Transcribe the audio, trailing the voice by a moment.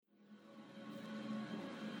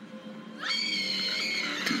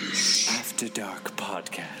After Dark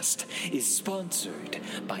podcast is sponsored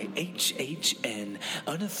by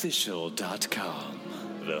HHNUnofficial.com,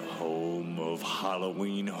 the home of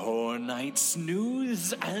Halloween Horror Nights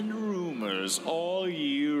news and rumors all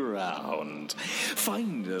year round.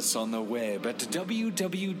 Find us on the web at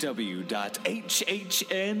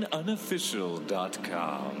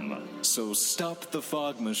www.hhnunofficial.com. So stop the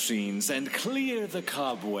fog machines and clear the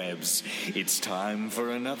cobwebs. It's time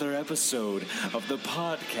for another episode of the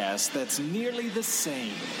podcast that's nearly the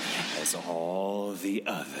same as all the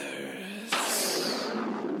others.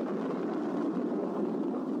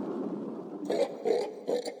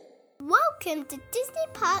 Welcome to Disney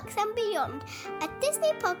Parks and Beyond, a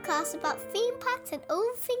Disney podcast about theme parks and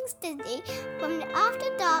all things Disney from the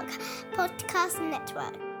After Dark Podcast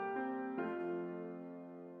Network.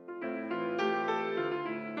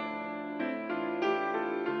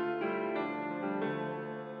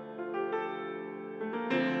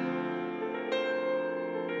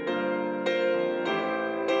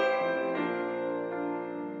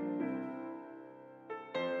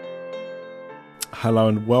 Hello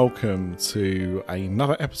and welcome to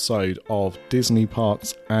another episode of Disney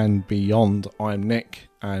Parks and Beyond. I'm Nick,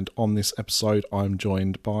 and on this episode I'm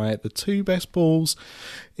joined by the two best balls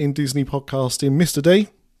in Disney podcasting, Mr. D.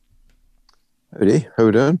 Howdy, how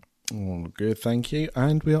we doing? Oh, good, thank you.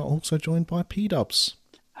 And we are also joined by P-Dubs.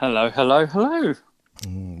 Hello.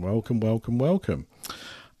 Welcome.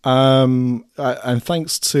 And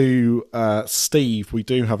thanks to Steve, we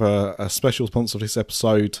do have a special sponsor for this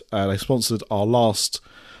episode. They sponsored our last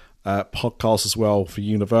podcast as well for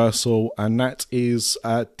Universal, and that is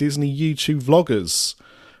Disney YouTube Vloggers,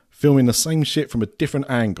 filming the same shit from a different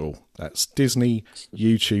angle. That's Disney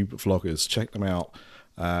YouTube Vloggers. Check them out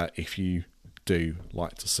if you do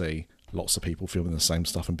like to see lots of people filming the same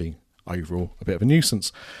stuff and being overall a bit of a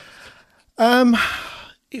nuisance.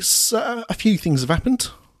 It's a few things have happened.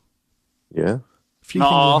 Yeah. A few things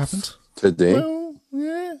have happened. Today? Well,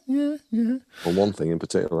 yeah. Well, one thing in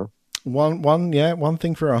particular. One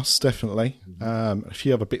thing for us, definitely. A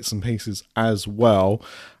few other bits and pieces as well.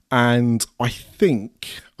 And I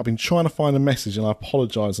think, I've been trying to find a message, and I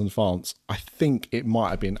apologise in advance. I think it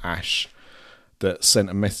might have been Ash that sent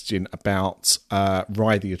a message in about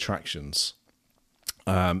Ride the Attractions.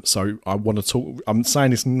 So I want to talk, I'm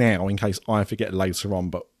saying this now in case I forget later on,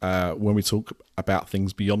 but when we talk about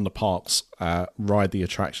things beyond the parks, Ride the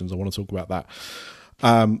Attractions, I want to talk about that.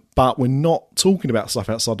 But we're not talking about stuff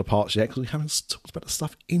outside the parks yet, because we haven't talked about the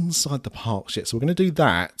stuff inside the parks yet. So we're going to do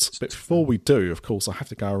that. But before we do, of course, I have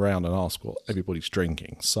to go around and ask what everybody's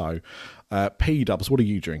drinking. So P-Dubs, what are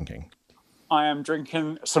you drinking? I am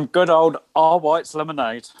drinking some good old R. White's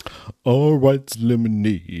lemonade. R. White's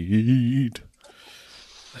lemonade.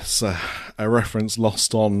 It's a reference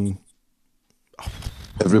lost on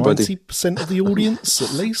everybody. 90% of the audience,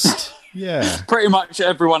 at least. Yeah, pretty much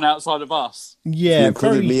everyone outside of us. Yeah, if you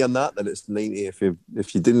included me on that, then it's 90. If you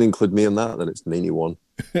didn't include me on that, then it's 91.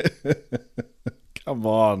 Come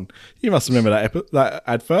on, you must remember that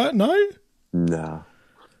advert, no? Nah,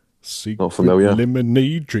 Secret not familiar.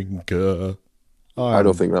 Lemonade drinker. I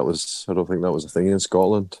don't think that was a thing in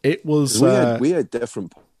Scotland. It was. We had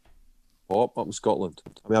different pop up in Scotland.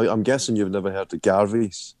 I mean, I'm guessing you've never heard of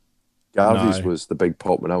Garvey's. Garvey's was the big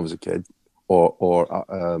pop when I was a kid. Or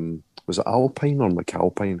was it Alpine or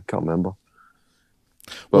McAlpine? I can't remember.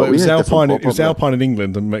 But well, it was Alpine. It was Alpine in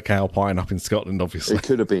England and McAlpine up in Scotland, obviously. It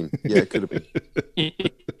could have been. Yeah, it could have been.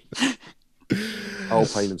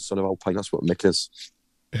 Alpine and son of Alpine. That's what Mick is.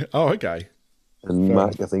 Oh, okay. And fair.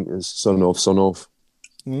 Mac, I think, is son of.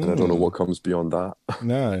 And I don't know what comes beyond that.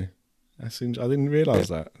 No. I didn't realise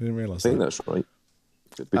that. I think that's right.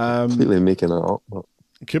 Could be completely making that up. But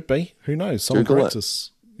it could be. Who knows? Someone correct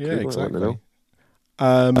us. Yeah, exactly.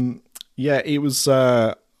 Yeah, it was.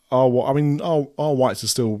 R. White's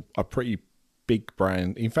is still a pretty big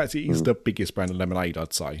brand. In fact, it is the biggest brand of lemonade,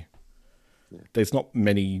 I'd say. Yeah. There's not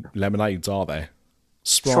many lemonades, are there?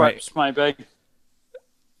 Sprite, Schweppes, maybe.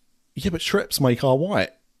 Yeah, but Schweppes make R.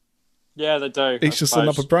 White. Yeah, they do. It's just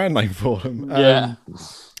another brand name for them. Yeah.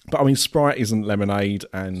 But I mean, Sprite isn't lemonade,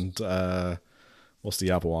 and what's the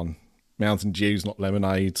other one? Mountain Dew's not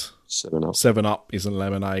lemonade. 7-Up isn't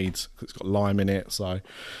lemonade because it's got lime in it. So,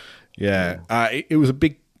 yeah. It was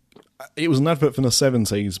an advert from the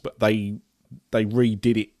 70s, but they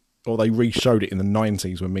redid it, or they re-showed it in the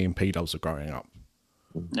 90s when me and P-Dubs were growing up.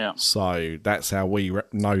 Yeah. So that's how we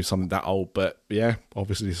know something that old. But yeah,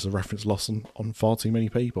 obviously this is a reference lost on far too many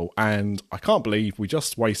people. And I can't believe we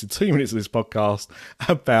just wasted 2 minutes of this podcast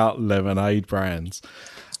about lemonade brands.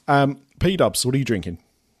 P-Dubs, what are you drinking?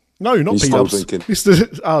 No, not He's P still Dubs. drinking.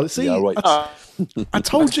 See, Yeah, right. I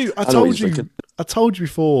told you. I I know what told you're you. thinking. I told you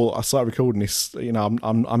before I started recording this. You know,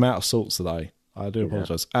 I'm out of salts today. I do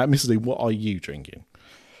apologise. Mrs. D, what are you drinking?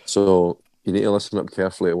 So you need to listen up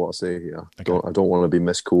carefully to what I say here. Okay. I don't want to be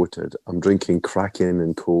misquoted. I'm drinking Kraken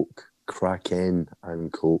and Coke. Kraken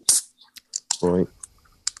and Coke. Right.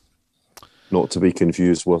 Not to be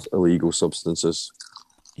confused with illegal substances.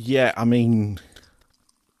 Yeah, I mean,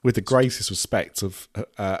 with the greatest respect of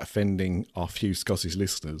offending our few Scottish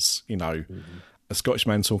listeners, you know, a Scottish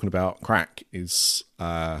man talking about crack is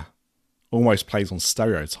almost plays on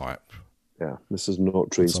stereotype Yeah, this is not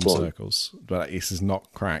train in some spot. circles. But this is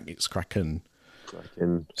not crack; it's Kraken.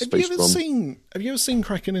 Kraken, Have you Spice ever Rum. seen? Have you ever seen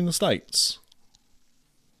Kraken in the States?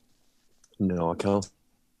 No, I can't.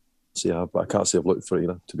 But I can't say I've looked for it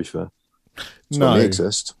either, to be fair. So No. it may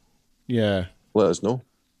exist. Yeah, Let us know.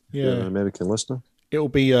 yeah. You're an American listener. It'll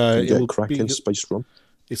be You it'll get Kraken be Spice Rum.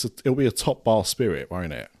 it'll be a top bar spirit,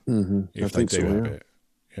 won't it? Mm-hmm. If I they think do so, have yeah. it,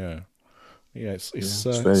 yeah. It's It's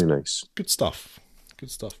very nice. good stuff. Good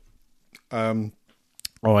stuff. I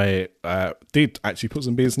did actually put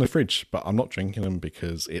some beers in the fridge, but I'm not drinking them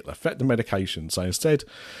because it'll affect the medication. So instead,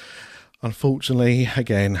 unfortunately,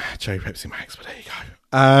 again, Cherry Pepsi Max. But there you go.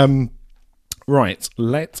 Right,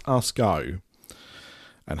 let us go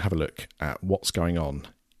and have a look at what's going on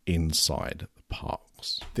inside the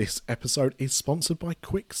parks. This episode is sponsored by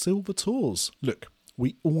Quicksilver Tours. Look,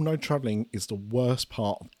 we all know travelling is the worst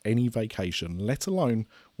part of any vacation, let alone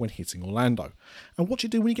when hitting Orlando. And what do you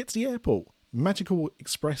do when you get to the airport? Magical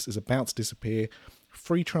Express is about to disappear.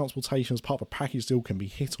 Free transportation as part of a package deal can be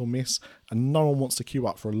hit or miss, and no one wants to queue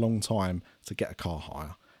up for a long time to get a car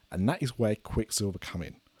hire. And that is where Quicksilver come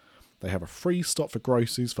in. They have a free stop for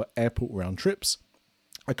groceries for airport round trips,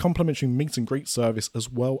 a complimentary meet and greet service, as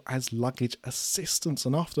well as luggage assistance.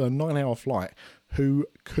 And after a 9-hour flight, who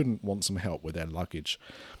couldn't want some help with their luggage?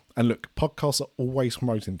 And look, podcasts are always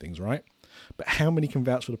promoting things, right? But how many can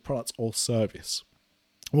vouch for the product or service?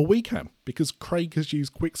 Well, we can, because Craig has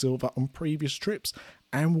used Quicksilver on previous trips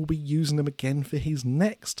and will be using them again for his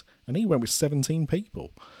next. And he went with 17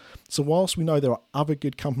 people. So whilst we know there are other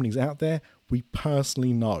good companies out there, we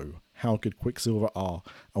personally know how good Quicksilver are,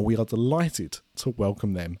 and we are delighted to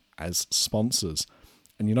welcome them as sponsors.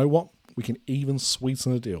 And you know what? We can even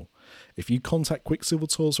sweeten the deal. If you contact Quicksilver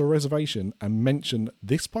Tours for a reservation and mention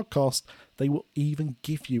this podcast, they will even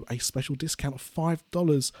give you a special discount of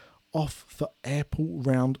 $5 off for airport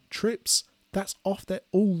round trips. That's off their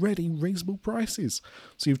already reasonable prices.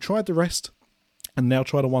 So you've tried the rest, and now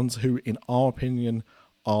try the ones who, in our opinion,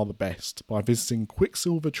 are the best by visiting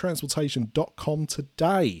quicksilvertransportation.com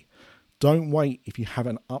today. Don't wait if you have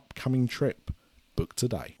an upcoming trip. Book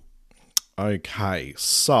today. Okay,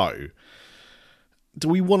 so do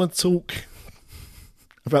we want to talk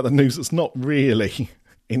about the news that's not really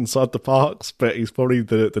inside the parks, but is probably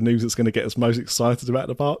the news that's going to get us most excited about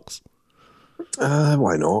the parks?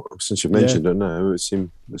 Why not? Since you've mentioned it now, it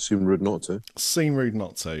seemed rude not to. Seem rude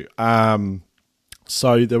not to.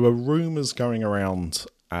 So there were rumours going around.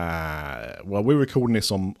 Well, we're recording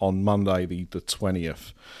this on Monday, the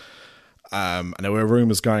 20th. And there were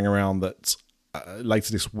rumours going around that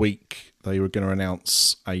later this week they were going to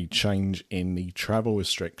announce a change in the travel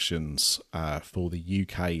restrictions for the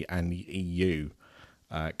UK and the EU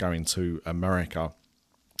going to America.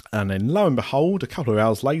 And then lo and behold, a couple of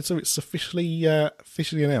hours later, it's officially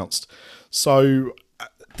announced. So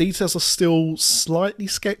details are still slightly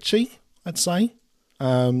sketchy, I'd say.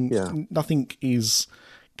 Nothing is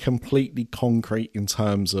completely concrete in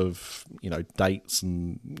terms of, dates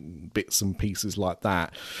and bits and pieces like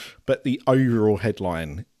that. But the overall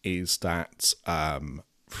headline is that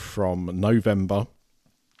from November,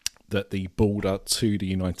 that the border to the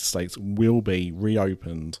United States will be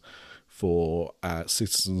reopened for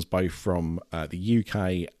citizens both from the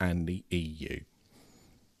UK and the EU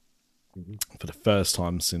for the first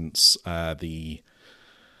time since the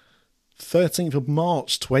 13th of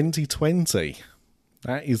March 2020.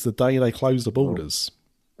 That is the day they closed the borders.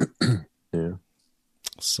 Yeah.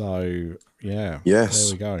 So, yeah. Yes.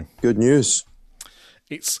 There we go. Good news.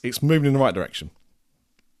 It's moving in the right direction.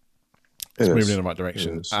 It's moving in the right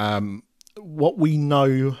direction. What we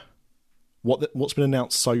know, what's been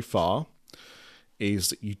announced so far is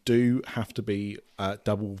that you do have to be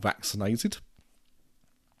double vaccinated.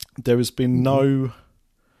 There has been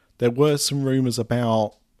there were some rumours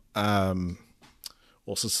about,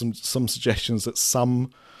 also some suggestions that some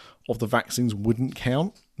of the vaccines wouldn't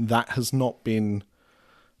count. That has not been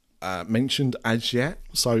mentioned as yet.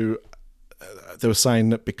 So they were saying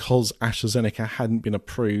that because AstraZeneca hadn't been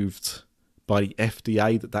approved by the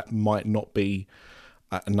FDA, that might not be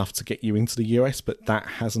enough to get you into the US, but that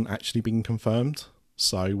hasn't actually been confirmed.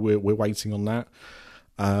 So we're waiting on that.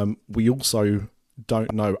 We also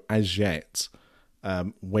don't know as yet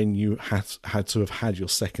when you had to have had your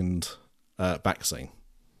second vaccine,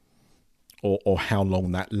 or how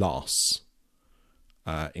long that lasts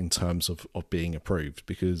in terms of being approved,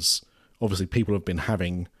 because obviously people have been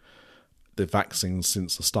having the vaccines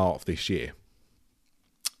since the start of this year.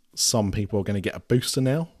 Some people are going to get a booster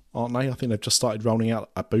now, aren't they? I think they've just started rolling out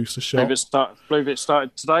a booster shot. Believe it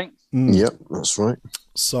started today. Yep, that's right.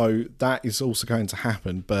 So that is also going to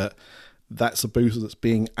happen, but that's a booster that's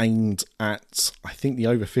being aimed at, I think, the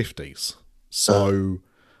over 50s. So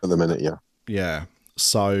at the minute, yeah. Yeah.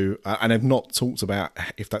 So, and they've not talked about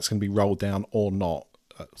if that's going to be rolled down or not.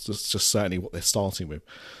 It's just certainly what they're starting with.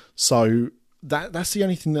 So that's the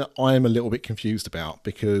only thing that I am a little bit confused about,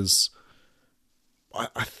 because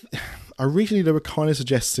originally they were kind of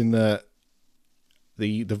suggesting that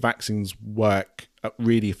the vaccines work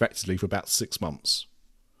really effectively for about 6 months.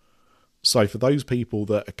 So for those people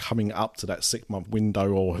that are coming up to that 6-month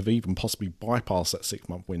window, or have even possibly bypassed that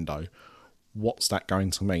 6-month window, what's that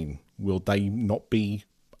going to mean? Will they not be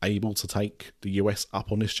able to take the US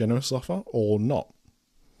up on this generous offer or not?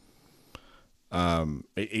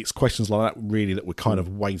 It's questions like that really that we're kind of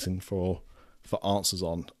waiting for answers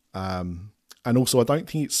on. And also, I don't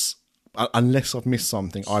think it's, unless I've missed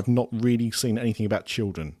something, I've not really seen anything about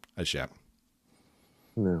children as yet.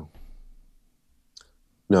 No,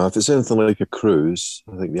 if it's anything like a cruise,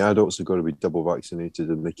 I think the adults have got to be double vaccinated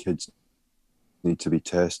and the kids need to be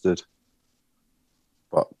tested.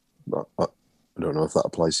 But I don't know if that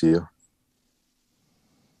applies here.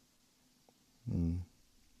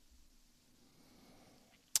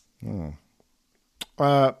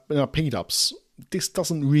 P-dubs, this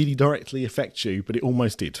doesn't really directly affect you, but it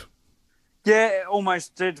almost did. Yeah, it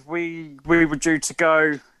almost did. We were due to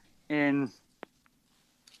go in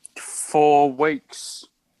 4 weeks,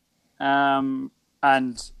 and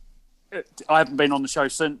I haven't been on the show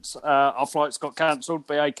since. Our flights got cancelled.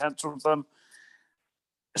 BA cancelled them.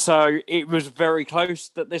 So it was very close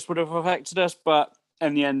that this would have affected us, but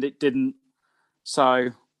in the end it didn't.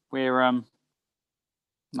 So we're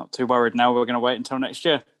not too worried now. We're going to wait until next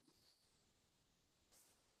year.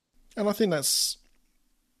 And I think that's,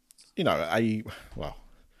 the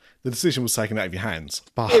decision was taken out of your hands.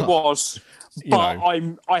 But it was. But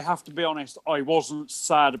I have to be honest, I wasn't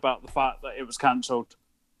sad about the fact that it was cancelled.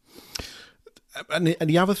 And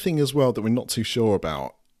the other thing as well that we're not too sure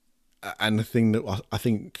about, and the thing that I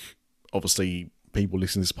think obviously people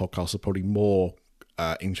listening to this podcast are probably more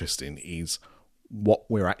interested in, is what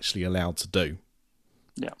we're actually allowed to do.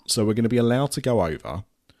 Yeah. So we're going to be allowed to go over,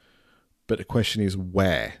 but the question is,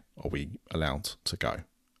 where are we allowed to go?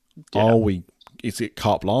 Yeah. Is it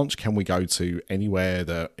carte blanche? Can we go to anywhere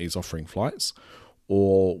that is offering flights?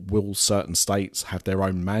 Or will certain states have their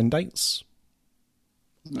own mandates?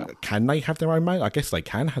 No. Can they have their own mandate? I guess they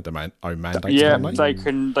can have their own mandates. Yeah, can't they?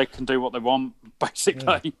 They can do what they want,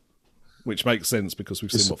 basically. Yeah. Which makes sense because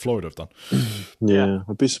we've seen what Florida have done. Yeah,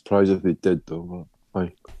 I'd be surprised if they did, though.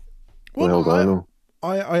 I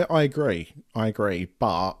agree.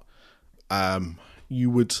 But you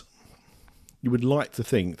would like to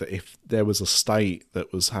think that if there was a state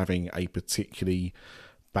that was having a particularly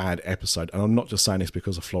bad episode, and I'm not just saying this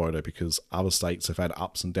because of Florida, because other states have had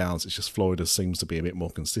ups and downs, it's just Florida seems to be a bit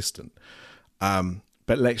more consistent.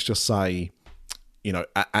 But let's just say,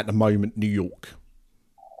 at the moment, New York,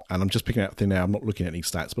 and I'm just picking out the thing now, I'm not looking at any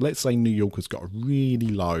stats, but let's say New York has got a really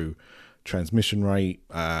low transmission rate,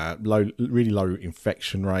 really low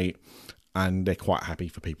infection rate, and they're quite happy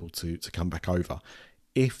for people to come back over.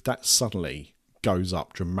 If that suddenly goes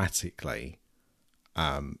up dramatically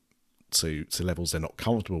to levels they're not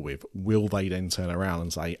comfortable with, will they then turn around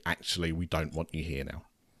and say, actually, we don't want you here now?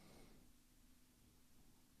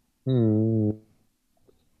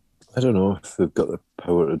 I don't know if they've got the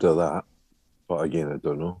power to do that. But again, I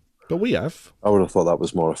don't know. But we have. I would have thought that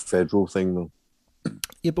was more a federal thing, though.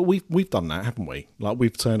 Yeah, but we've done that, haven't we? Like,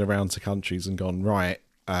 we've turned around to countries and gone, right,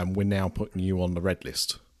 we're now putting you on the red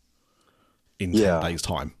list in 10 days'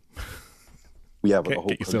 time. Yeah, but the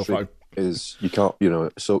whole country is, you can't,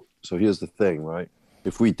 so here's the thing, right?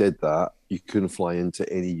 If we did that, you couldn't fly into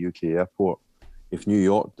any UK airport. If New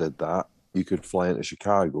York did that, you could fly into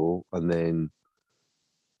Chicago and then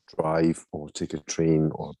drive or take a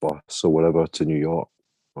train or a bus or whatever to New York,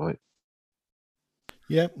 right?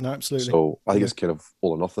 Yeah, no, absolutely. So I think it's kind of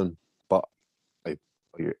all or nothing, but I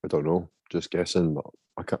don't know, just guessing, but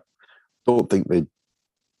don't think they'd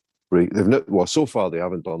break. So far they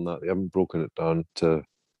haven't done that. They haven't broken it down to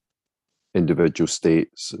individual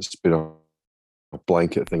states. It's been a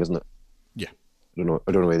blanket thing, isn't it? Yeah. I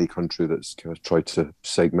don't know any country that's kind of tried to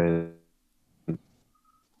segment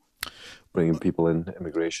bringing people in,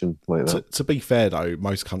 immigration like that. To be fair, though,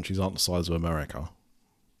 most countries aren't the size of America.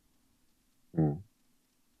 Mm.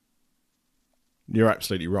 You're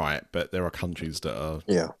absolutely right, but there are countries that are,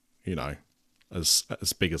 Yeah.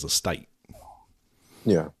 as big as a state.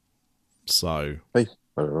 Yeah. So, hey,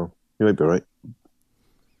 I don't know. You might be right.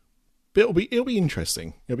 but it'll be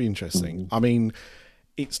interesting. It'll be interesting. I mean,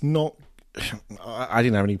 it's not. I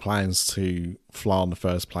didn't have any plans to fly on the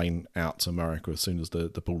first plane out to America as soon as the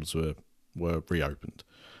borders were reopened.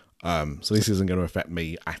 So this isn't going to affect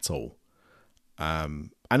me at all.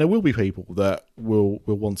 And there will be people that will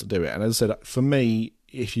want to do it. And as I said, for me,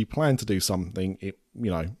 if you plan to do something,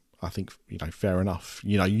 I think, fair enough.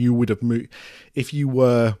 You would have moved, if you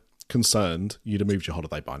were concerned, you'd have moved your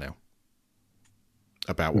holiday by now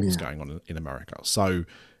about what was going on in America. So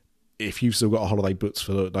if you've still got a holiday booked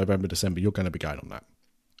for November, December, you're going to be going on that.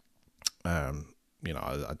 I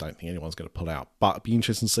don't think anyone's going to pull out, but it'd be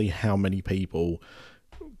interesting to see how many people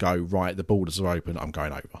go, right, the borders are open, I'm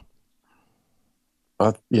going over.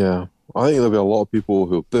 I think there'll be a lot of people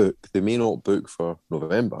who book. They may not book for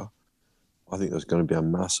November. I think there's going to be a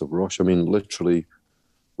massive rush. I mean, literally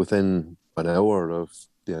within an hour of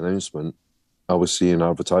the announcement, I was seeing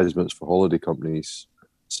advertisements for holiday companies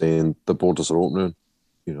saying the borders are opening.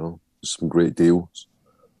 Some great deals.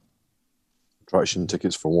 Attraction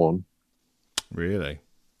tickets for one. Really?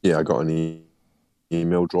 Yeah, I got an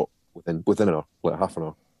email drop within an hour, like half an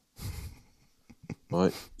hour.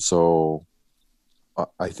 Right, so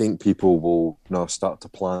I think people will now start to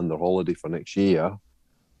plan their holiday for next year.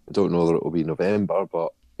 I don't know that it will be November,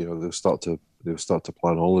 but they'll start to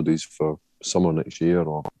plan holidays for summer next year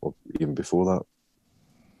or even before that.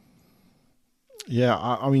 Yeah,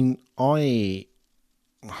 I mean, I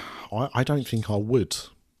don't think I would.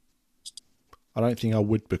 I don't think I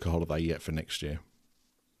would book a holiday yet for next year.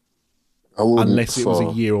 Unless it was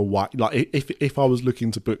a year away. Like if I was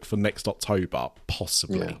looking to book for next October,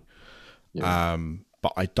 possibly. Yeah.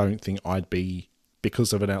 But I don't think I'd be, because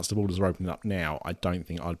they've announced the borders are opening up now, I don't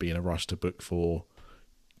think I'd be in a rush to book for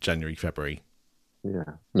January, February. Yeah.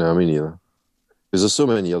 No, me neither. Because there's so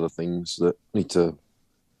many other things that need to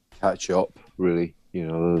catch up, really.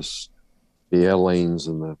 There's the airlines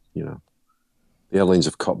and the airlines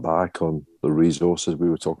have cut back on the resources. We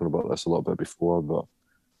were talking about this a little bit before, but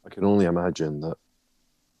I can only imagine that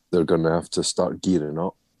they're going to have to start gearing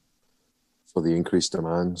up for the increased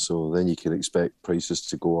demand. So then you can expect prices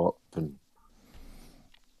to go up, and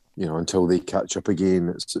until they catch up again,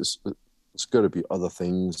 it's got to be other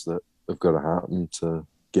things that have got to happen to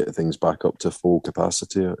get things back up to full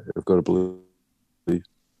capacity. I've got to believe.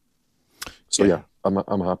 So yeah,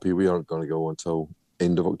 I'm happy we aren't going to go until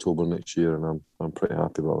end of October next year, and I'm pretty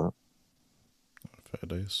happy about that.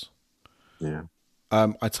 Fair dues. Yeah.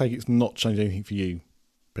 I take it's not changed anything for you,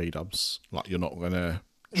 P-dubs. Like you're not going to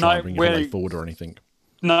try and bring your holiday forward or anything.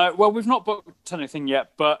 No, well, we've not booked anything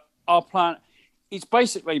yet, but our plan, it's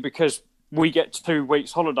basically because we get 2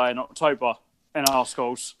 weeks holiday in October in our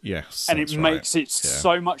schools. Yes. And it makes it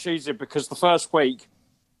so much easier because the first week,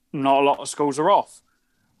 not a lot of schools are off.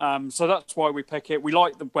 So that's why we pick it. We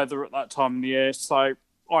like the weather at that time of the year, so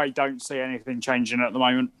I don't see anything changing at the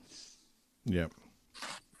moment. Yeah.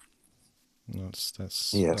 That's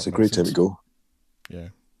it's a great time to go. Yeah.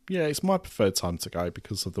 Yeah, it's my preferred time to go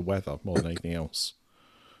because of the weather more than anything else,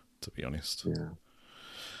 to be honest. Yeah.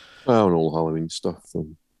 Well, and all Halloween stuff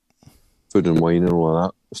and food and wine and all of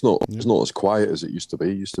that. It's not as quiet as it used to be.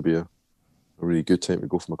 It used to be a really good time to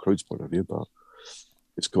go from a crowd's point of view, but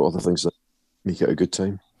it's got other things that make it a good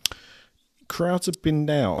time. Crowds have been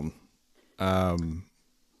down. I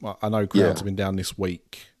know crowds have been down this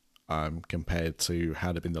week compared to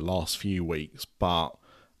how they've been the last few weeks, but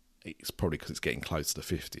it's probably because it's getting close to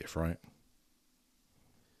the 50th, right?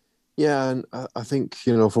 Yeah, and I think,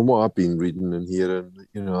 from what I've been reading and hearing,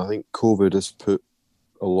 I think COVID has put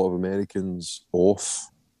a lot of Americans off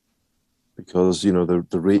because, the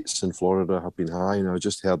rates in Florida have been high. And I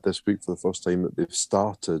just heard this week for the first time that they've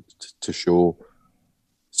started to show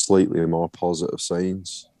slightly more positive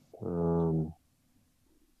signs.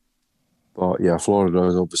 But yeah, Florida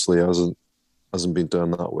obviously hasn't been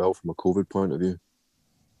doing that well from a COVID point of view.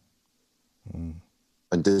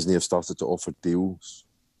 And Disney have started to offer deals.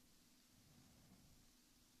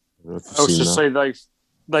 I was just say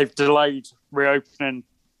they've delayed reopening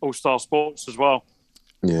All Star Sports as well.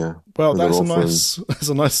 Yeah. Well, that's a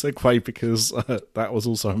nice segue because that was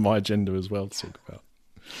also on my agenda as well to talk about.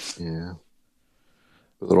 Yeah.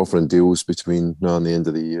 But they're offering deals between now and the end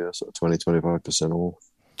of the year, sort of 20-25%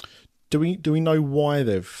 off. Do we know why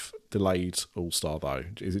they've delayed All Star though?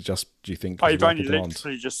 Is it just, do you think? 'cause of I've lack only of demand?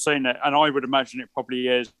 literally just seen it, and I would imagine it probably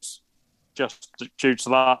is just due to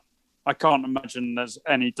that. I can't imagine there's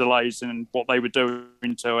any delays in what they were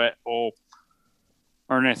doing to it or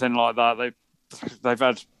anything like that. They've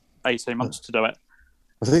had 18 months to do it.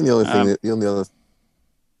 I think the only other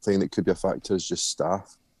thing that could be a factor is just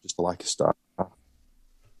staff, just the lack of staff.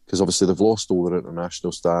 Because obviously they've lost all their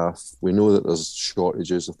international staff. We know that there's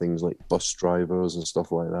shortages of things like bus drivers and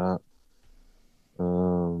stuff like that.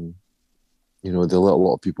 They let a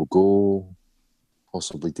lot of people go.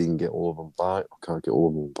 Possibly didn't get all of them back, or can't get all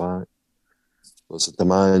of them back. There's a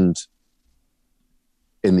demand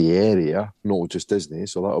in the area, not just Disney,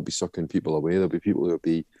 so that'll be sucking people away. There'll be people who will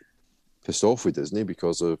be pissed off with Disney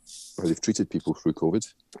because of how they've treated people through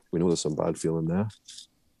COVID. We know there's some bad feeling there.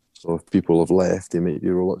 So if people have left, they might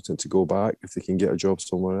be reluctant to go back if they can get a job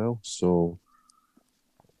somewhere else. So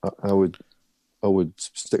I would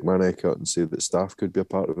stick my neck out and say that staff could be a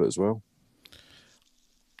part of it as well.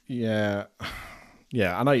 Yeah,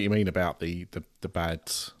 I know what you mean about the bad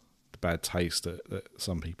taste that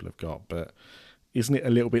some people have got, but isn't it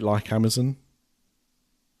a little bit like Amazon,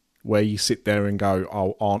 where you sit there and go,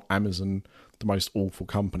 "Oh, aren't Amazon the most awful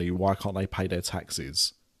company? Why can't they pay their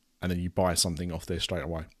taxes?" And then you buy something off there straight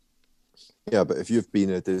away. Yeah, but if you've been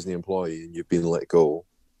a Disney employee and you've been let go,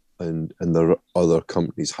 and there are other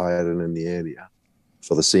companies hiring in the area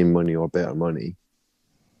for the same money or better money,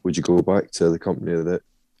 would you go back to the company that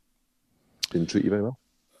didn't treat you very well?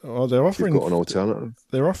 Oh, they're offering. You've got an alternative.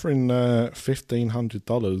 They're offering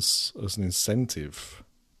 $1,500 as an incentive.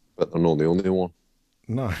 But they're not the only one.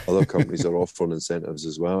 No, Other companies are offering incentives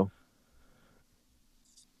as well.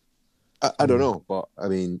 I don't know, but I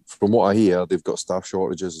mean, from what I hear, they've got staff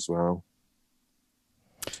shortages as well.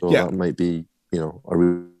 So that might be, a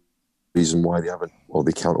reason why they haven't, or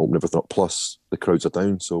they can't open everything up. Plus, the crowds are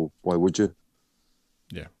down, so why would you?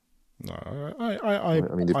 Yeah, no, I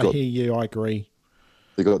hear you. I agree.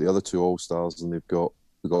 They got the other two All Stars, and they've got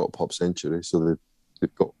Pop Century, so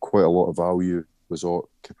they've got quite a lot of value resort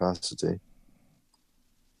capacity.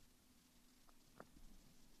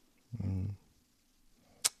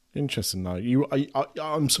 Interesting though.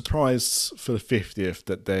 I'm surprised for the 50th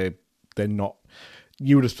that they're not.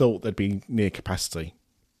 You would have thought they'd be near capacity.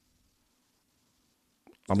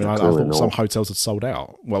 I mean, I thought some hotels had sold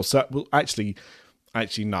out. Well, actually,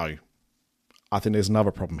 no. I think there's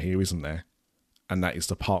another problem here, isn't there? And that is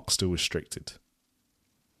the park's still restricted.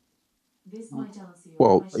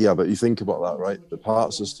 Well, yeah, but you think about that, right? The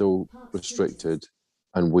parks are still restricted,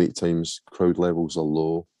 and wait times, crowd levels are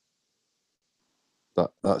low.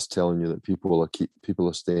 That's telling you that people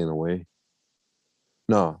are staying away.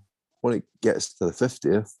 Now, when it gets to the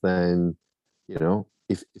 50th, then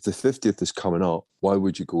if the 50th is coming up, why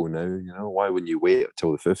would you go now? Why wouldn't you wait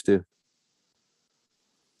until the 50th?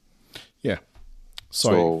 Yeah.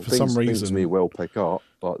 So for some reason, things may well pick up,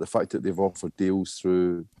 but the fact that they've offered deals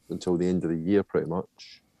through until the end of the year, pretty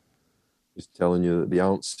much, is telling you that they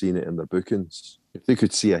aren't seeing it in their bookings. If they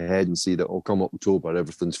could see ahead and see that, come October,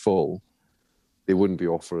 everything's full, they wouldn't be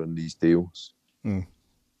offering these deals. Mm.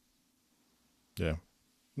 Yeah.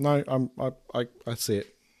 No, I see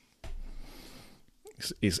it.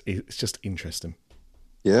 It's just interesting.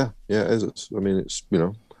 Yeah, it is. It's in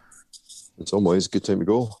some ways a good time to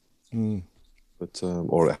go. Mm. But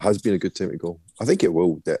or it has been a good time to go. I think it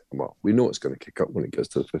will. Well, we know it's going to kick up when it gets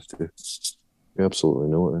to the 50th. We absolutely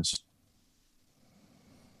know it is.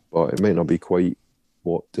 But it might not be quite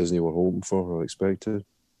what Disney were hoping for or expected.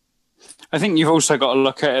 I think you've also got to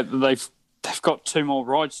look at it that they've got 2 more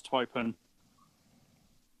rides to open.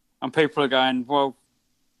 And people are going, well,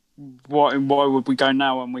 why would we go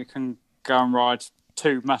now when we can go and ride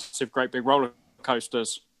 2 massive, great big roller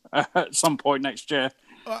coasters at some point next year?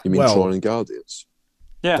 You mean Tron and Guardians?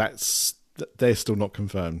 Yeah. They're still not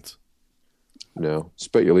confirmed. No.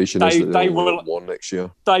 Speculation is that they'll one next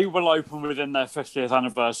year. They will open within their 50th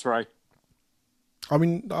anniversary. I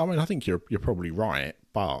mean, I think you're probably right,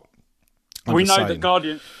 but we know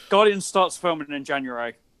that Guardians starts filming in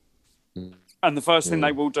January. Mm. And the first thing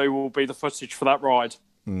they will do will be the footage for that ride.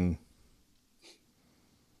 Mm.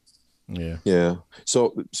 Yeah. Yeah.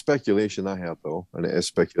 So speculation I have, though, and it is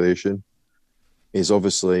speculation, is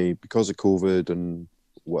obviously because of COVID and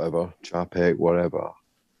whatever, Chapek, whatever,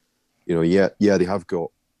 they have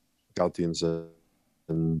got Guardians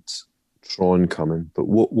and Tron coming, but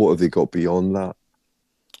what have they got beyond that?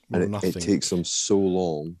 Well, and it takes them so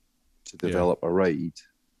long to develop a ride.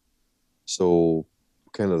 So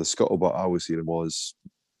kind of the scuttlebutt I was hearing was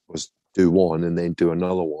do one and then do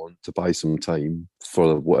another one to buy some time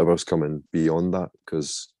for whatever's coming beyond that,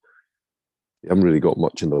 because they haven't really got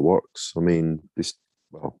much in the works. I mean,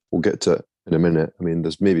 we'll get to it in a minute. I mean,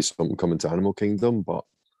 there's maybe something coming to Animal Kingdom, but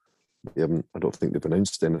they haven't. I don't think they've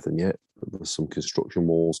announced anything yet. There's some construction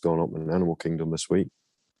walls going up in Animal Kingdom this week.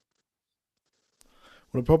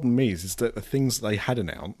 Well, the problem is that the things they had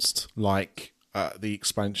announced, like the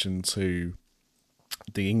expansion to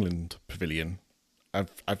the England Pavilion,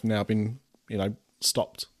 have now been,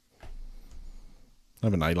 stopped.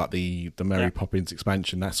 Haven't they? Like the Mary Poppins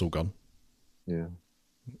expansion, that's all gone. Yeah.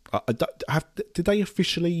 Did they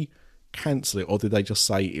officially cancel it, or did they just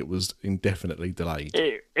say it was indefinitely delayed?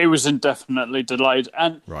 It was indefinitely delayed,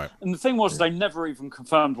 and right. And the thing was, they never even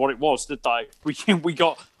confirmed what it was, did they? We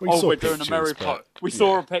got we're doing a Mary Poppins. We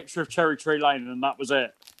saw a picture of Cherry Tree Lane, and that was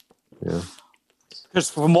it. Yeah. Because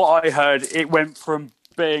from what I heard, it went from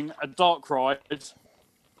being a dark ride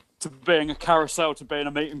to being a carousel to being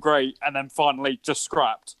a meet and greet, and then finally just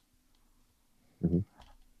scrapped. Mm-hmm.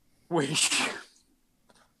 Which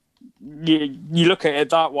you look at it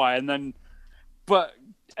that way, and then, but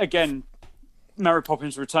again, Mary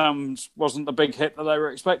Poppins Returns wasn't the big hit that they were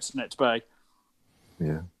expecting it to be.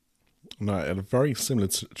 Yeah. No, it had a very similar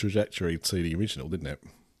trajectory to the original, didn't it?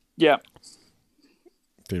 Yeah.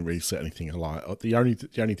 Didn't really set anything alike. The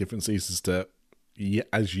only difference is that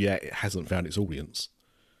as yet it hasn't found its audience.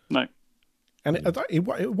 No. And it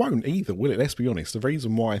won't either, will it? Let's be honest. The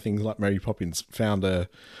reason why things like Mary Poppins found a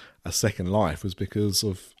second life was because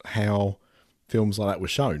of how films like that were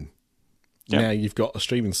shown. Yep. Now you've got a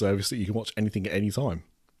streaming service that you can watch anything at any time.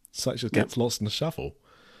 So it just gets lost in the shuffle.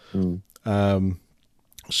 Mm.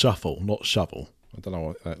 Shuffle, not shovel. I don't know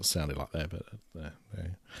what that sounded like there, but there.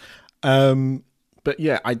 But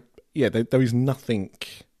there is nothing.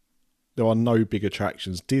 There are no big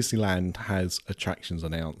attractions. Disneyland has attractions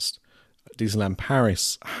announced. Disneyland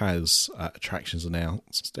Paris has attractions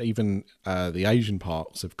announced. Even the Asian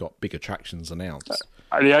parks have got big attractions announced.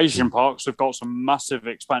 The Asian parks have got some massive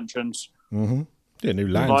expansions. Mm-hmm. Yeah, new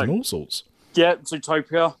lands and all sorts. Yeah,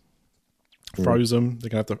 Zootopia. Frozen. They're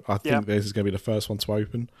gonna have to. I think this is going to be the first one to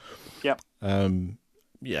open. Yep.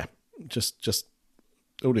 Yeah. Just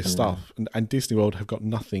all this stuff, and Disney World have got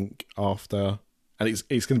nothing after. And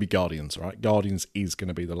it's going to be Guardians, right? Guardians is going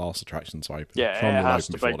to be the last attraction to open. Yeah, it has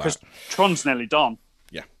to be, because Tron's nearly done.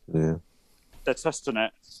 Yeah. Yeah. They're testing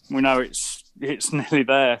it. We know it's nearly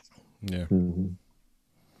there. Yeah.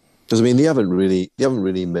 Because I mean, they haven't really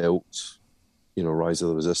milked, Rise of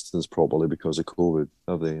the Resistance probably because of COVID,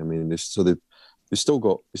 have they? I mean, they've still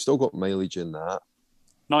got mileage in that.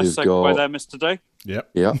 Nice segue there, Mr. D. Yep.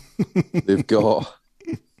 Yeah. they've got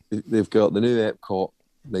the new Epcot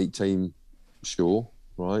nighttime show,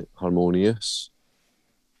 right? Harmonious.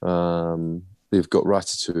 They've got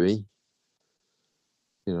Ratatouille.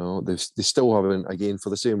 They still haven't, again,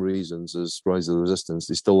 for the same reasons as Rise of the Resistance,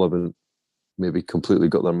 they still haven't maybe completely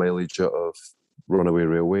got their mileage out of Runaway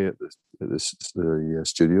Railway at the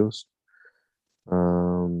studios.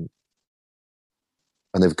 And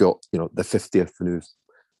they've got, the 50th new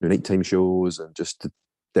nighttime shows and just the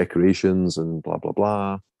decorations and blah, blah,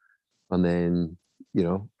 blah. And then,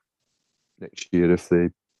 next year, if they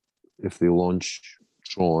launch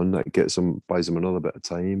Tron, that buys them another bit of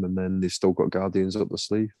time, and then they've still got Guardians up the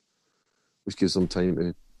sleeve, which gives them time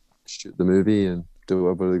to shoot the movie and do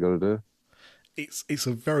whatever they got to do. It's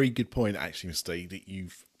a very good point, actually, Steve, that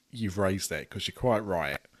you've raised there, because you're quite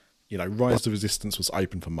right. Rise of the Resistance was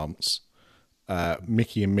open for months.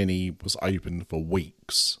 Mickey and Minnie was open for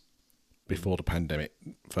weeks before the pandemic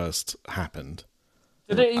first happened.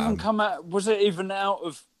 Did it even come out? Was it even out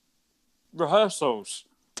of rehearsals?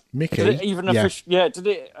 Mickey, did it even did it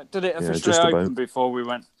officially open before we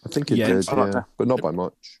went? I think it did, but not by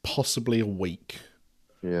much. Possibly a week.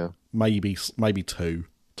 Yeah, maybe 2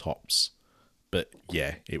 tops. But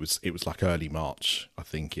yeah, it was like early March. I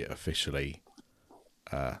think it officially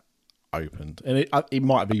opened, and it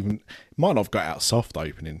might not have got out soft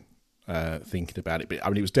opening. Thinking about it, but I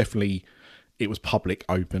mean, it was public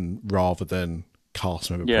open rather than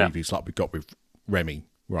cast member previews like we've got with Remy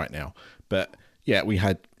right now. But yeah, we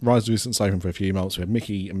had Rise of the Resistance open for a few months. We had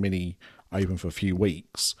Mickey and Minnie open for a few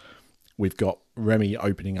weeks. We've got Remy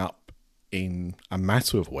opening up in a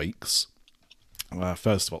matter of weeks.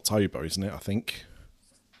 1st of October, isn't it? I think,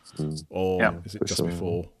 or is it just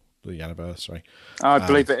before the anniversary? I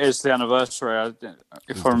believe it is the anniversary.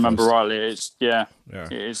 If I remember rightly, it is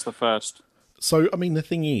the 1st. So, I mean, the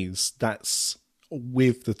thing is, that's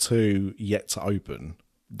with the 2 yet to open.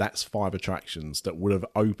 That's 5 attractions that would have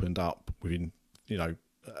opened up within, 3.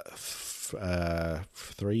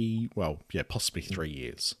 Well, yeah, possibly 3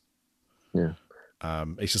 years. Yeah.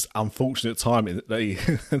 It's just unfortunate timing that the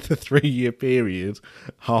 3-year period,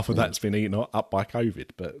 half of that's been eaten up by COVID.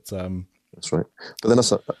 But that's right. But then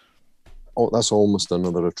that's almost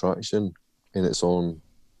another attraction in its own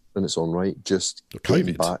right. Just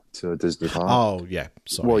getting back to a Disney park. Oh yeah,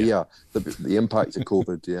 sorry. Well, yeah, the impact of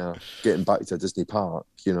COVID. Yeah, getting back to a Disney park.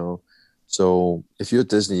 So if you're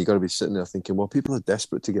Disney, you got to be sitting there thinking, well, people are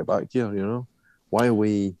desperate to get back here. Why are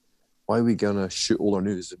we gonna shoot all our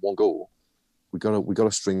news in one go? We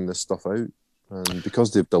gotta string this stuff out, and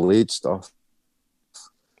because they've delayed stuff,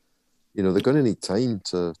 they're going to need time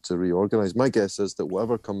to reorganize. My guess is that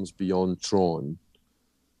whatever comes beyond Tron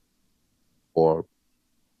or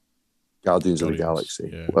Guardians of the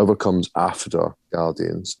Galaxy, whatever comes after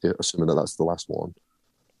Guardians, assuming that that's the last one,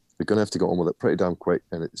 they're going to have to get on with it pretty damn quick,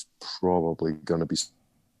 and it's probably going to be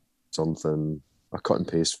something, a cut and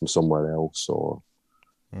paste from somewhere else, or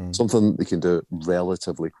something they can do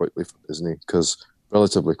relatively quickly for Disney, because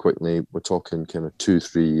relatively quickly, we're talking kind of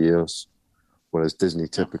 2-3 years, whereas Disney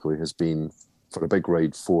typically has been, for a big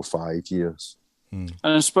ride, 4-5 years. And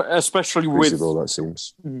especially Crazy though that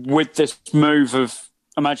seems. with this move of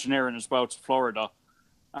Imagineering as well to Florida,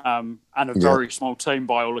 and a very small team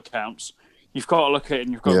by all accounts, you've got to look at it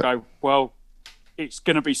and you've got to go, well, it's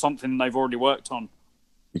going to be something they've already worked on.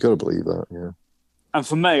 You got to believe that, yeah. And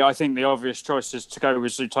for me, I think the obvious choice is to go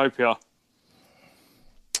with Zootopia.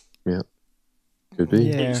 Yeah, could be.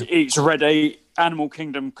 Yeah. It's ready. Animal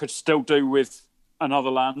Kingdom could still do with another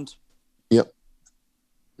land. Yep.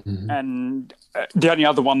 And the only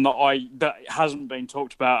other one that hasn't been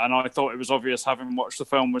talked about, and I thought it was obvious having watched the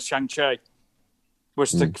film, was Shang-Chi,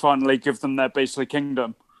 was to finally give them their Beastly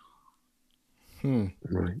Kingdom.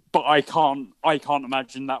 Right. But I can't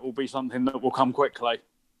imagine that will be something that will come quickly.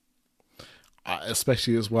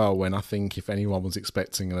 Especially as well when I think if anyone was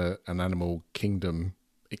expecting an Animal Kingdom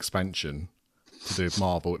expansion to do with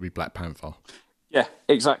Marvel, it'd be Black Panther. Yeah,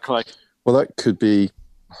 exactly. Well, that could be,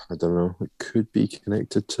 I don't know, it could be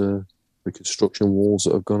connected to the construction walls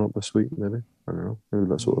that have gone up this week, maybe. I don't know. Maybe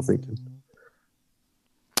that's what they're thinking.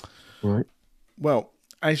 Right. Well,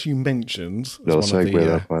 as you mentioned, No, as one of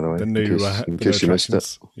that, by the way, the new in case you missed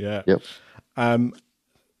it. Yeah. Yep.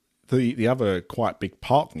 The other quite big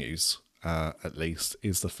park news, at least,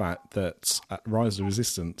 is the fact that Rise of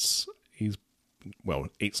Resistance is, well,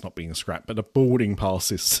 it's not being scrapped, but the boarding pass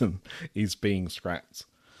system is being scrapped.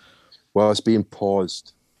 Well, it's being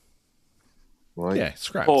paused. Right? Yeah,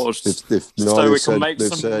 scrapped. Paused. They've can make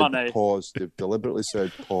some said money. Paused. They've deliberately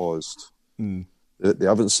said paused. They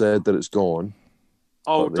haven't said that it's gone.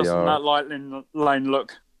 Oh, doesn't that lightning lane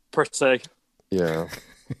look pretty? Yeah.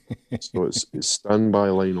 So it's standby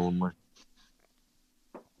lane only.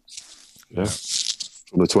 Yeah.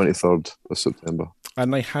 From the 23rd of September.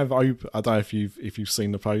 And they have I don't know if you've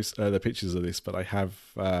seen the pictures of this, but they have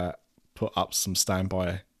put up some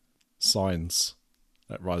standby signs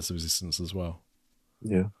at Rise of Resistance as well.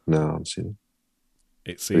 Yeah. No, I haven't seen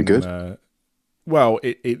it. It's Very in good. Well,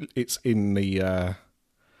 it's in the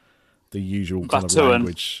usual kind of Batuan.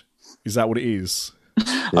 language. Is that what it is?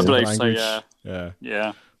 I believe so. Yeah.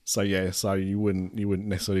 Yeah. So you wouldn't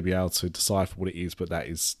necessarily be able to decipher what it is, but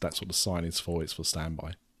that's what the sign is for. It's for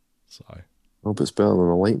standby. So. I hope it's better than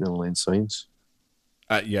the lightning lane signs.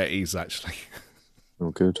 Yeah, it is actually. Oh,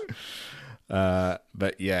 good.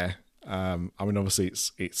 But yeah, I mean, obviously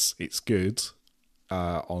it's good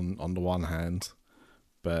on the one hand,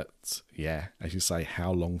 but yeah, as you say,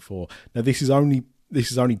 how long for? Now this is only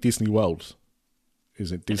Disney World,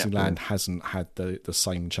 isn't it? Disneyland hasn't had the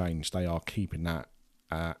same change. They are keeping that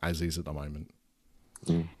as is at the moment.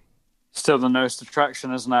 Still the newest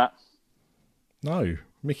attraction, isn't it? No,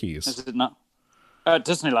 Mickey is. Is it not?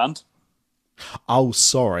 Disneyland. Oh,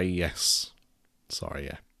 sorry. Yes. Sorry.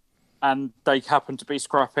 Yeah. And they happen to be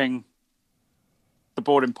scrapping the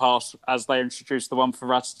boarding pass as they introduced the one for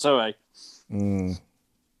Ratatouille.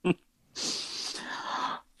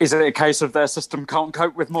 Is it a case of their system can't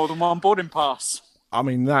cope with more than one boarding pass? I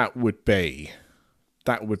mean, that would be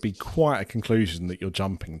quite a conclusion that you're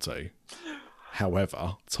jumping to.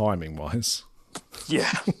 However, timing-wise,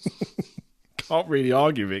 Yeah. can't really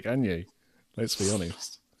argue it, can you? Let's be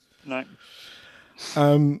honest. No.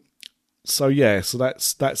 So yeah, so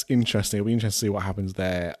that's interesting. It'll be interesting to see what happens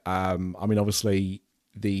there. I mean, obviously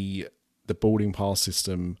the boarding pass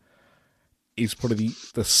system is probably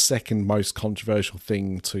the second most controversial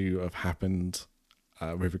thing to have happened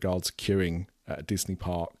with regard to queuing at a Disney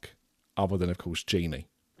park, other than of course Genie,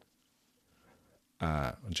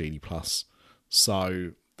 Genie Plus.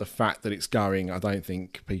 So the fact that it's going, I don't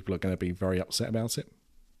think people are going to be very upset about it.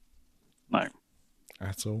 No.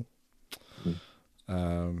 At all.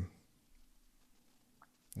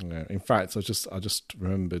 Yeah. In fact, I just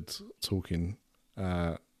remembered talking. We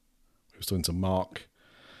was talking to Mark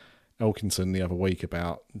Elkington the other week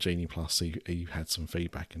about Genie Plus. He had some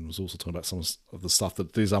feedback and was also talking about some of the stuff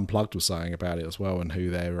that Diz Unplugged was saying about it as well, and who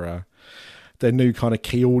their new kind of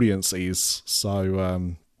key audience is.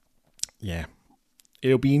 So yeah,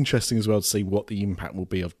 it'll be interesting as well to see what the impact will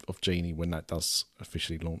be of Genie when that does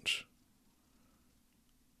officially launch.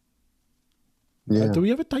 Yeah. Do we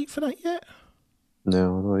have a date for that yet?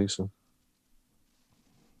 No, I don't think so.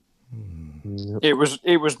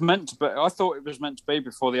 It was meant to be. I thought it was meant to be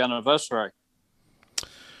before the anniversary.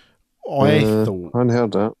 I hadn't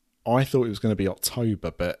heard that. thought it was going to be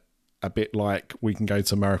October, but a bit like we can go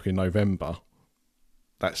to America in November.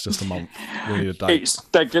 That's just a month. We need a date.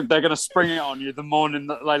 They're going to spring it on you the morning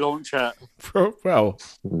that they launch it.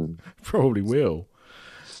 Probably will.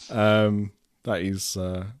 That is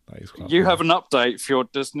quite. You funny. have an update for your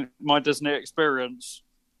My Disney Experience.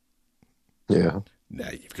 Yeah. No,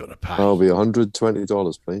 you've got to pay. That'll be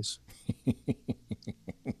 $120, please.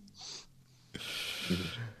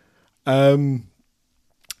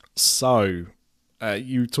 So,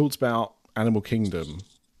 you talked about Animal Kingdom,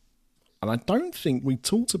 and I don't think we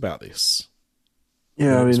talked about this.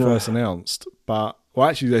 Yeah, when it was first announced. But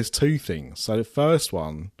actually, there's two things. So the first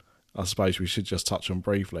one, I suppose we should just touch on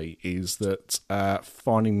briefly, is that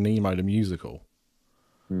Finding Nemo the musical,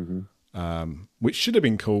 which should have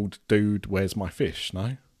been called "Dude, Where's My Fish?"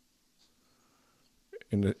 No,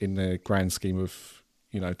 in the grand scheme of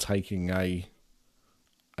taking a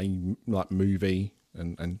like movie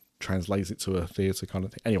and translates it to a theatre kind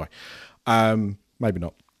of thing. Anyway, maybe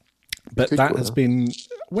not. But that has been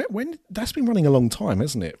when that's been running a long time,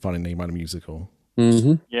 hasn't it? Finding Nemo the musical.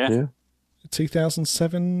 Mm-hmm. Yeah.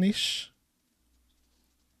 2007-ish.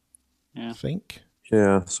 Yeah. I think.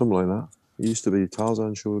 Yeah, something like that. It used to be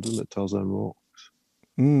Tarzan show, didn't it? Tarzan Rocks.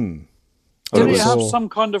 Did it have some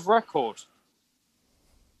kind of record?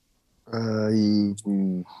 I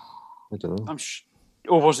don't know.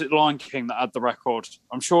 Or was it Lion King that had the record?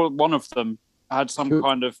 I'm sure one of them had some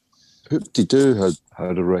kind of. Hoop-de-Doo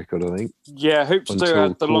had a record, I think. Yeah, Hoop-de-Doo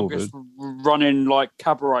had the COVID. longest running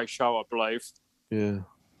cabaret show, I believe. Yeah.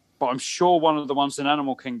 But I'm sure one of the ones in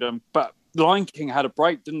Animal Kingdom. But Lion King had a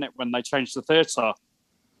break, didn't it, when they changed the theatre?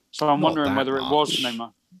 So I'm wondering whether it was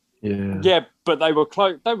Nemo. Yeah. Yeah, but they were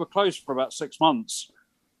closed. They were closed for about 6 months.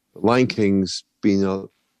 Lion King's been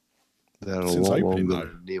there a Since lot opening, longer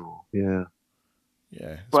though. than Nemo. Yeah.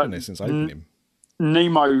 Yeah, it's But been there since opening.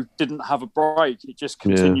 Nemo didn't have a break. It just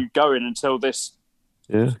continued going until this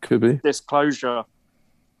Could be. this closure.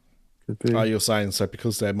 Could be. Oh, you're saying so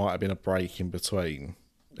because there might have been a break in between.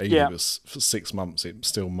 Even if it was for 6 months, it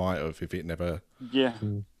still might have if it never. Yeah.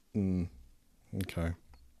 Okay.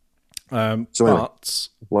 So anyway, but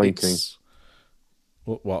Lion King.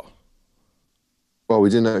 What? Well, we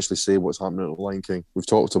didn't actually say what's happening at Lion King. We've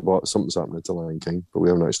talked about something's happening to Lion King, but we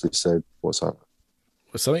haven't actually said what's happening.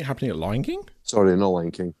 Was something happening at Lion King? Sorry, not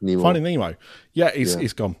Lion King. Nemo. Finding Nemo. Yeah,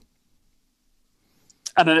 it's gone.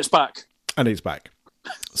 And then it's back. And it's back.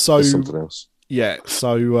 So There's something else. yeah,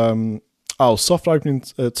 so soft opening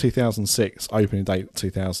 2006, opening date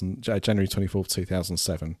January 24th,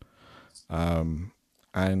 2007.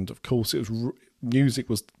 And of course, it was music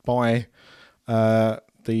was by the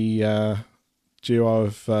duo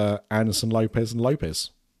of Anderson, Lopez and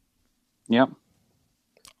Lopez. Yep.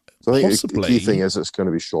 So I think Possibly. the key thing is it's going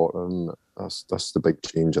to be shorter, and that's the big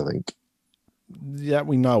change, I think. Yeah,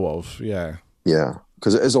 we know of. Yeah, Yeah,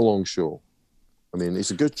 because it is a long show. I mean,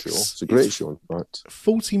 it's a good show. It's a great show, in fact.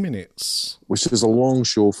 40 minutes. Which is a long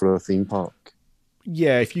show for a theme park.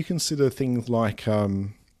 Yeah, if you consider things like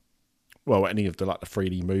any of the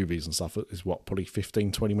 3D movies and stuff, is probably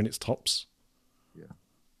 15, 20 minutes tops. Yeah.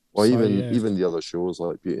 Well, So, even the other shows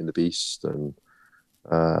like Beauty and the Beast and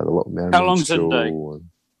the Little Mermaid How long's show. Indy? And,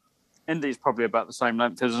 Indy's probably about the same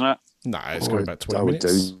length, isn't it? No, it's going about 20 I would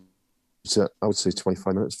minutes. I would say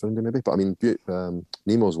 25 minutes for Indy, maybe. But I mean,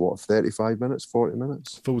 Nemo's 35 minutes, 40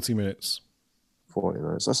 minutes? 40 minutes. 40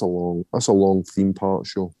 minutes. That's a long theme park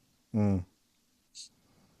show. Mm.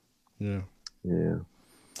 Yeah. Yeah.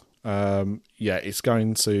 It's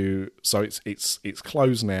going to. So it's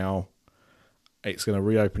closed now. It's going to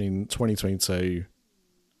reopen in 2022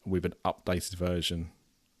 with an updated version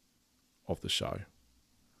of the show.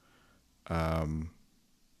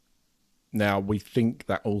 Now we think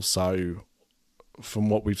that also, from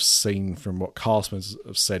what we've seen, from what cast members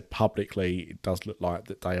have said publicly, it does look like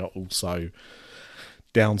that they are also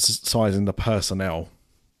downsizing the personnel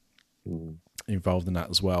involved in that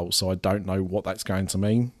as well. So I don't know what that's going to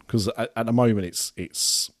mean, because at the moment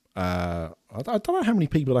it's I don't know how many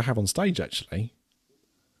people they have on stage actually.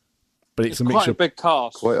 but it's a quite mixture. a big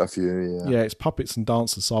cast. Quite a few, yeah. Yeah, it's puppets and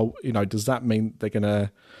dancers. So, does that mean they're going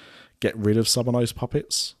to get rid of some of those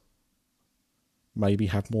puppets? Maybe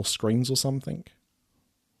have more screens or something?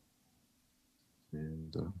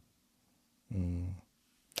 And,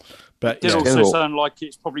 But It yeah, also sound like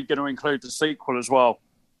it's probably going to include the sequel as well.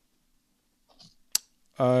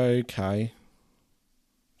 okay.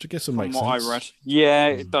 Which I guess would make From what sense. I read. Yeah,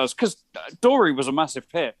 it does. Because Dory was a massive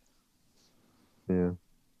hit. yeah.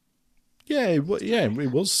 Yeah,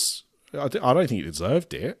 it was. I don't think it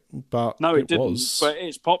deserved it, but No, it didn't. was. But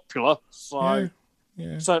it's popular. So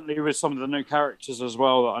Yeah. certainly with some of the new characters as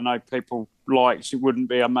well that I know people liked, it wouldn't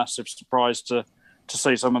be a massive surprise to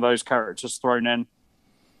see some of those characters thrown in.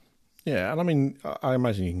 Yeah, and I mean, I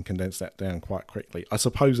imagine you can condense that down quite quickly. I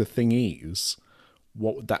suppose the thing is,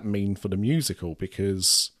 what would that mean for the musical?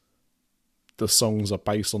 Because the songs are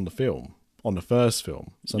based on the film, on the first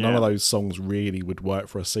film. So none of those songs really would work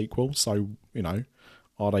for a sequel. So,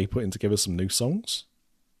 are they putting together some new songs?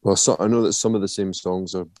 Well, I know that some of the same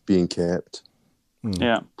songs are being kept.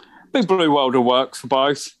 Yeah. Big Blue World will work for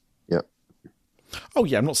both. Yeah. Oh,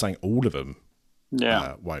 yeah, I'm not saying all of them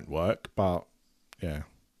Yeah. won't work, but yeah.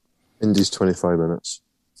 Indy's 25 minutes.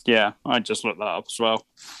 Yeah, I just looked that up as well.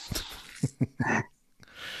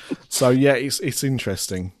 So, yeah, it's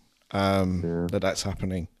interesting that's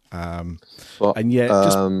happening. But, And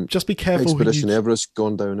yeah, just be careful. Expedition Everest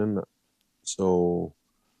gone down, isn't it? So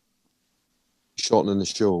shortening the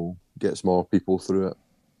show gets more people through it,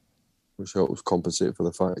 which helps compensate for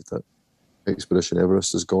the fact that Expedition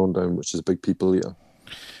Everest has gone down, which is a big people eater.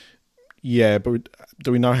 Yeah, but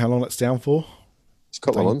do we know how long it's down for? It's a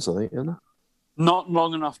couple of months, I think, isn't it? Not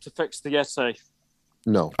long enough to fix the Yeti.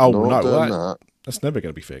 No. Oh, not no, doing that. That's never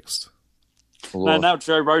going to be fixed. Although Now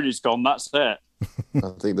Joe Rody's gone, that's it. I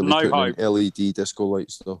think they'll be No putting hope. in LED disco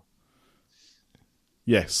lights, though.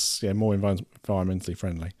 Yes, yeah, more environmentally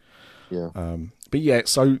friendly. Yeah. But yeah,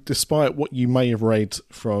 so despite what you may have read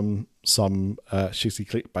from some shitty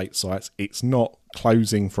clickbait sites, it's not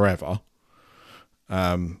closing forever.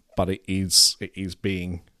 But it is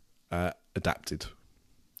being adapted,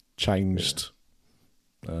 changed,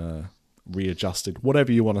 readjusted,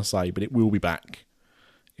 whatever you want to say. But it will be back.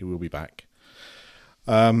 It will be back.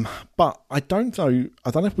 But I don't know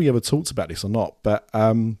if we ever talked about this or not. But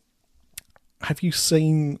have you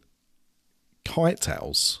seen Kite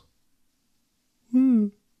Tales?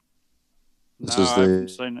 This No, is I haven't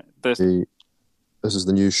seen it. This is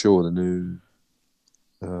the new show, the new...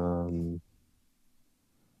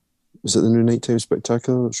 is it the new Nighttime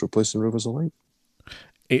Spectacular that's replacing Rivers of Light?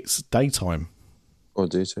 It's daytime, Or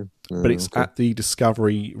daytime? but it's at the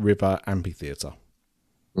Discovery River Amphitheatre.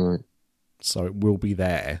 Right, So it will be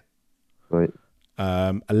there. right.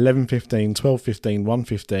 11:15, 12:15,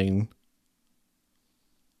 1:15,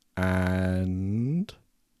 and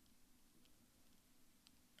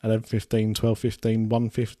 11:15, 12:15,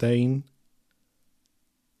 1:15,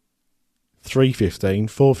 3:15,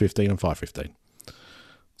 4:15, and 5:15.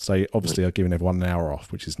 So obviously, I've given everyone an hour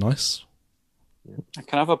off, which is nice. I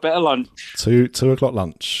can have a bit of lunch. 2 o'clock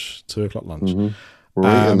lunch. 2 o'clock lunch. Mm-hmm.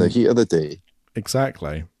 Right in the heat of the day,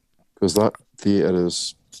 Exactly. because that theatre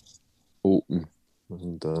is open,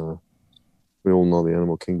 and we all know the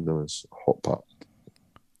Animal Kingdom is hot pack.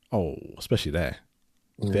 Oh, especially there.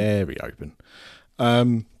 Very open.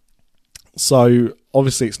 So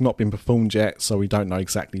obviously it's not been performed yet, so we don't know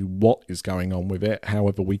exactly what is going on with it.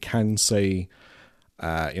 However, we can see,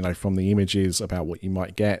 from the images about what you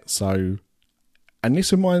might get. So, and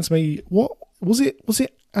this reminds me, what was it? Was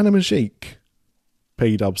it Animagique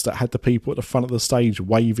P-dubs that had the people at the front of the stage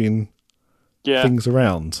waving Yeah. things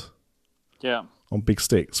around Yeah. on big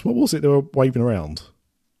sticks? What was it they were waving around?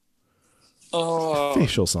 Oh,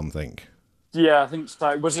 Fish or something? yeah, I think so.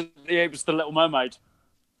 It was the Little Mermaid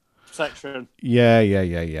section. Yeah.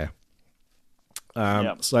 Yeah.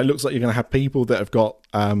 So it looks like you're going to have people that have got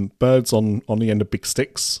birds on the end of big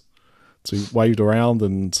sticks to wave around,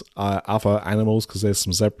 and other animals, because there's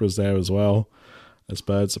some zebras there as well as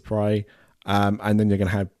birds of prey. And then you're going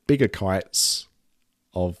to have bigger kites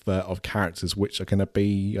of characters, which are going to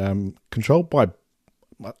be controlled by,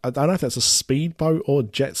 I don't know if that's a speedboat or a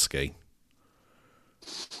jet ski.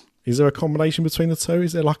 Is there a combination between the two?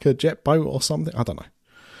 Is there like a jet boat or something? I don't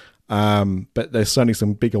know. But there's certainly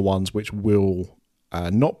some bigger ones which will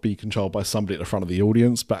not be controlled by somebody at the front of the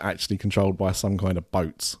audience, but actually controlled by some kind of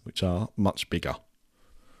boats, which are much bigger.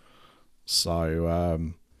 So,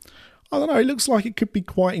 I don't know. It looks like it could be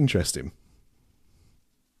quite interesting.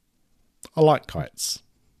 I like kites.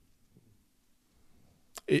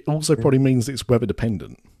 It also probably means it's weather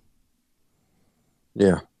dependent.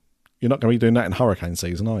 Yeah. You're not going to be doing that in hurricane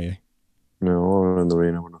season, are you? around the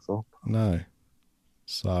rain, I wouldn't have thought. No.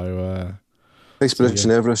 So,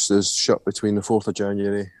 Expedition Everest is shut between the 4th of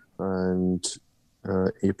January and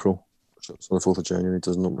April. So the 4th of January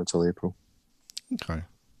doesn't open until April. okay.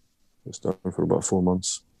 It's done for about 4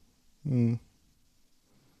 months. I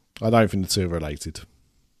don't think the two are related.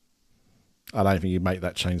 I don't think you make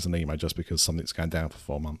that change in Nemo just because something's going down for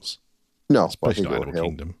 4 months. No, Especially I think not it will Animal help.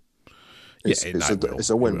 Kingdom. It's, Yeah, it's, no, a, it will. it's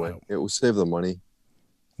a It will win-win. help. It will save them money,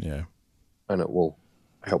 Yeah. and it will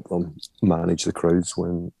help them manage the crowds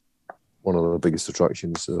when one of the biggest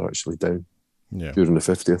attractions is actually down Yeah. during the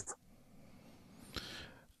 50th.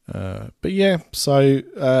 But yeah, so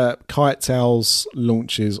Kite Tales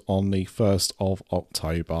launches on the 1st of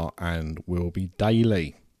October and will be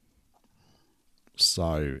daily.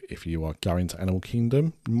 So if you are going to Animal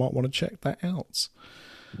Kingdom, you might want to check that out.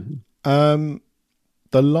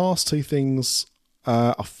 The last two things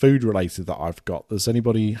are food related that I've got. Does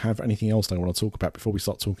anybody have anything else they want to talk about before we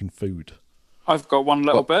start talking food? I've got one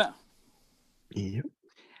little bit. Yep.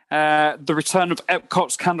 The return of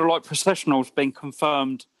Epcot's Candlelight Processional has been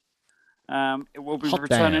confirmed. It will be Hot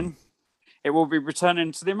returning. damn. It will be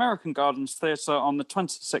returning to the American Gardens Theatre on the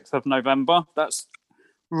 26th of November. That's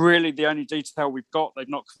really the only detail we've got. They've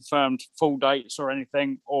not confirmed full dates or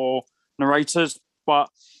anything or narrators, but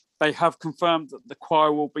they have confirmed that the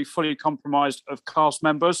choir will be fully comprised of cast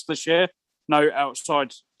members this year. No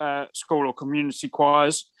outside school or community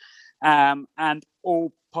choirs. And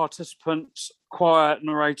all participants, choir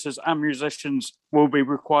narrators and musicians will be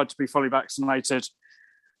required to be fully vaccinated,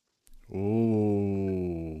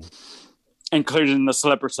 Ooh. including the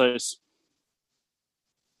celebrities.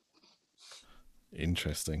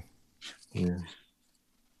 Interesting. Yeah.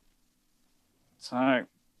 So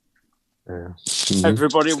Yeah.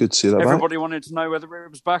 everybody, It's good to see that back. everybody wanted to know whether it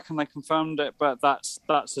was back, and they confirmed it. But that's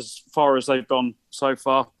as far as they've gone so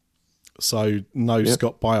far. So no Yep.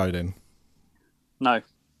 Scott Bio then? No,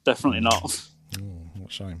 definitely not. What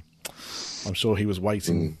a shame. I'm sure he was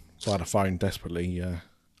waiting by the phone desperately,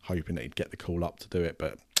 hoping that he'd get the call up to do it,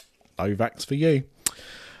 but no vax for you.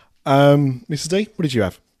 Mrs. D, what did you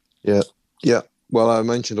have? Yeah. Well, I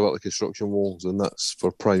mentioned about the construction walls, and that's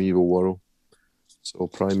for Primeval World. So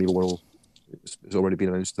Primeval World, it's already been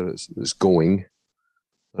announced that it's going,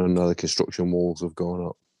 and now the construction walls have gone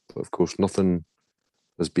up. But of course, nothing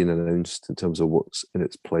has been announced in terms of what's in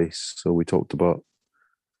its place. So we talked about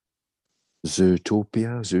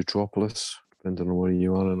Zootopia, Zootropolis, depending on where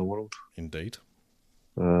you are in the world. Indeed.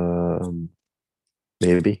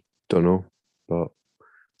 Maybe, don't know, but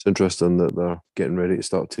it's interesting that they're getting ready to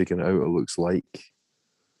start taking it out. It looks like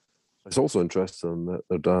it's also interesting that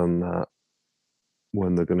they're doing that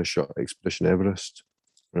when they're going to shut Expedition Everest.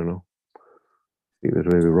 I don't know. I think they'd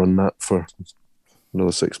maybe run that for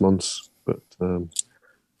another 6 months, but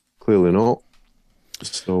clearly not.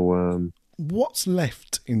 So What's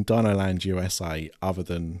left in Dinoland USA other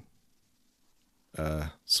than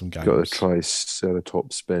some games? got the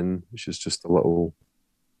Triceratops spin, which is just a little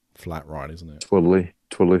Flat ride, isn't it? twirly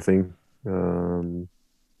thing. And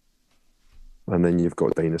then you've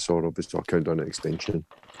got Dinosaur, obviously, our Countdown to Extinction.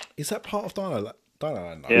 Is that part of Dinoland?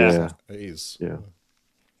 Though? Yeah. It is. Yeah.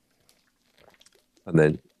 And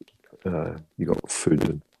then you got food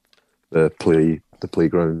and the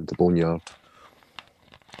playground, the boneyard,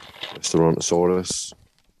 the Tyrannosaurus.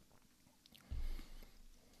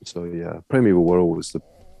 So yeah, Primeval World was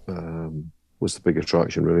the big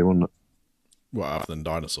attraction, really, wasn't it? Well, other than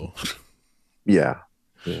Dinosaur. Yeah.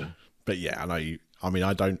 But yeah, I know you. I mean,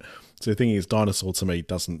 I don't. So the thing is, Dinosaur to me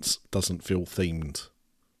doesn't feel themed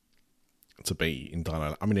to be in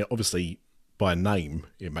Dinoland. I mean, obviously by name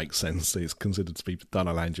it makes sense. It's considered to be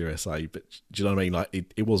Dinoland USA, but do you know what I mean? Like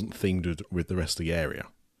it wasn't themed with the rest of the area.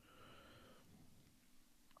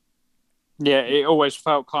 Yeah, it always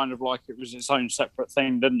felt kind of like it was its own separate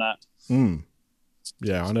thing, didn't it?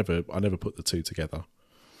 Yeah, I never put the two together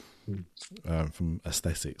from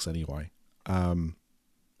aesthetics anyway. I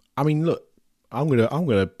mean, look, I'm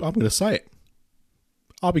gonna say it.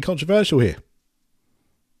 I'll be controversial here.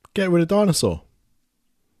 Get rid of Dinosaur.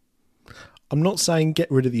 I'm not saying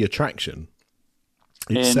get rid of the attraction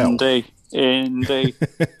itself. Indeed.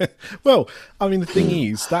 Well, I mean, the thing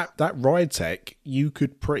is that ride tech you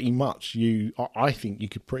could pretty much I think you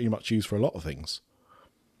could pretty much use for a lot of things.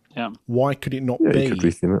 Yeah. Why could it not Yeah, be? you could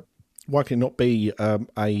retheme it. Why can it not be a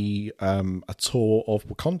tour of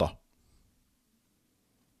Wakanda?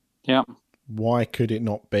 Yeah. Why could it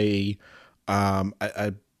not be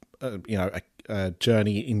a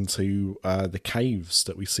journey into the caves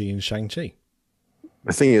that we see in Shang-Chi?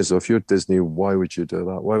 The thing is, though, if you're Disney, why would you do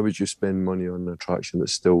that? Why would you spend money on an attraction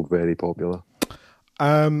that's still very popular?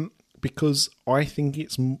 because I think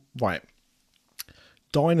it's right.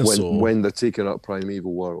 Dinosaur. When they're taking up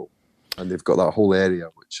Primeval World, and they've got that whole area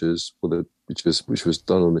which was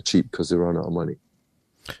done on the cheap because they ran out of money.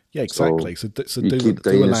 Yeah, exactly. So you keep do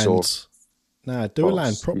a dinosaur land. Do a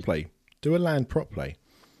land first. properly. Do a land properly.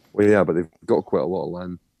 Well, yeah, but they've got quite a lot of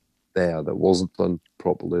land there that wasn't done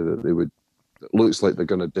properly. It looks like they're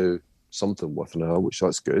going to do something with now, which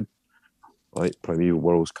that's good. Right, Primeval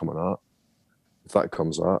World's coming out. If that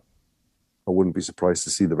comes out, I wouldn't be surprised to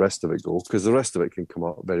see the rest of it go, because the rest of it can come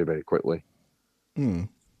out very, very quickly. Mm.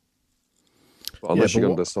 But unless you're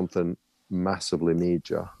going to do something massively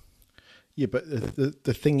major. Yeah, but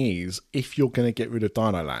the thing is, if you're going to get rid of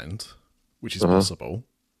Dino Land, which is possible,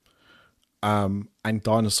 and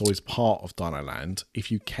Dinosaur is part of Dino Land,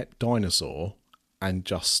 if you kept Dinosaur and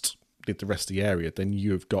just did the rest of the area, then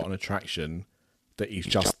you've got an attraction that is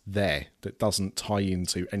just there, that doesn't tie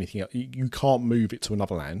into anything else. You can't move it to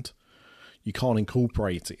another land. You can't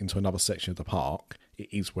incorporate it into another section of the park. It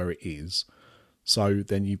is where it is. So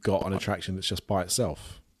then you've got an attraction that's just by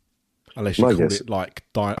itself. Unless you call it like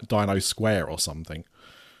Dino Square or something.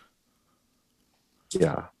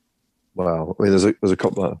 Yeah. Well, I mean, there's a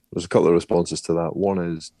couple of responses to that. One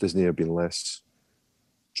is Disney have been less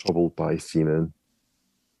troubled by theming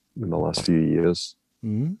in the last few years.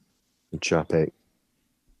 Mm-hmm. And Chapek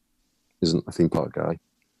isn't a theme park guy,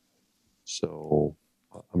 so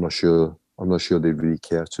I'm not sure they really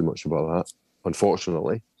care too much about that,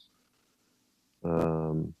 unfortunately.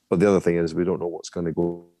 But the other thing is, we don't know what's going to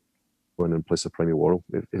go in place of Primeval World.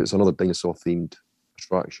 If it's another dinosaur themed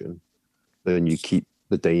attraction, then you keep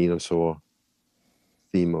the dinosaur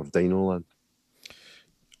theme of Dino Land.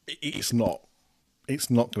 It's not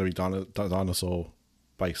going to be dinosaur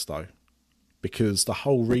based though, because the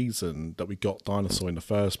whole reason that we got Dinosaur in the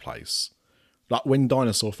first place, like when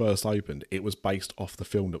Dinosaur first opened, it was based off the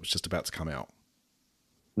film that was just about to come out.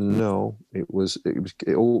 No, it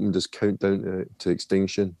opened as Countdown to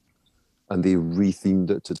Extinction, and they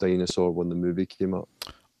rethemed it to Dinosaur when the movie came up.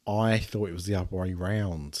 I thought it was the other way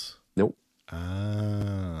round. Nope.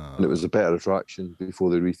 Ah. And it was a better attraction before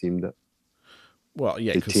they rethemed it. Well,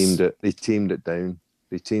 yeah, They teamed it down.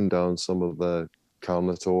 They teamed down some of the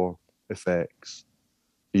Carnotaur effects.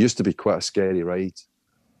 It used to be quite a scary ride.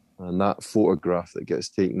 And that photograph that gets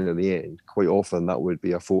taken in the end, quite often that would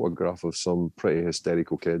be a photograph of some pretty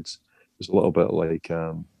hysterical kids. It's a little bit like,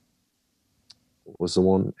 what was the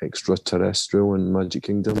one? Extraterrestrial in Magic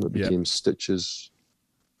Kingdom that became Stitches.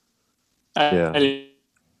 Alien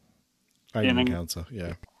Encounter,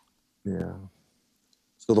 yeah. Yeah.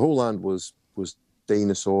 So the whole land was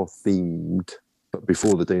dinosaur themed, but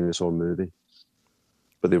before the dinosaur movie.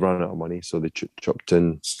 But they ran out of money, so they chucked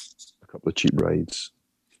in a couple of cheap rides.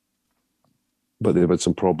 But they've had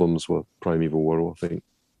some problems with Primeval World, I think.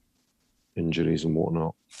 Injuries and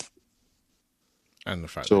whatnot. And the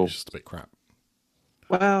fact that it's just a bit crap.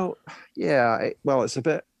 Well, yeah. It's a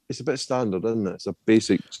bit standard, isn't it? It's a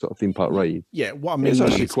basic sort of theme park ride. Yeah, what I mean, it's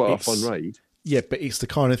actually quite a fun ride. Yeah, but it's the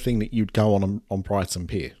kind of thing that you'd go on Brighton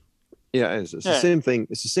Pier. Yeah, it is. It's the same thing.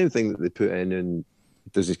 It's the same thing that they put in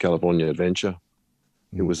Disney's California Adventure.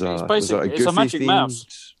 It was a Magic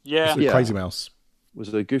Mouse. Yeah, Crazy Mouse. It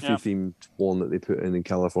was a Goofy themed one that they put in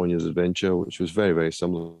California's Adventure, which was very, very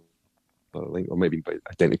similar, I think, or maybe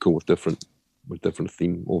identical with different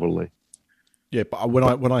theme overlay. Yeah, but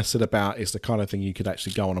when I said about it's the kind of thing you could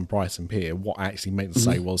actually go on Brighton Pier, what I actually meant to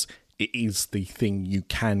say was it is the thing you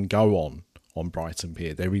can go on Brighton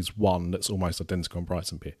Pier. There is one that's almost identical on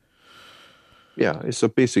Brighton Pier. Yeah, it's a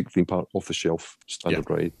basic theme park, off-the-shelf standard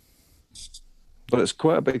ride. But it's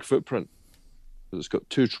quite a big footprint. It's got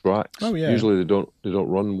 2 tracks. Oh, yeah. Usually they don't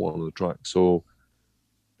run one of the tracks, so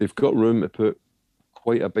they've got room to put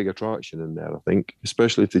quite a big attraction in there, I think,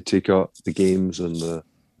 especially if they take out the games and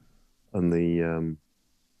the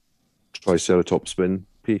Triceratops spin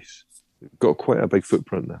piece. They've got quite a big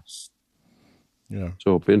footprint there. Yeah. So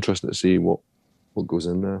it'll be interesting to see what goes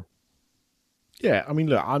in there. Yeah, I mean,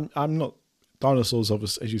 look, I'm not dinosaurs.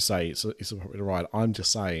 Obviously, as you say, it's a popular ride. I'm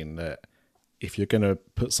just saying that if you're going to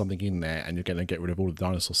put something in there and you're going to get rid of all the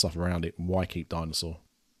dinosaur stuff around it, why keep Dinosaur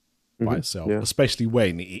by itself? Yeah. Especially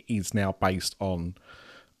when it is now based on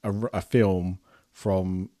a film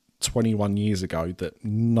from 21 years ago that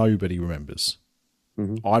nobody remembers.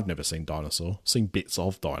 I've never seen Dinosaur, seen bits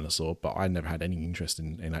of Dinosaur, but I never had any interest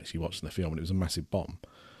in actually watching the film, and it was a massive bomb.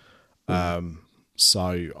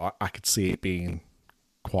 So I could see it being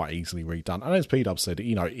quite easily redone. And as P-Dub said, it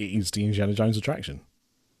is the Indiana Jones attraction.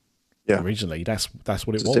 Yeah, originally that's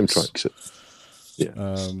what it was. Same track. Yeah, I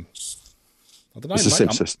don't know. It's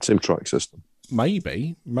the same track system.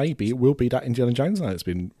 maybe it will be that Indiana Jones now that's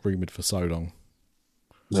been rumoured for so long.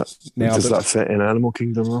 Does that fit in Animal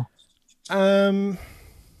Kingdom though? I mean,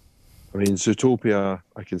 Zootopia,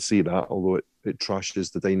 I can see that, although it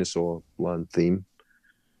trashes the dinosaur land theme.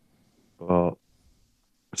 But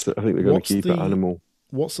I think they're going to keep it animal.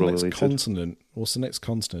 What's the related. next continent? What's the next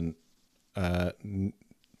continent to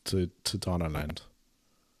Dino Land?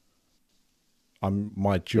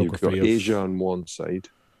 My geography You've got Asia on one side,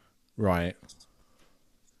 right,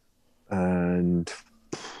 and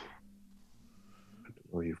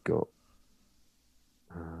you've got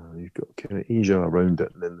kind of Asia around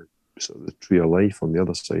it, and then the Tree of Life on the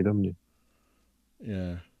other side, haven't you?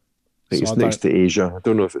 Yeah, I think it's next to Asia. I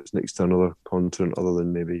don't know if it's next to another continent other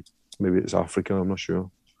than maybe it's Africa. I'm not sure.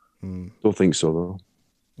 Don't think so though.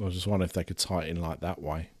 I was just wondering if they could tie it in like that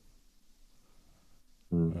way.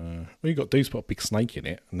 Well, you got Dude's put a big snake in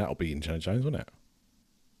it, and that'll be Indiana Jones, won't it?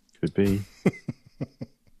 Could be.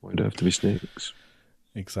 Why'd it have to be snakes?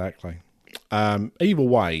 Exactly. Either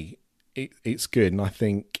way, it's good, and I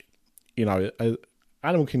think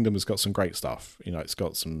Animal Kingdom has got some great stuff. It's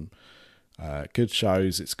got some good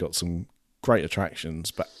shows. It's got some great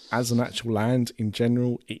attractions, but as an actual land in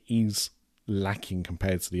general, it is lacking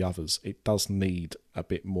compared to the others. It does need a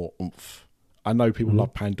bit more oomph. I know people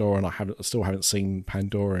love Pandora, and I still haven't seen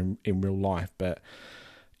Pandora in real life, but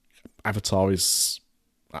Avatar is,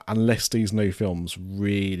 unless these new films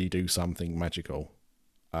really do something magical,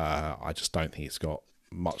 I just don't think it's got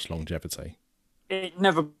much longevity. It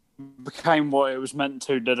never became what it was meant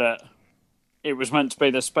to, did it? It was meant to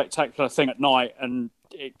be the spectacular thing at night, and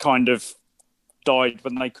it kind of died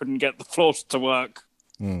when they couldn't get the floors to work.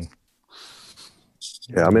 Yeah,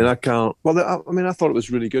 I mean, I can't. Well, I thought it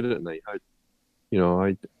was really good at night.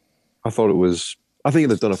 I thought it was. I think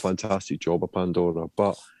they've done a fantastic job of Pandora,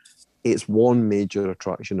 but it's one major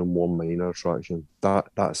attraction and one minor attraction.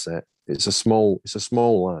 That's it. It's a small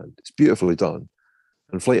land. It's beautifully done,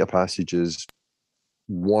 and Flight of Passage is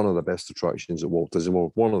one of the best attractions at Walt Disney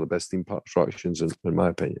World. One of the best theme park attractions, in my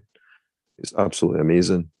opinion. It's absolutely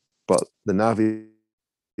amazing. But the Navi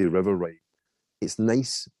River ride, it's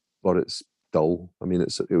nice, but it's dull. I mean,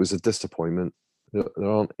 it was a disappointment. There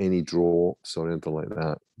aren't any drops or anything like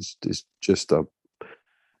that. It's just a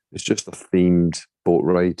themed boat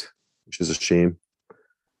ride, which is a shame.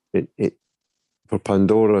 It for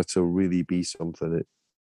Pandora to really be something,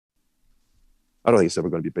 I don't think it's ever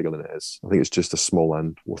going to be bigger than it is. I think it's just a small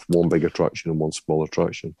land with one big attraction and one small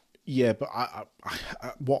attraction. Yeah, but I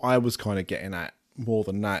what I was kind of getting at more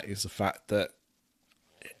than that is the fact that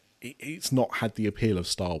it's not had the appeal of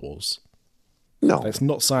Star Wars. No. It's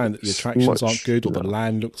not saying that the attractions aren't good or the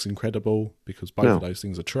land looks incredible, because both of those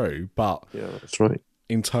things are true. But yeah, that's right.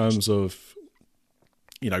 In terms of,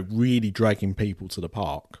 really dragging people to the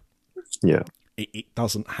park, yeah, it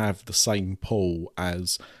doesn't have the same pull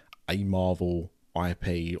as a Marvel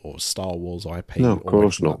IP or Star Wars IP or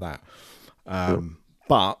anything like that.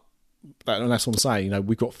 But that's what I'm saying.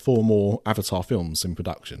 We've got 4 more Avatar films in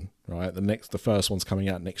production, right? The first one's coming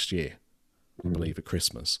out next year, I believe, at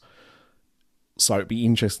Christmas. So it'd be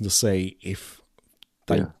interesting to see if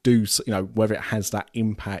they do, whether it has that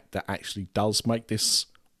impact that actually does make this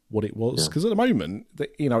what it was. Because at the moment,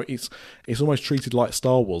 it's almost treated like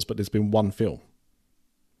Star Wars, but there's been one film.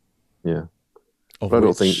 Yeah, but I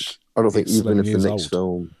don't think even if the next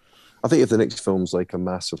film, I think if the next film's like a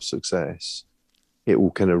massive success, it will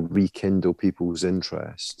kind of rekindle people's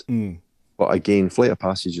interest. But again, Flight of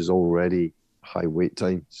Passage is already high wait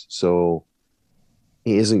times, so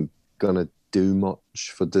it isn't gonna do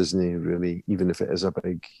much for Disney, really, even if it is a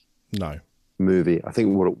big movie. I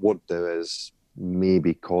think what it would do is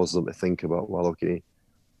maybe cause them to think about, well, okay,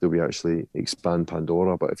 do we actually expand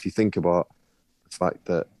Pandora? But if you think about the fact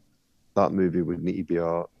that that movie would need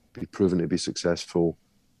to be proven to be successful,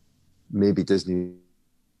 maybe Disney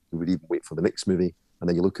would even wait for the next movie, and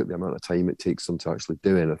then you look at the amount of time it takes them to actually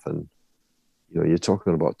do anything. You're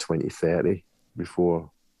talking about 2030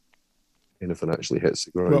 before anything actually hits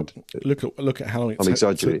the ground. Well, look at how long it took. I'm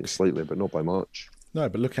exaggerating slightly, but not by much. No,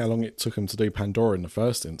 but look how long it took them to do Pandora in the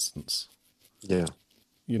first instance. Yeah.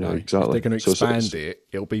 Exactly. If they're going to expand it,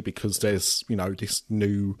 it'll be because there's, this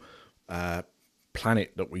new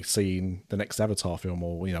planet that we see in the next Avatar film,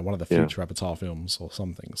 or, one of the future Avatar films or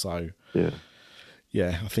something. So,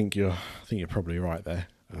 yeah, I think you're probably right there.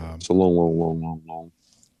 It's a long.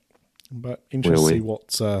 But interesting to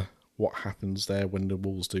see what happens there when the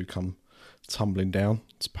walls do come tumbling down,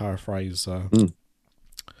 to paraphrase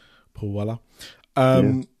Paul Weller.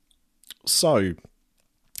 So, a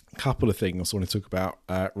couple of things I want to talk about.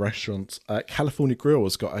 Restaurants. California Grill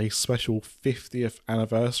has got a special 50th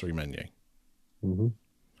anniversary menu.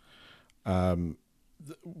 Mm-hmm.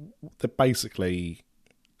 They're basically,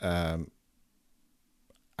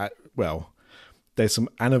 there's some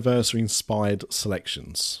anniversary-inspired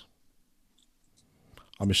selections.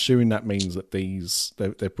 I'm assuming that means that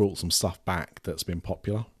they've brought some stuff back that's been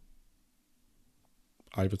popular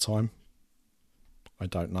over time. I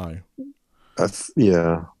don't know.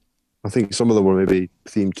 Yeah, I think some of them were maybe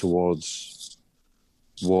themed towards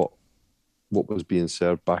what was being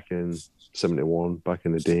served back in '71, back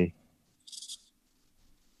in the day.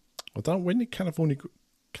 I don't know, when did California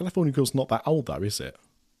Grill's not that old though, is it?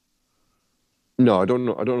 No, I don't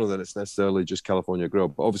know that it's necessarily just California Grill,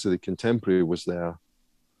 but obviously the Contemporary was there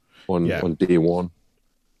on day one.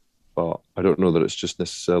 But I don't know that it's just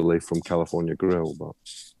necessarily from California Grill. But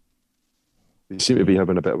they seem to be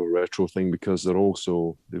having a bit of a retro thing because they've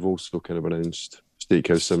also kind of announced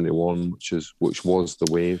Steakhouse 71, which was the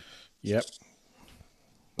Wave. Yep.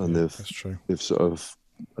 And that's true. They've sort of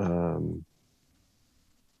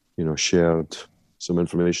shared some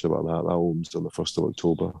information about that. That opens on the 1st of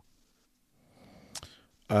October.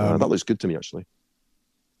 That looks good to me, actually.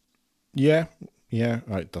 Yeah.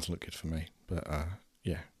 It does look good for me, but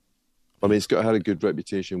yeah. I mean, it had a good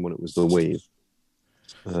reputation when it was the Wave,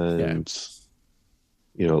 and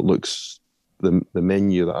it looks the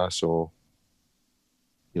menu that I saw.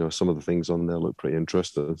 Some of the things on there look pretty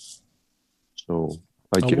interesting, so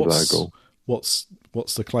I'd give that a go. What's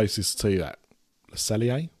the closest to that? Le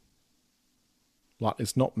Cellier? Like,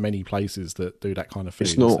 it's not many places that do that kind of food.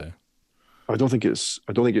 It's not. Is there? I don't think it's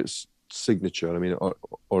signature. I mean,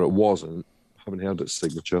 or it wasn't. I haven't heard it's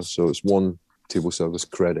signature. So it's one table service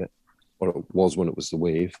credit, or it was when it was the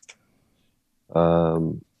Wave.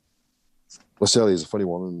 Le Cellier is a funny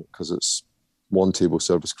one because it's one table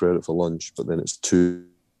service credit for lunch, but then it's two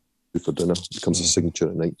for dinner. It becomes a signature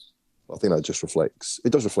at night. I think that just reflects.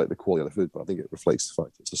 It does reflect the quality of the food, but I think it reflects the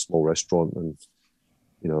fact it's a small restaurant, and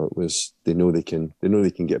it was. They know they can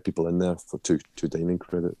get people in there for two dining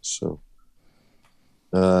credits. So,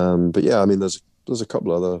 but yeah, I mean, there's a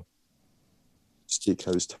couple other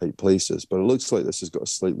steakhouse type places, but it looks like this has got a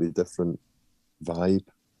slightly different vibe.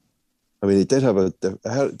 I mean, it did have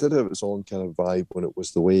its own kind of vibe when it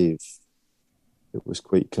was the Wave. It was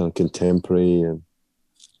quite kind of contemporary, and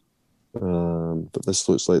but this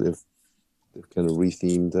looks like they've kind of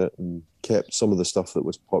rethemed it and kept some of the stuff that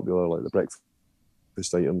was popular, like the breakfast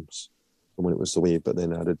items from when it was the Wave, but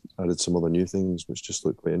then added some other new things, which just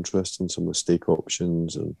look quite interesting. Some of the steak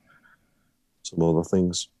options and some other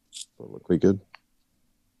things that look quite good.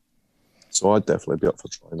 So I'd definitely be up for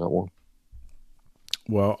trying that one.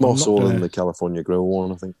 Well, more so than the California Grill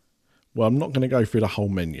one, I think. Well, I'm not going to go through the whole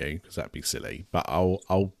menu because that'd be silly, but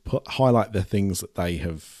I'll highlight the things that they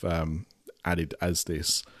have added as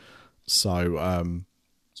this. So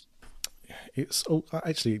it's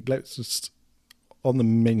actually, let's just on the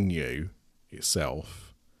menu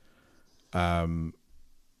itself.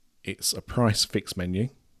 It's a price fixed menu.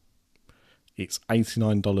 It's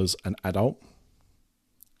 $89 an adult.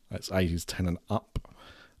 That's ages 10 and up,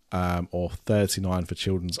 or $39 for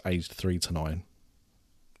children's aged 3 to 9,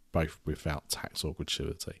 both without tax or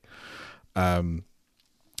gratuity.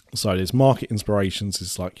 So there's market inspirations,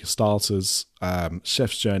 is like your starters,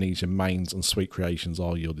 chef's journeys, your mains, and sweet creations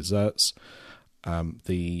are your desserts.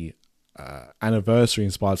 The anniversary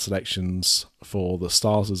inspired selections for the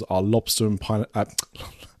starters are lobster and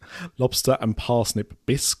parsnip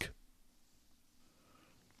bisque,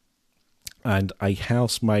 and a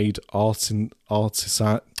house-made artisanal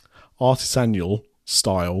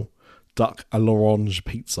style duck à l'orange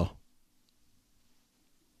pizza.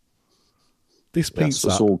 This pizza,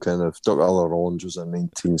 it's all kind of duck à l'orange was a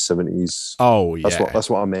 1970s. Oh yeah, that's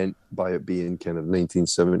what I meant by it being kind of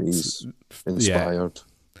 1970s inspired.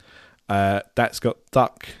 Yeah. That's got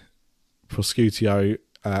duck, prosciutto,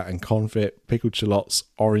 and confit, pickled shallots,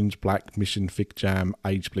 orange black mission fig jam,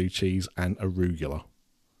 aged blue cheese, and arugula.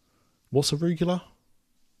 What's arugula?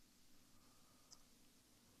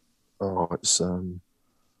 Oh, it's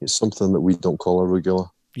something that we don't call arugula.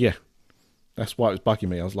 Yeah, that's why it was bugging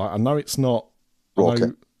me. I was like, I know it's not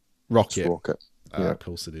rocket. Rocket. Yeah. Of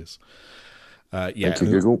course it is. Thank you,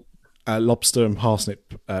 Google. Lobster and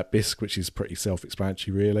parsnip bisque, which is pretty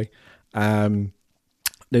self-explanatory, really.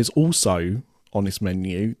 There's also on this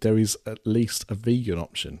menu there is at least a vegan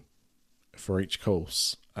option for each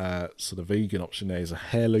course. So the vegan option there is a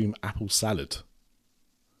heirloom apple salad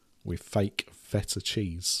with fake feta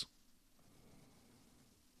cheese,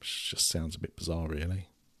 which just sounds a bit bizarre, really.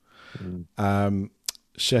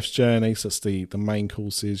 Chef's journey, so that's the main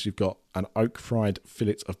courses. You've got an oak fried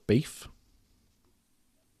fillet of beef,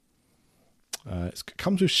 It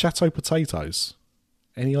comes with Chateau potatoes.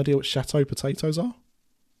 Any idea what Chateau potatoes are?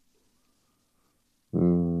 I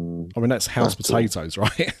mean, that's house potatoes,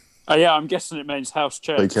 right? Oh, yeah, I'm guessing it means house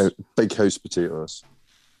checks. Big house potatoes.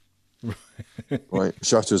 Right.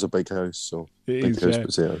 Chateau's a big house, so It big is, house yeah.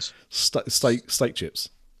 potatoes. Steak chips.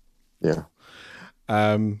 Yeah.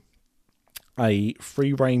 A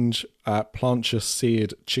free-range plancha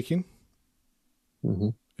seared chicken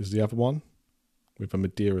is the other one, with a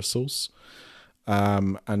Madeira sauce.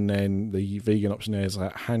 And then the vegan option there is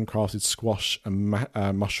a handcrafted squash and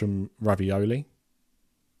mushroom ravioli.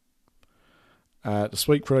 The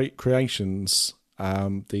Sweet Creations,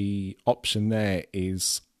 the option there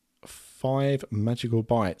is 5 magical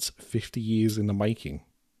bites, 50 years in the making.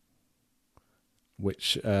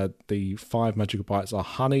 Which the 5 magical bites are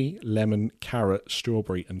honey, lemon, carrot,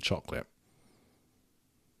 strawberry, and chocolate.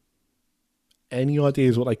 Any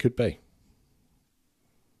ideas what they could be?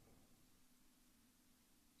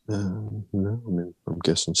 No, I mean, I'm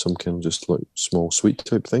guessing some kind of just like small sweet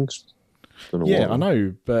type things. Don't know Yeah, what. I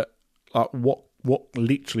know, but like,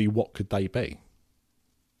 what could they be?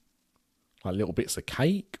 Like little bits of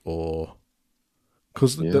cake, or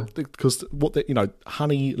because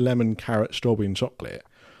honey, lemon, carrot, strawberry, and chocolate.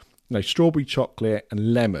 Strawberry, chocolate,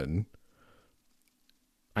 and lemon,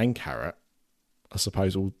 and carrot. I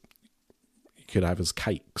suppose all you could have as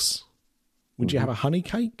cakes. Would you have a honey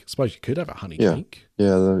cake? I suppose you could have a honey cake.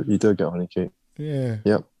 Yeah, you do get honey cake. Yeah.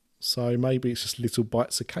 Yep. So maybe it's just little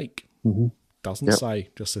bites of cake. Doesn't say,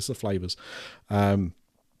 just says the flavours. And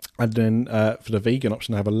then for the vegan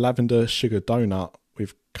option, I have a lavender sugar donut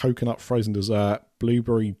with coconut frozen dessert,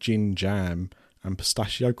 blueberry gin jam, and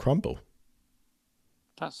pistachio crumble.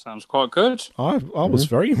 That sounds quite good. I was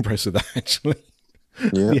very impressed with that, actually.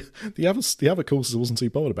 Yeah. the other courses I wasn't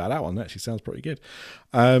too bothered about. That one actually sounds pretty good.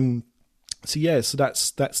 So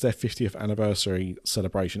that's their 50th anniversary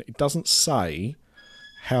celebration. It doesn't say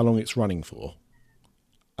how long it's running for.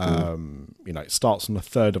 It starts on the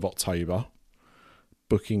 3rd of October.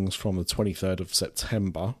 Bookings from the 23rd of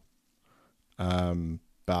September.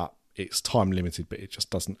 But it's time limited, but it just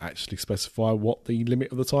doesn't actually specify what the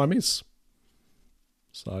limit of the time is.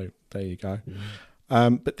 So there you go.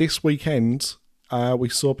 But this weekend, we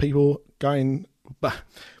saw people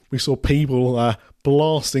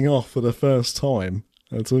blasting off for the first time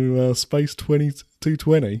to Space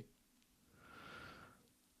 2220.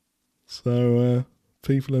 So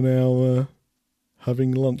people are now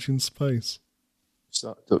having lunch in space. Is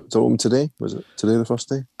that open today? Was it today the first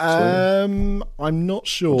day? I'm not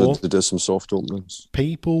sure. They did some soft openings.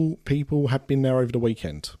 People have been there over the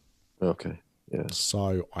weekend. Okay, yeah.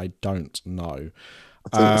 So I don't know.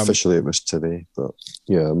 I think officially it was today, but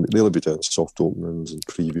yeah, they'll be doing soft openings and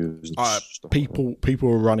previews and stuff. People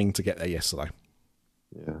were running to get there yesterday.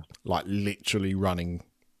 Yeah. Like literally running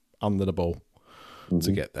under the ball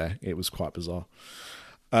to get there. It was quite bizarre.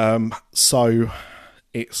 So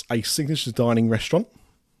it's a signature dining restaurant.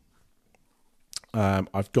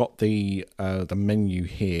 I've got the menu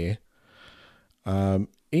here.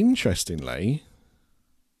 Interestingly,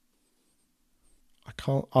 I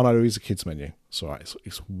can't. Oh no, there is a kids menu. It's all right.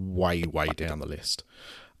 It's way down the list.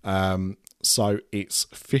 So it's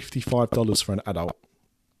 $55 for an adult,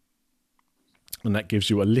 and that gives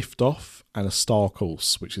you a lift off and a star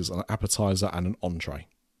course, which is an appetizer and an entree.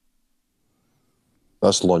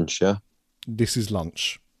 That's lunch, yeah. This is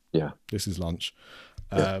lunch. Yeah. This is lunch.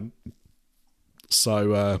 Yeah.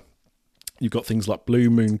 So you've got things like Blue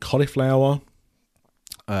Moon cauliflower,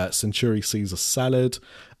 Century Caesar salad,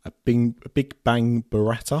 a Big Bang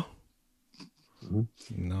burrata.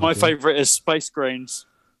 No My idea. favourite is Space Greens.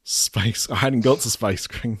 I hadn't got to Space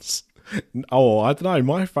Greens. Oh, I don't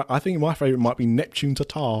know. I think my favourite might be Neptune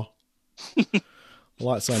Tartar. I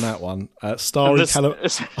like saying that one.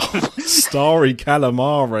 Starry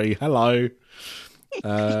calamari. Hello.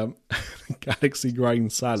 Galaxy grain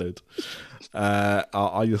salad.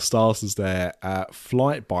 Are your starters there?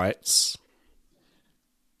 Flight bites.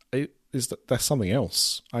 That's something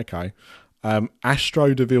else. Okay.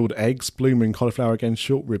 Astro devilled eggs, Blue Moon cauliflower again,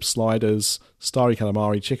 short rib sliders, starry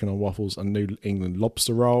calamari, chicken on waffles, and New England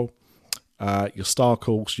lobster roll. Your star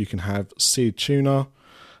course, you can have seared tuna,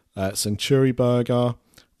 Century burger,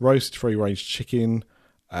 roasted free-range chicken,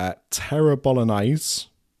 terra bolognese,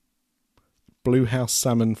 Blue House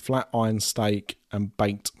salmon, flat iron steak, and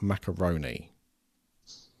baked macaroni.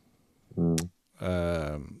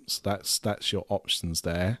 So that's your options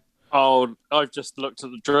there. Oh, I've just looked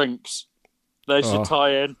at the drinks. They should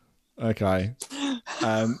tie in. Okay.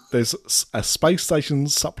 There's a space station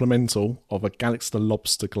supplemental of a Galaxy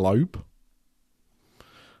lobster globe.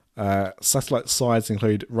 Satellite sides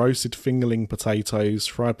include roasted fingerling potatoes,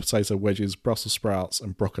 fried potato wedges, Brussels sprouts,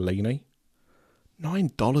 and broccolini.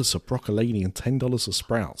 $9 for broccolini and $10 for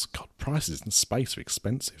sprouts. God, prices in space are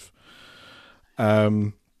expensive.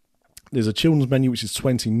 There's a children's menu which is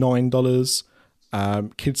 $29.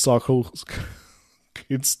 Kids star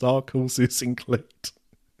courses include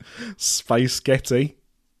Space Getty,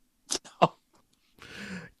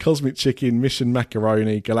 Cosmic Chicken, Mission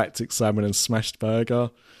Macaroni, Galactic Salmon, and Smashed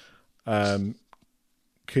Burger. Kids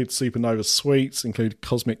Supernova Sweets include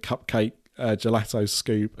Cosmic Cupcake, Gelato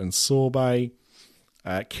Scoop, and Sorbet.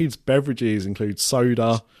 Kids beverages include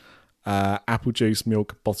soda, apple juice,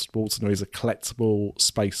 milk, bottled water. There is a collectible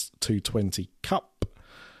Space 220 cup.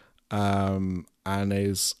 And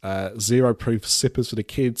there's zero proof sippers for the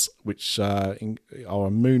kids, which are a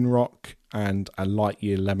Moon Rock and a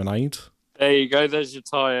Lightyear lemonade. There you go. There's your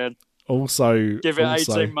tie-in. Also, give it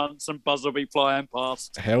 18 months and Buzz will be flying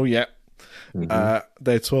past. Hell yeah. They're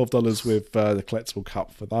 $12 with the collectible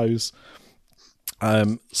cup for those.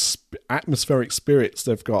 Atmospheric spirits,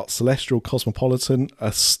 they've got Celestial Cosmopolitan,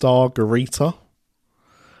 a Star Garita,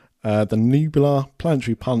 the Nebula,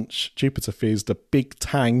 Planetary Punch, Jupiter Fizz, the Big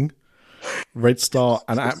Tang, Red Star,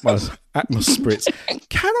 and Atmos Spritz.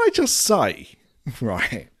 Can I just say,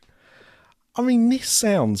 right, I mean, this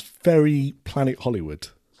sounds very Planet Hollywood.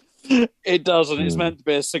 It does, and it's meant to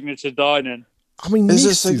be a signature dining. I mean, is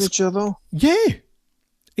it signature though? Yeah,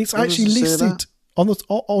 it's actually listed on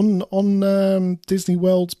the Disney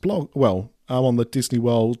World's blog. Well, I'm on the Disney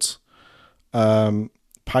World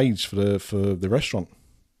page for the restaurant.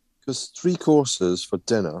 Because 3 courses for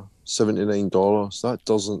dinner, $79. That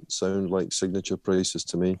doesn't sound like signature prices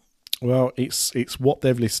to me. Well, it's what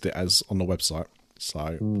they've listed as on the website, so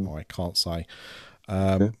I can't say.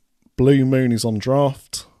 Okay. Blue Moon is on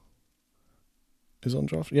draft. Is on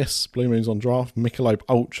draft? Yes, Blue Moon's on draft. Michelob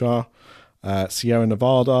Ultra, Sierra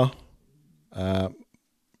Nevada,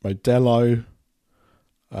 Modelo,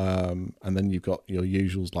 and then you've got your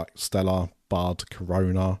usuals like Stella, Bud,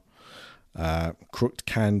 Corona, Crooked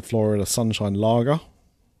Can Florida Sunshine Lager,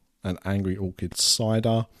 and Angry Orchid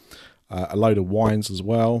Cider, a load of wines as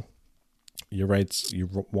well, your reds, your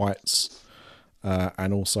whites,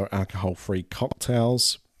 and also alcohol-free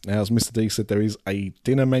cocktails. Now, as Mr. D said, there is a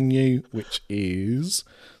dinner menu, which is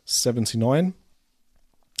 $79.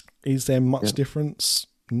 Is there much difference?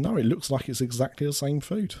 No, it looks like it's exactly the same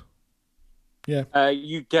food. Yeah.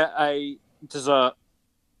 You get a dessert.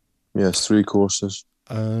 Yes, 3 courses.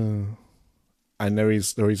 And there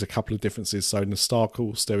is a couple of differences. So in the star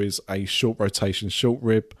course, there is a short rotation short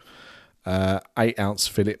rib, 8-ounce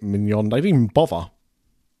filet mignon. They didn't even bother.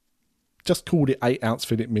 Just called it 8-ounce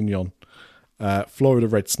filet mignon. Florida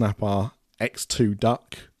red snapper, X2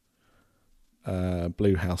 duck,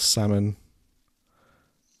 blue house salmon.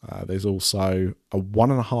 There's also a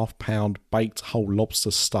 1.5 pound baked whole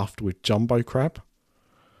lobster stuffed with jumbo crab,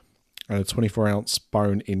 and a 24-ounce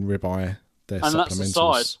bone-in ribeye. They're and supplementals. That's the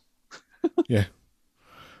size. Yeah.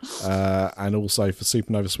 And also for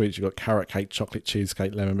Supernova Sweets, you've got carrot cake, chocolate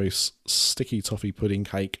cheesecake, lemon mousse, sticky toffee pudding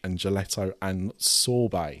cake, and gelato and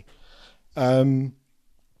sorbet.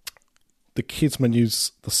 The kids'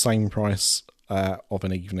 menu's the same price of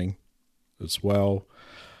an evening as well.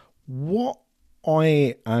 What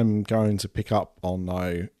I am going to pick up on,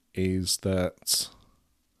 though, is that...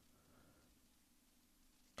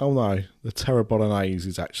 Oh, no. The Terra Bolognese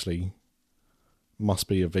is actually... must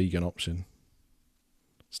be a vegan option.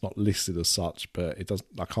 It's not listed as such, but it does.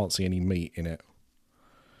 I can't see any meat in it.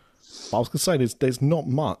 But I was going to say, there's not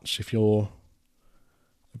much if you're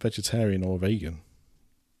a vegetarian or a vegan.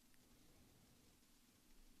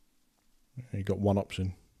 You've got one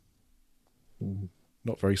option.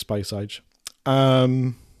 Not very space age.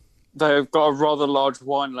 They've got a rather large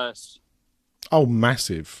wine list. Oh,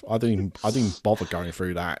 massive! I didn't bother going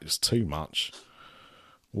through that. It's too much.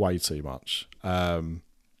 Way too much.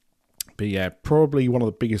 But yeah, probably one of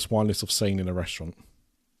the biggest wine lists I've seen in a restaurant.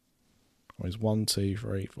 There's 1, 2,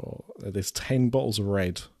 3, 4. There's 10 bottles of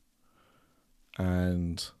red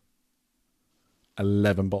and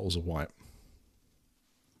 11 bottles of white.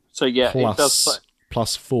 So yeah, plus, it does.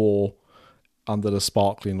 Plus 4 under the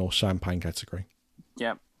sparkling or champagne category.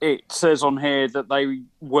 Yeah, it says on here that they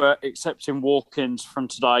were accepting walk-ins from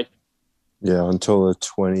today. Yeah, until the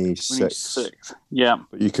 26th. Yeah,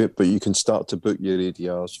 but you can start to book your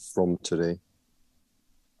ADRs from today.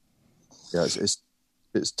 Yeah,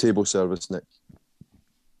 it's table service, Nick.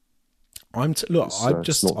 I'm just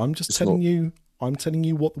telling you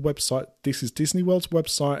what the website. This is Disney World's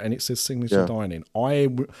website, and it says signature dining. I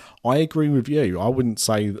agree with you. I wouldn't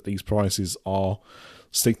say that these prices are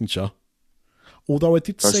signature. Although I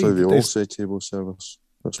did see Actually, they that all say table service.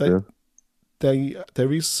 That's weird.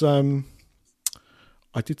 there is.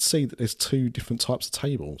 I did see that there's 2 different types of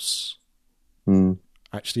tables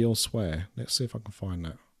actually elsewhere. Let's see if I can find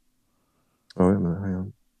that. Oh, wait a minute, hang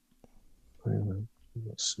on. Wait a minute.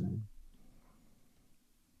 Let's see.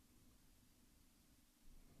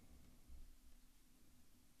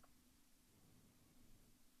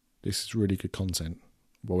 This is really good content.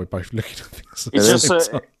 While we're both looking at things. It just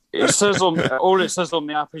it says on all it says on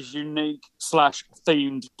the app is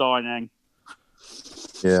unique/themed dining.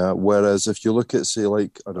 Yeah, whereas if you look at, say,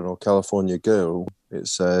 like, I don't know, California Grill, it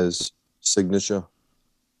says signature.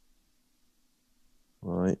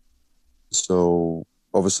 Right. So,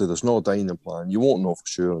 obviously, there's no dining plan. You won't know for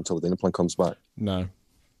sure until the dining plan comes back. No.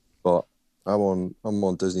 But I'm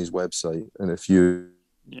on Disney's website, and if you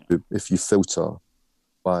filter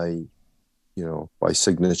by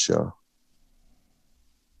signature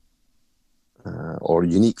or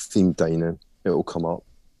unique themed dining, it will come up.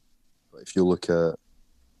 But if you look at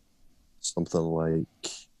something like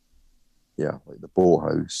the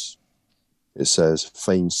Boathouse, it says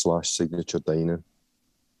fine/signature dining.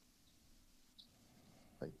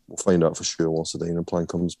 We'll find out for sure once the dining plan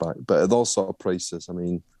comes back. But at those sort of prices, I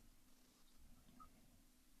mean,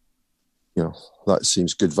 that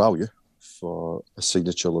seems good value for a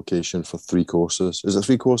signature location for 3 courses. Is it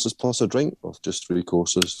 3 courses plus a drink, or just 3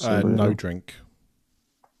 courses? No drink.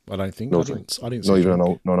 I don't think. No I drink. didn't Not see even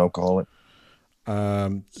drink. non-alcoholic.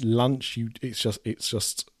 Lunch. It's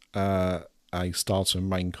just a starter and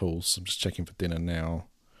main course. I'm just checking for dinner now.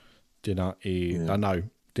 Dinner is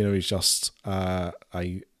dinner is just a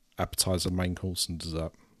appetizer, main course, and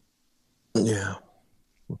dessert. Yeah.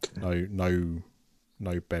 Okay.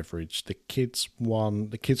 No beverage. The kids one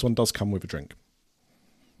does come with a drink.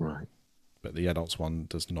 Right. But the adults one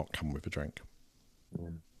does not come with a drink. Yeah.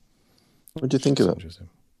 What do you think of it? Interesting.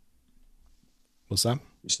 What's that?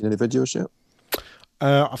 You seen any videos yet?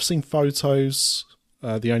 I've seen photos.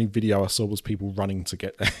 The only video I saw was people running to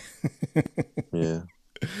get there. Yeah.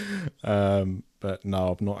 But no,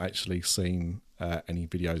 I've not actually seen any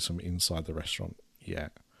videos from inside the restaurant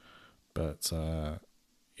yet. But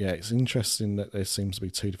it's interesting that there seems to be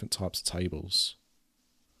 2 different types of tables.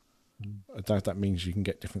 I don't know if that means you can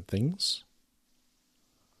get different things.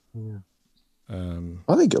 Yeah.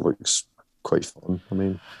 I think it looks quite fun. I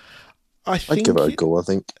mean, I'd give it a go, I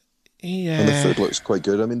think. Yeah. And the food looks quite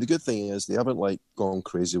good. I mean, the good thing is they haven't gone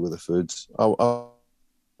crazy with the food. I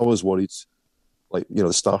was worried,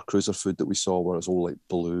 the Star Cruiser food that we saw where it's all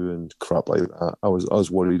blue and crap like that. I was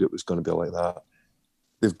worried it was going to be like that.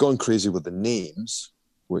 They've gone crazy with the names,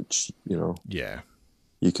 which, you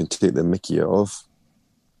can take the mickey of,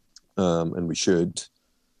 and we should.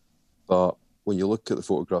 But when you look at the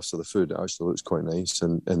photographs of the food, it actually looks quite nice,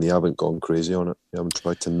 and they haven't gone crazy on it. They haven't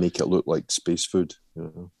tried to make it look like space food,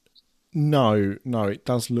 No, it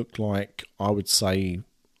does look like, I would say,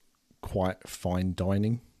 quite fine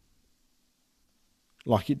dining.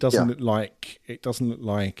 It doesn't look like.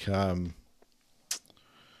 I'm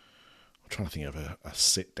trying to think of a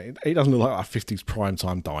sit down. It doesn't look like a 50s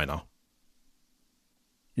primetime diner.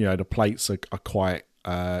 The plates are quite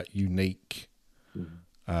unique.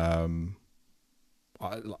 Mm-hmm.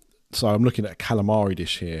 So I'm looking at a calamari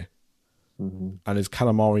dish here, and there's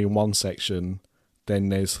calamari in one section. Then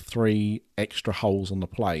there's 3 extra holes on the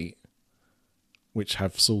plate, which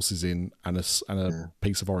have sauces in and a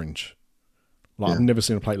piece of orange. I've never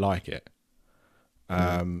seen a plate like it.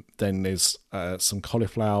 Then there's some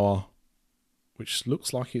cauliflower, which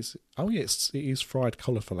looks like it is fried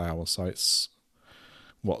cauliflower. So it's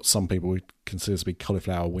what some people would consider to be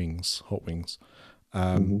cauliflower wings, hot wings.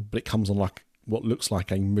 But it comes on what looks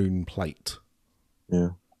like a moon plate.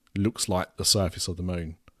 Yeah. Looks like the surface of the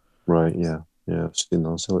moon. Right, yeah. Yeah, I've seen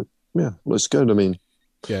those. So looks good. I mean,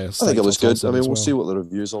 I think it looks good. I mean, we'll see what the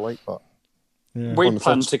reviews are like, but we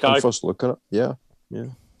plan to go. On first look at it, yeah.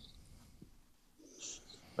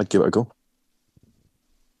 I'd give it a go.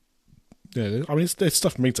 Yeah, I mean, there's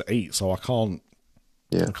stuff for me to eat, so I can't.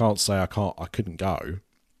 Yeah. I can't say I couldn't go.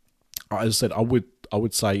 As I said, I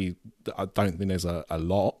would say that I don't think there's a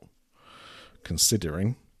lot,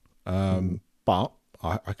 considering, but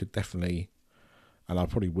I could definitely. And I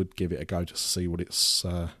probably would give it a go just to see what it's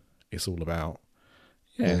all about.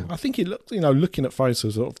 Yeah, I think it looked, looking at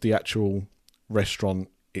photos of the actual restaurant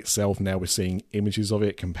itself, now we're seeing images of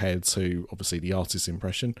it compared to obviously the artist's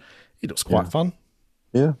impression. It looks quite fun.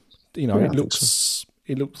 Yeah, it looks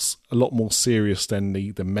a lot more serious than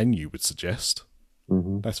the menu would suggest.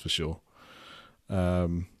 Mm-hmm. That's for sure. I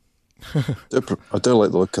do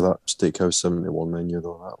like the look of that Steakhouse 71 menu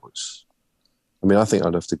though. That looks I mean, I think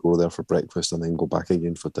I'd have to go there for breakfast and then go back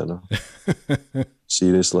again for dinner.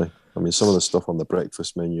 Seriously. I mean, some of the stuff on the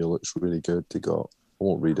breakfast menu looks really good. They got, I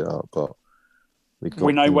won't read it out, but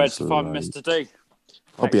we know where to find Mr. D.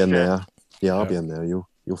 I'll be in there. Yeah, I'll be in there.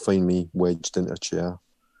 You'll find me wedged into a chair.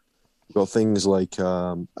 We've got things like,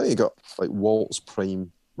 I think you got like Walt's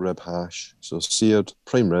prime rib hash. So seared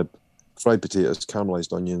prime rib, fried potatoes,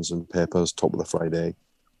 caramelized onions and peppers, top with a fried egg.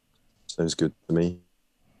 Sounds good to me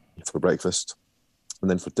for breakfast. And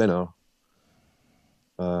then for dinner,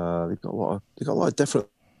 they've got a lot of different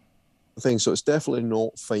things. So it's definitely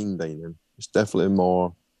not fine dining. It's definitely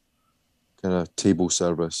more kind of table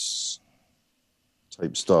service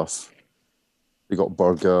type stuff. They got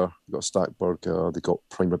burger, they got stacked burger, they got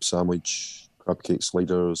prime rib sandwich, crab cake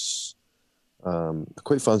sliders. I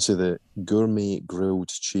quite fancy the gourmet grilled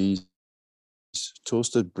cheese,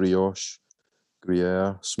 toasted brioche,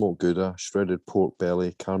 Gruyere, smoked Gouda, shredded pork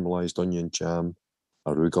belly, caramelized onion jam,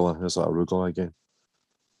 arugula. There's that arugula again.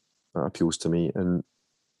 That appeals to me. And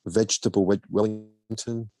vegetable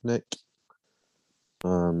Wellington neck,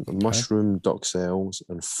 mushroom duxelles,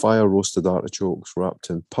 and fire roasted artichokes wrapped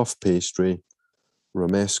in puff pastry,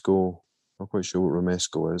 romesco. Not quite sure what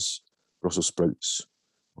romesco is. Brussels sprouts.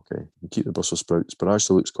 Okay, you keep the Brussels sprouts, but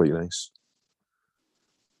actually looks quite nice.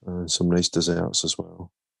 And some nice desserts as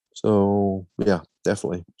well. So, yeah,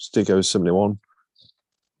 definitely. Steakhouse 71.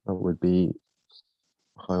 That would be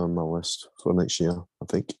high on my list for next year, I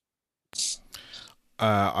think.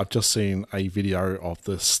 I've just seen a video of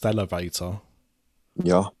the Stellavator.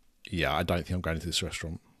 Yeah. Yeah, I don't think I'm going to this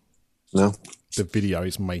restaurant. No? The video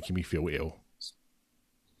is making me feel ill.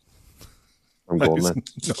 I'm going then.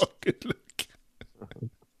 Not a good look.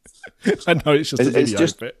 I know it's just a video,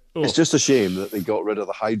 it's just a shame that they got rid of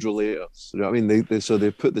the hydrolators. You know what I mean? They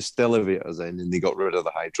put the Stellators in and they got rid of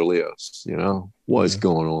the hydrolators. You know what is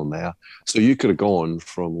going on there? So you could have gone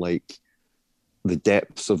from like the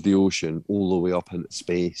depths of the ocean all the way up into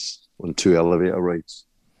space on 2 elevator rides.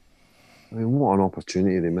 I mean, what an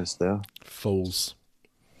opportunity they missed there. Fools.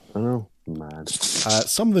 I know. Mad.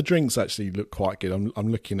 Some of the drinks actually look quite good.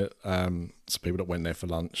 I'm looking at some people that went there for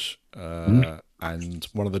lunch, and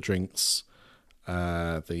one of the drinks,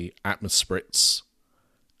 the Atmos Spritz,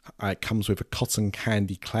 it comes with a cotton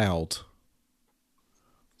candy cloud.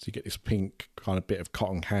 So you get this pink kind of bit of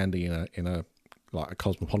cotton candy in a like a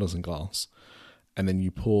cosmopolitan glass, and then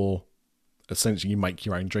you pour. Essentially, you make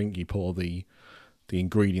your own drink. You pour the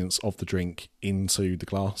ingredients of the drink into the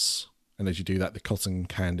glass. And as you do that, the cotton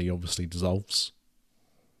candy obviously dissolves.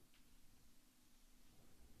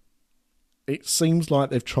 It seems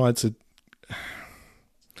like they've tried to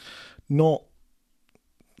not...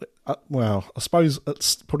 well, I suppose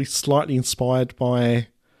it's probably slightly inspired by...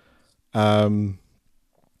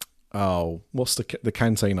 what's the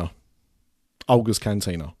Cantina? Olga's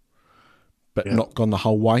Cantina. But not gone the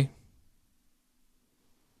whole way.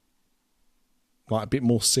 Like a bit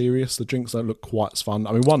more serious. The drinks don't look quite as fun.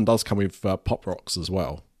 I mean, one does come with Pop Rocks as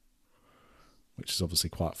well, which is obviously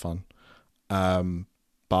quite fun.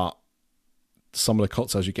 But some of the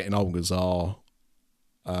cocktails you get in Olga's are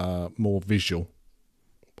more visual,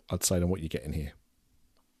 I'd say, than what you get in here.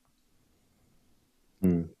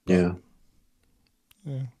 Yeah.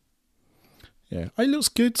 It looks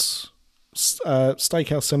good.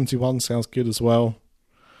 Steakhouse 71 sounds good as well.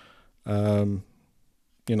 You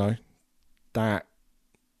know, that's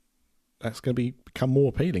going to become more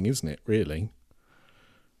appealing, isn't it, really?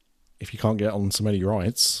 If you can't get on so many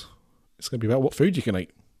rides, it's going to be about what food you can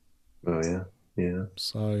eat. Oh, yeah. Yeah.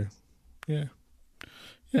 So, yeah.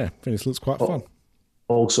 I think this looks quite fun.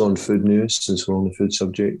 Also on food news, since we're on the food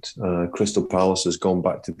subject, Crystal Palace has gone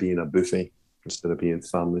back to being a buffet instead of being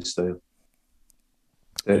family style.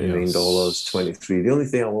 $39.23. The only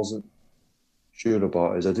thing I wasn't sure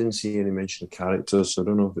about is I didn't see any mention of characters, so I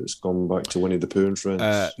don't know if it's gone back to Winnie the Pooh and Friends.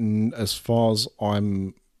 As far as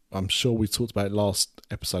I'm sure we talked about it last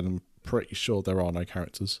episode. I'm pretty sure there are no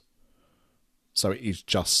characters, so it is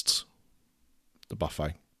just the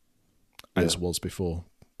buffet as was before.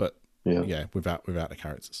 But without the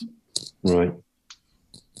characters. Right.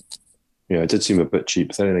 Yeah, it did seem a bit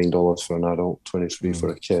cheap. $39 for an adult, $23 for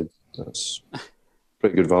a kid. That's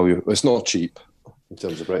pretty good value. It's not cheap in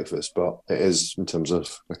terms of breakfast, but it is in terms of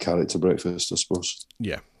a character breakfast, I suppose.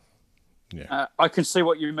 Yeah. I can see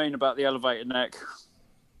what you mean about the elevator neck.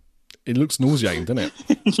 It looks nauseating, doesn't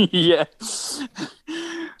it? Yeah.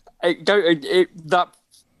 That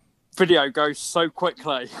video goes so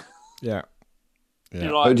quickly. Yeah. Like,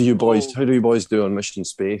 how do you boys do on Mission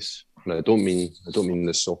Space? No, I don't mean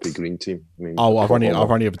the soppy green team. I mean, I've only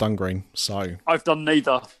ever done green, so I've done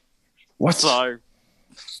neither. What? So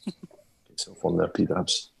yourself on there,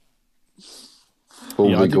 P-Dabs.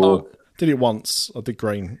 Yeah, did it once. I did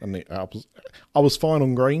green, and I was fine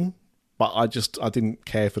on green, but I didn't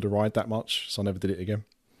care for the ride that much, so I never did it again.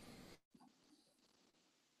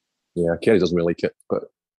 Yeah, Kerry doesn't really like it, but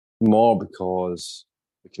more because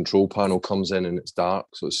the control panel comes in and it's dark,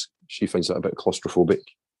 so she finds it a bit claustrophobic.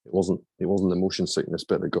 It wasn't the motion sickness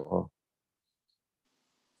bit that got her.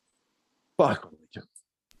 But I quite like it.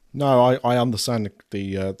 No, I understand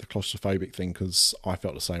the claustrophobic thing because I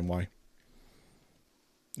felt the same way.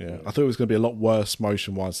 Yeah, I thought it was going to be a lot worse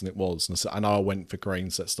motion-wise than it was. And I know I went for green,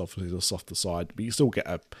 so that's obviously the softer side, but you still get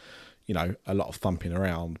a lot of thumping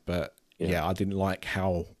around. But yeah, I didn't like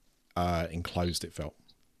how enclosed it felt.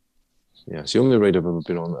 Yeah, it's the only ride I've ever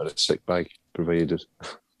been on that had a sick bag provided.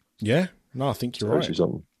 Yeah, no, I think you're right.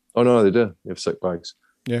 Something. Oh no, they do. They have sick bags.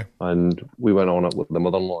 Yeah, and we went on it with the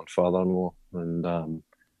mother-in-law and father-in-law, and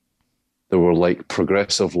there were like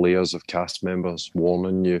progressive layers of cast members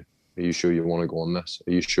warning you. Are you sure you want to go on this?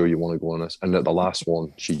 Are you sure you want to go on this? And at the last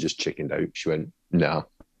one, she just chickened out. She went, nah.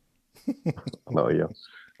 I'm out of here.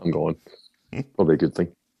 I'm going. Probably a good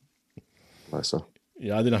thing. Bless her.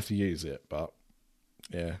 Yeah, I didn't have to use it, but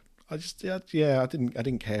yeah. I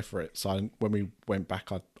didn't care for it. So when we went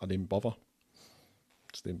back, I didn't bother.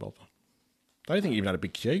 Just didn't bother. I don't think it even had a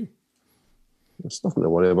big queue. It's nothing to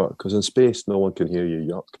worry about, because in space, no one can hear you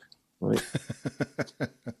yuck. Right?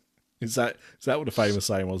 Is that what the famous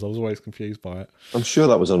saying was? I was always confused by it. I'm sure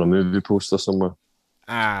that was on a movie poster somewhere.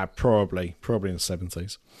 Probably in the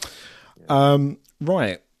 70s. Yeah.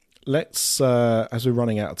 Right. Let's, as we're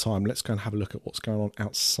running out of time, let's go and have a look at what's going on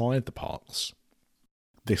outside the parks.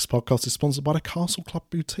 This podcast is sponsored by the Castle Club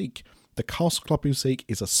Boutique. The Castle Club Boutique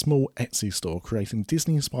is a small Etsy store creating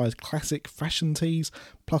Disney-inspired classic fashion tees,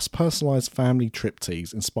 plus personalised family trip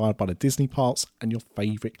tees inspired by the Disney parks and your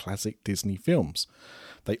favourite classic Disney films.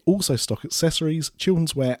 They also stock accessories,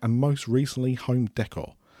 children's wear, and most recently, home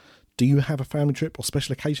decor. Do you have a family trip or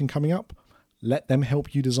special occasion coming up? Let them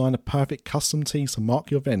help you design a perfect custom tee to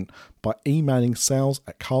mark your event by emailing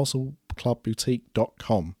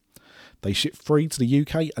sales@castleclubboutique.com. They ship free to the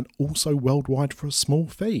UK and also worldwide for a small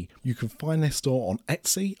fee. You can find their store on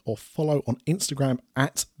Etsy or follow on Instagram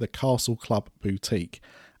at the Castle Club Boutique.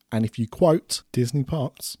 And if you quote Disney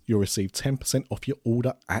Parks, you'll receive 10% off your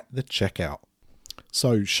order at the checkout.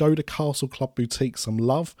 So show the Castle Club Boutique some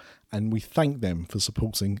love, and we thank them for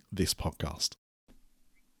supporting this podcast.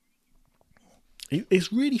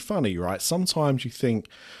 It's really funny, right? Sometimes you think,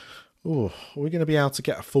 oh, are we going to be able to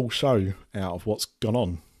get a full show out of what's gone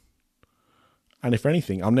on? And if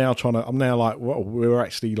anything, I'm now like, well, we're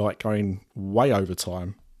actually like going way over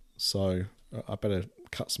time. So I better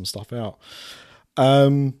cut some stuff out.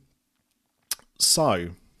 So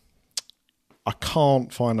I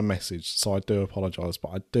can't find a message, so I do apologise, but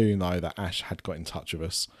I do know that Ash had got in touch with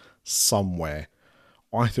us somewhere.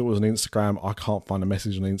 I thought it was on Instagram. I can't find a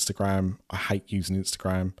message on Instagram. I hate using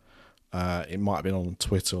Instagram. It might have been on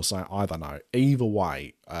Twitter or something. I don't know. Either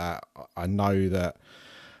way, I know that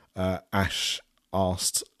Ash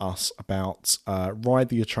asked us about Ride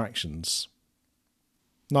the Attractions.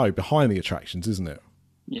 No, Behind the Attractions, isn't it?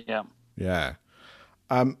 Yeah. Yeah.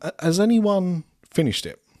 Has anyone finished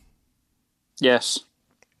it? Yes.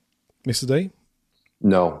 Mr. D?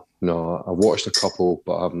 No. I've watched a couple,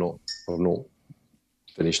 but I've not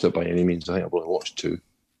finished it by any means. I think I've only watched 2.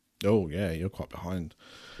 Oh, yeah, you're quite behind.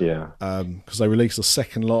 Yeah. Because they released the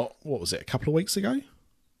second lot, what was it, a couple of weeks ago?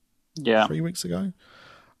 Yeah. 3 weeks ago?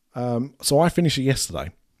 So I finished it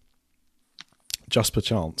yesterday. Just per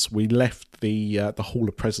chance. We left the Hall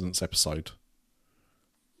of Presidents episode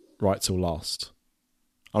right till last.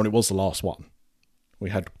 I mean, it was the last one. We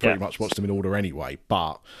had pretty much watched them in order anyway,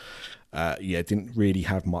 but didn't really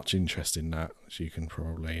have much interest in that, as you can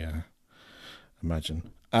probably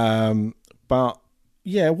imagine. But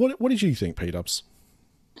yeah, what did you think, P-Dubs?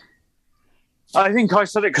 I think I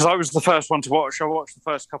said it because I was the first one to watch. I watched the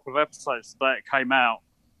first couple of episodes that it came out,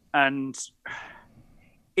 and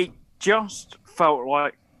it just felt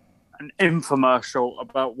like an infomercial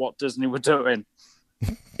about what Disney were doing.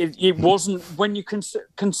 It wasn't, when you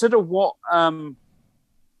consider what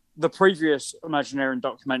the previous Imagineering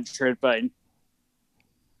documentary had been.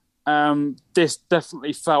 This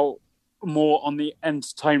definitely felt more on the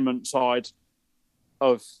entertainment side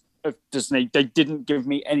of Disney. They didn't give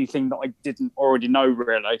me anything that I didn't already know,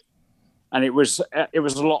 really, and it was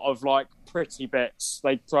a lot of like pretty bits.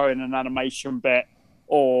 They'd throw in an animation bit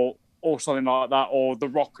or something like that, or The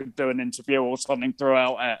Rock would do an interview or something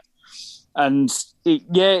throughout it, and it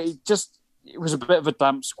was a bit of a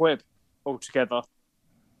damp squib altogether.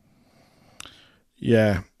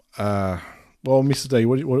 Yeah, Well, Mr. D,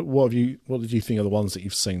 what did you think of the ones that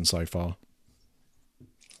you've seen so far?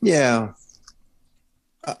 Yeah,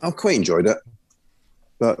 I've quite enjoyed it,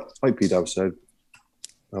 but like Peter said,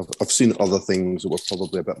 I've seen other things that were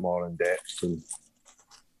probably a bit more in depth, and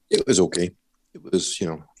it was okay. It was,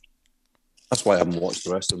 that's why I haven't watched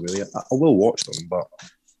the rest of them really. I will watch them, but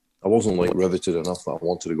I wasn't riveted enough that I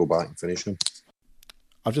wanted to go back and finish them.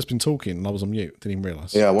 I've just been talking and I was on mute. Didn't even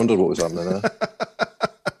realise. Yeah, I wondered what was happening there.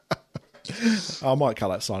 I might cut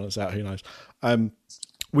that silence out. Who knows?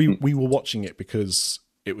 We were watching it because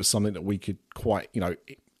it was something that we could quite, they're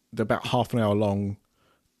about half an hour long.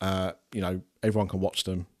 Everyone can watch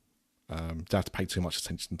them. Don't have to pay too much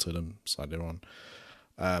attention to them, so they're on.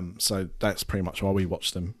 So that's pretty much why we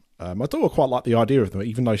watched them. My daughter quite liked the idea of them,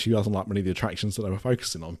 even though she doesn't like many of the attractions that they were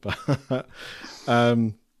focusing on. But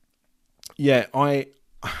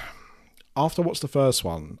after I watched the first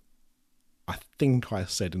one, I think I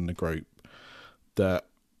said in the group that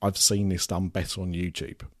I've seen this done better on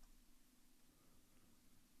YouTube.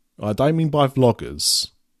 I don't mean by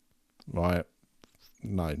vloggers, right?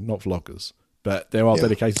 No, not vloggers. But there are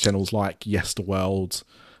dedicated channels like Yes the World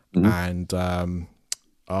and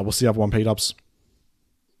what's the other one, P-Dubs?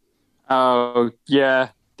 Oh, yeah.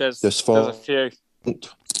 There's a few.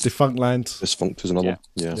 Defunctland. Defunct is another one.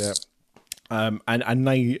 Yeah. And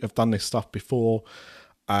they have done this stuff before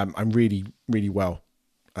and really, really well.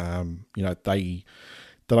 They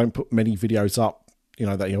don't put many videos up.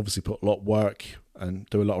 They obviously put a lot of work and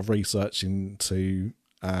do a lot of research into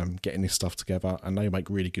getting this stuff together, and they make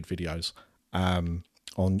really good videos on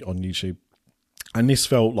YouTube. And this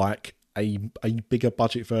felt like a bigger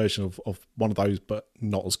budget version of one of those, but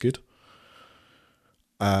not as good.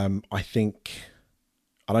 I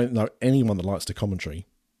don't know anyone that likes the commentary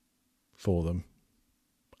for them,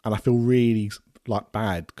 and I feel really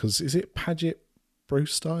bad because is it Paget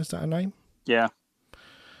Brewster? Is that her name? Yeah.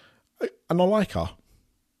 And I like her,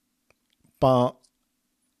 but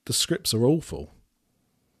the scripts are awful.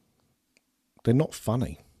 They're not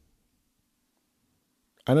funny.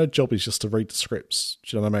 And her job is just to read the scripts.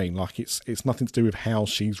 Do you know what I mean? It's nothing to do with how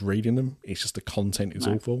she's reading them. It's just the content is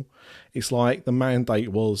awful. It's like the mandate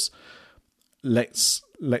was, let's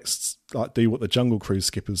do what the Jungle Cruise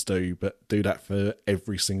skippers do, but do that for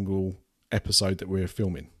every single episode that we're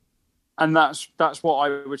filming. And that's what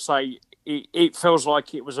I would say. It feels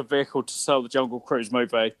like it was a vehicle to sell the Jungle Cruise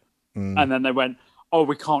movie. And then they went, oh,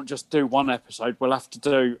 we can't just do one episode. We'll have to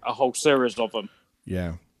do a whole series of them.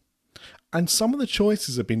 Yeah. And some of the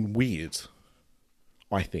choices have been weird,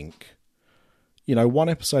 I think. One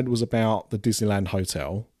episode was about the Disneyland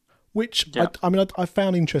Hotel, which I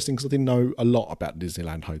found interesting because I didn't know a lot about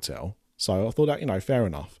Disneyland Hotel. So I thought that, fair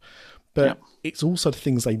enough. But it's also the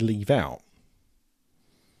things they leave out.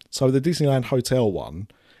 So the Disneyland Hotel one,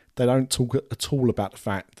 they don't talk at all about the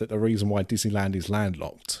fact that the reason why Disneyland is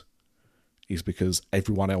landlocked is because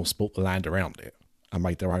everyone else bought the land around it and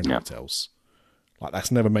made their own hotels.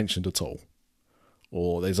 That's never mentioned at all.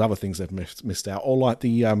 Or there's other things they've missed out. Or like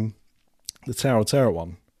the Tower of Terror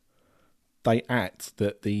one. They act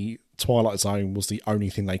that the Twilight Zone was the only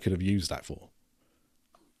thing they could have used that for.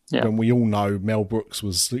 Yeah. When we all know Mel Brooks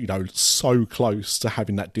was, so close to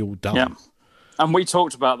having that deal done. Yeah. And we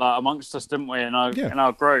talked about that amongst us, didn't we, in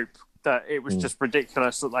our group, that it was just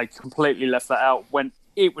ridiculous that they completely left that out when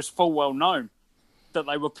it was full well known that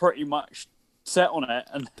they were pretty much set on it,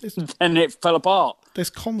 and then it fell apart. There's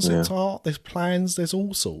concept art, there's plans, there's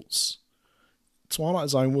all sorts. Twilight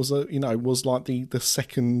Zone was like the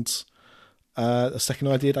second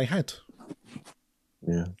idea they had.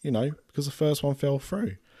 Yeah, because the first one fell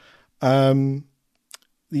through. The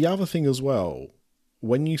other thing as well,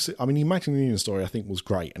 when you see, the Imagineering story, I think was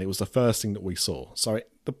great, and it was the first thing that we saw. So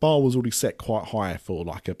the bar was already set quite high for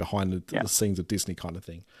like a behind the scenes of Disney kind of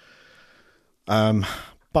thing.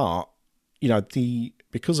 But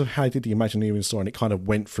because of how they did the Imagineering story, and it kind of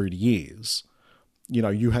went through the years,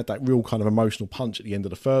 you had that real kind of emotional punch at the end of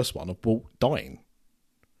the first one of Walt dying.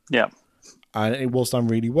 Yeah. And it was done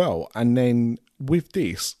really well. And then with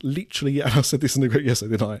this, literally, and I said this in the group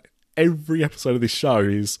yesterday, didn't I? Every episode of this show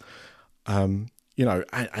is, and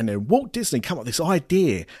then Walt Disney come up with this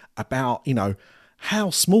idea about,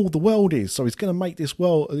 how small the world is. So he's going to make this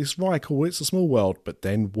ride called It's a Small World. But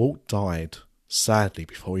then Walt died, sadly,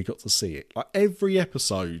 before he got to see it. Every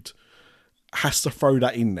episode has to throw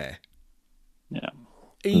that in there. Yeah.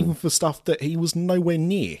 Even for stuff that he was nowhere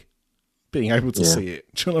near being able to see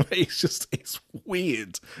it. Do you know what I mean? It's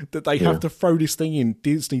weird that they have to throw this thing in.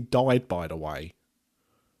 Disney died, by the way.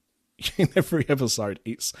 In every episode.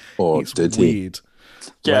 It's weird.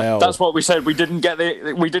 Yeah, that's what we said. We didn't get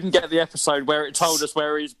the episode where it told us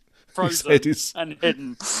where his frozen head is and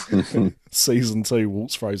hidden. season 2,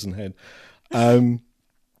 Walt's frozen head.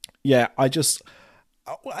 Yeah,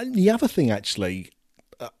 and the other thing actually,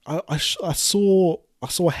 I saw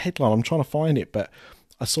a headline. I'm trying to find it, but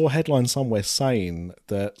I saw a headline somewhere saying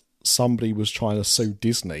that somebody was trying to sue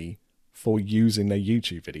Disney for using their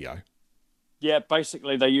YouTube video. Yeah,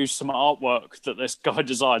 basically they used some artwork that this guy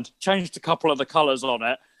designed, changed a couple of the colours on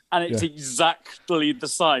it, and it's exactly the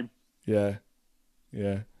same. Yeah,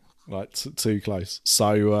 like too close.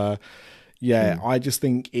 So I just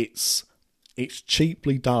think it's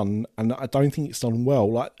cheaply done, and I don't think it's done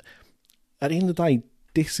well. Like at the end of the day,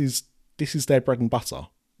 this is their bread and butter,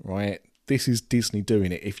 right? This is Disney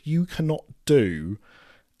doing it. If you cannot do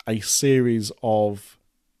a series of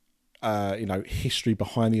history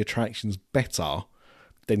behind the attractions better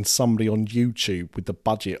than somebody on YouTube with the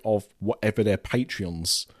budget of whatever their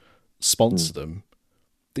Patreons sponsor them,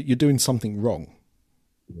 that you're doing something wrong.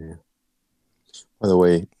 Yeah. By the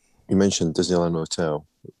way, you mentioned Disneyland Hotel.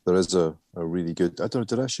 There is a really good, I don't know,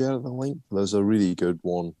 did I share the link? There's a really good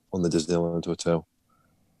one on the Disneyland Hotel,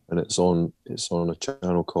 and it's on a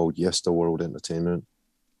channel called Yesterworld Entertainment.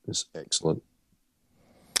 It's excellent.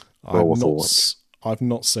 I've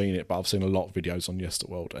not seen it, but I've seen a lot of videos on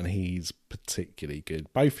Yesterworld, and he's particularly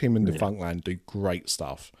good. Both him and Defunctland do great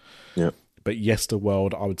stuff. Yeah. But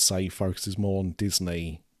Yesterworld, I would say, focuses more on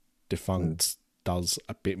Disney. Defunct does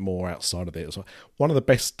a bit more outside of it as well. One of the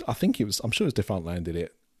best, I'm sure it was Defunctland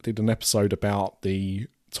did an episode about the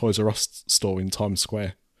Toys R Us store in Times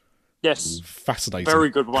Square. Yes. Fascinating. Very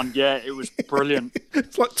good one. Yeah, it was brilliant.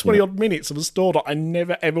 It's like 20 odd minutes of a store that I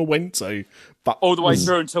never ever went to. But all the way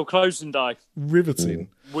through until closing day. Riveting.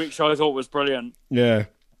 Which I thought was brilliant. Yeah.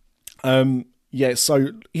 So,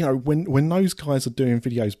 when those guys are doing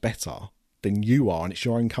videos better than you are, and it's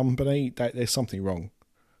your own company, there's something wrong.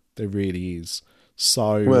 There really is.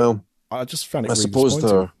 So, well, I just found it I really suppose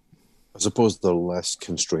disappointing. I suppose they're less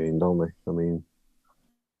constrained, aren't they? I mean,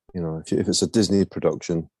 if it's a Disney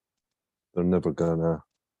production, they're never gonna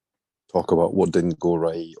talk about what didn't go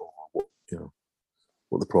right or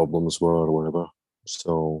what the problems were or whatever.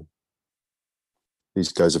 So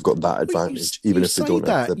these guys have got that advantage, even if they don't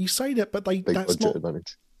have the you say that, but big budget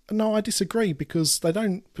advantage. No, I disagree, because they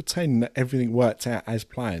don't pretend that everything worked out as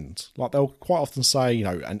planned. Like, they'll quite often say,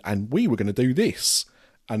 and we were going to do this,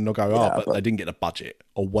 and they'll go, but they didn't get a budget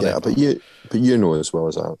or whatever. Yeah, but you know as well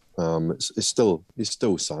as that, it's still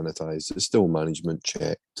sanitized. It's still management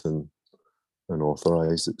checked and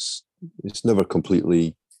authorized. It's never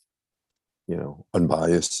completely,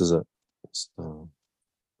 unbiased, is it? No.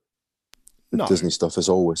 Disney stuff is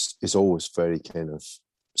always very kind of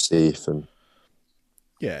safe and.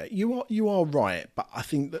 Yeah, you are right, but I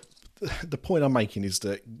think that the point I'm making is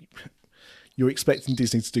that you're expecting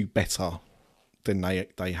Disney to do better than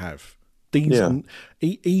they have. Even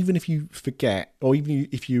if you forget, or even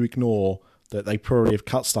if you ignore that they probably have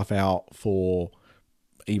cut stuff out for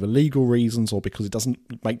either legal reasons or because it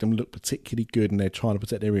doesn't make them look particularly good and they're trying to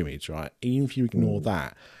protect their image, right? Even if you ignore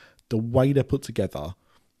that, the way they're put together,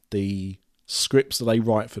 the scripts that they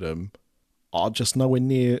write for them are just nowhere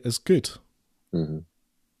near as good. Mm-hmm.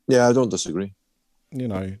 Yeah, I don't disagree.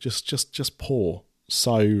 Just poor.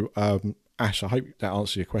 So, Ash, I hope that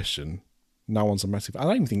answers your question. No one's a massive... I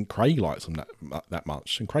don't even think Craig likes them that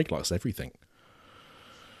much, and Craig likes everything.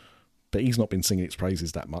 But he's not been singing its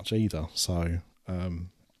praises that much either. So,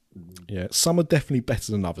 some are definitely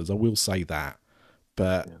better than others, I will say that.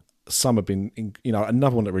 But some have been...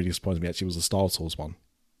 another one that really disappointed me actually was the Star Tours one.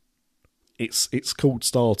 It's called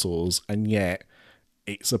Star Tours, and yet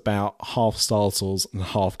it's about half Star Tours and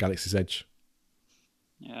half Galaxy's Edge.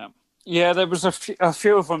 Yeah, there was a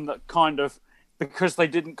few of them that kind of, because they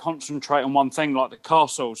didn't concentrate on one thing, like the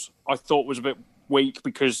castles, I thought was a bit weak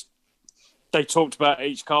because they talked about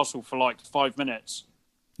each castle for like 5 minutes,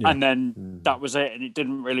 and then that was it, and it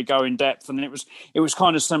didn't really go in depth. And it was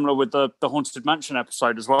kind of similar with the Haunted Mansion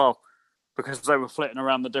episode as well, because they were flitting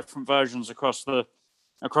around the different versions across the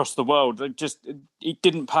world. It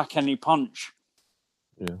didn't pack any punch.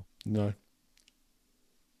 Yeah. No.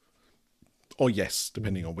 Or yes,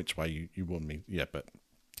 depending on which way you want me. Yeah, but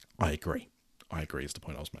I agree. Is the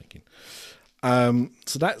point I was making.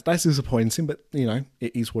 So that's disappointing, but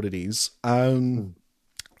it is what it is.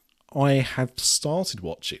 I have started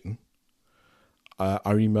watching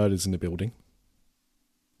Only Murders in the Building.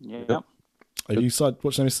 Yeah. Have you started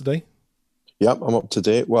watching Mr. D? Yep, I'm up to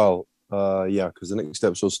date. Well, because the next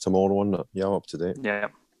episode's tomorrow, isn't it? Yeah, I'm up to date. Yeah.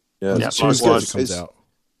 It comes out.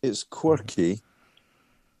 It's quirky,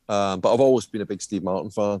 but I've always been a big Steve Martin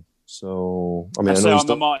fan. So I mean, I'm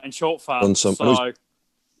a Martin Short fan.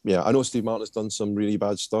 yeah, I know Steve Martin has done some really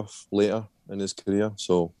bad stuff later in his career,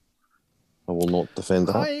 so I will not defend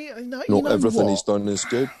that. Not everything he's done is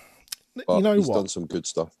good, but he's done some good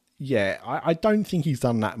stuff. Yeah, I don't think he's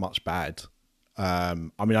done that much bad. I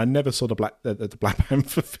mean, I never saw the Black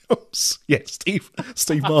Panther films. Yeah, Steve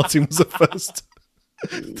Martin was the first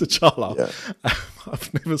T'Challa. Yeah.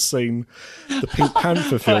 I've never seen the Pink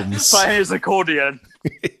Panther films. Playing his accordion.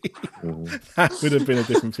 That would have been a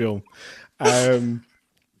different film. And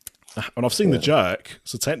I've seen The Jerk,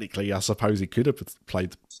 so technically, I suppose he could have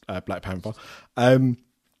played Black Panther. I mean,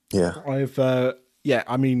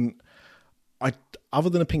 other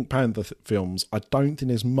than the Pink Panther films, I don't think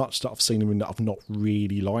there's much that I've seen him in that I've not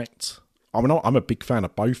really liked. I mean, I'm a big fan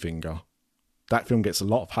of Bowfinger. That film gets a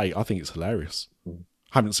lot of hate. I think it's hilarious.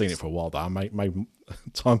 I haven't seen it for a while, though. Maybe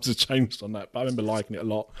times have changed on that, but I remember liking it a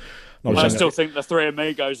lot. I still think The Three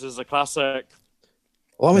Amigos is a classic.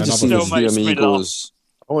 Well, I went to see The Three Amigos.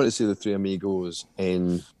 I went to see The Three Amigos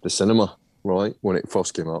in the cinema, right, when it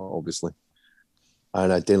first came out, obviously.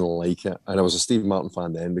 And I didn't like it. And I was a Steve Martin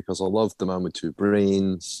fan then because I loved The Man with Two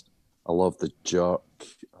Brains. I loved The Jerk.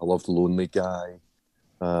 I loved Lonely Guy.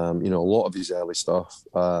 A lot of his early stuff.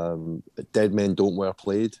 Dead Men Don't Wear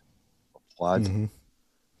Plaid. Mm-hmm.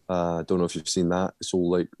 I don't know if you've seen that. It's all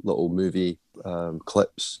like little movie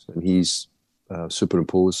clips, and he's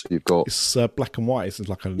superimposed. So you've got it's black and white. It's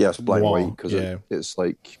like it's black and white because it's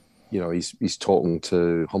like he's talking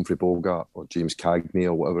to Humphrey Bogart or James Cagney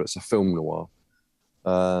or whatever. It's a film noir.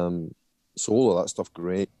 So all of that stuff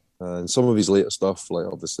great. And some of his later stuff, like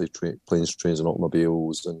obviously Planes, Trains and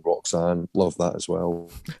Automobiles and Roxanne, love that as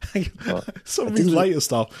well. Some of his later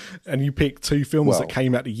stuff, and you pick two films that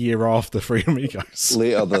came out the year after Three Amigos.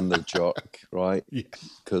 Later than The Jerk, right? Yeah.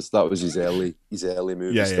 Because that was his early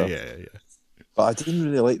movie stuff. Yeah. But I didn't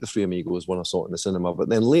really like The Three Amigos when I saw it in the cinema. But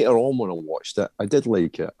then later on when I watched it, I did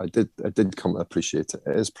like it. I did come to appreciate it.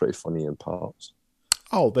 It is pretty funny in parts.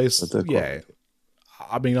 Oh, there's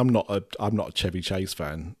I mean, I'm not a Chevy Chase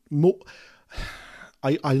fan.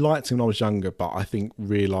 I liked him when I was younger, but I think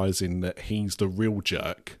realising that he's the real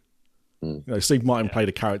jerk. Steve Martin played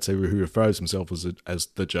a character who refers himself as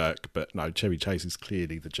the jerk, but no, Chevy Chase is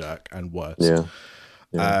clearly the jerk and worse.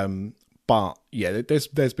 Yeah. But yeah, there's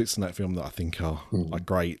bits in that film that I think are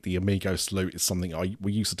great. The Amigo salute is something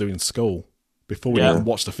we used to do in school before we even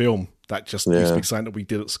watched the film. That just used to be something that we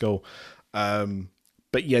did at school.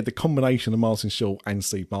 But yeah, the combination of Martin Short and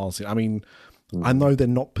Steve Martin, I mean, I know they're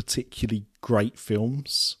not particularly great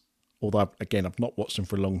films, although, again, I've not watched them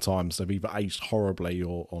for a long time, so they've either aged horribly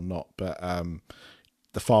or not. But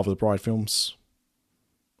the Father of the Bride films...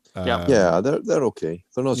 they're okay.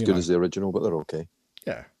 They're not as good as the original, but they're okay.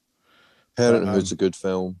 Yeah. Parenthood's a good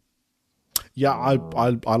film. Yeah, I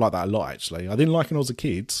like that a lot, actually. I didn't like it when I was a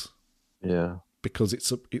kid. Yeah. Because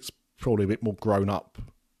it's probably a bit more grown up.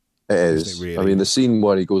 It is. Really? I mean, the scene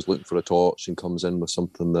where he goes looking for a torch and comes in with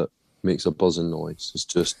something that makes a buzzing noise is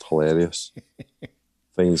just hilarious.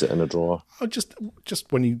 Finds it in a drawer. Oh, just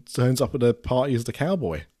when he turns up at a party as the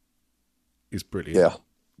cowboy is brilliant.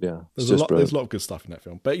 Yeah. There's a lot of good stuff in that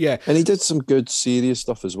film. But yeah. And he did some good serious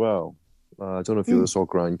stuff as well. I don't know if you ever saw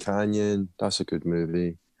Grand Canyon. That's a good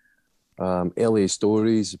movie. LA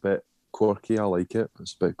Story's a bit quirky. I like it.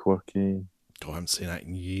 It's a bit quirky. God, I haven't seen that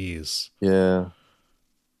in years. Yeah.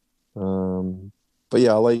 But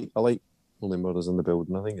yeah, I like Only Murders in the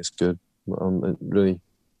Building. I think it's good. I'm really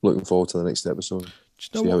looking forward to the next episode.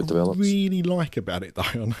 Do you know what I really like about it,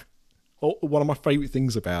 though? One of my favourite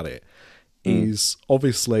things about it is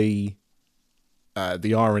obviously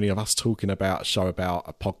the irony of us talking about a show about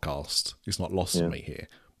a podcast is not lost on me here,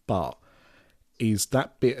 but is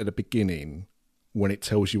that bit at the beginning when it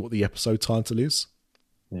tells you what the episode title is.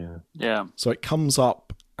 Yeah. So it comes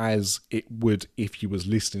up as it would if you was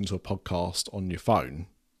listening to a podcast on your phone.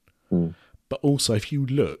 But also if you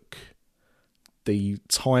look, the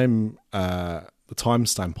timestamp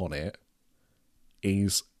on it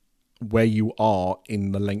is where you are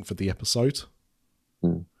in the length of the episode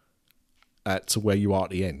to where you are at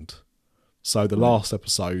the end. So the last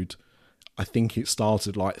episode, I think it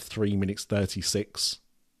started like 3 minutes 36.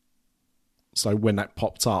 So when that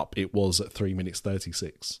popped up, it was at 3 minutes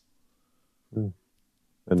 36.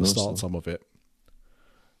 The start time of it.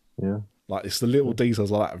 Yeah. Like it's the little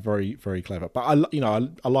details like that are very, very clever. But I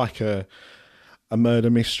like a murder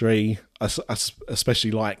mystery,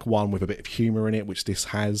 especially like one with a bit of humour in it, which this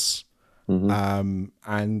has.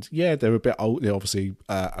 And yeah, they're a bit old. They're obviously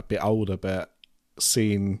a bit older, but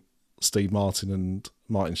seeing Steve Martin and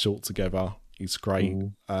Martin Short together is great.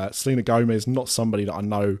 Selena Gomez, not somebody that I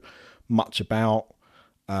know much about,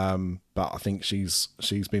 but I think she's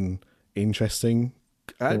been interesting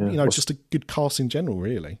just a good cast in general,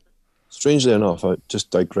 really. Strangely enough, I just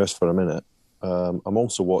digress for a minute. I'm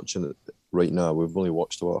also watching it right now. We've only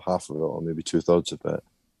watched about half of it, or maybe 2/3 of it.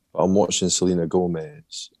 But I'm watching Selena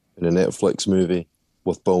Gomez in a Netflix movie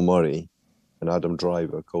with Bill Murray and Adam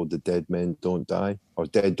Driver called The Dead Men Don't Die, or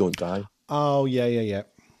Dead Don't Die. Oh, yeah.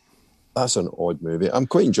 That's an odd movie. I'm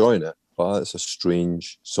quite enjoying it, but it's a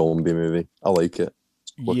strange zombie movie. I like it.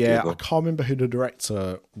 Yeah, I can't remember who the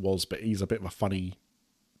director was, but he's a bit of a funny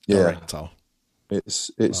director.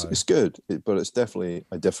 It's good, but it's definitely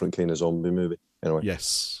a different kind of zombie movie. Anyway,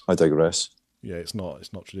 yes, I digress. Yeah, it's not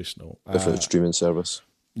traditional. Different streaming service.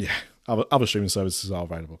 Yeah, other streaming services are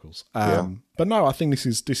available, of course. But no, I think this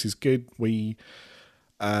is good. We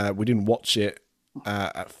didn't watch it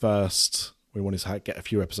at first. We wanted to get a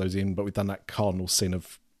few episodes in, but we've done that cardinal sin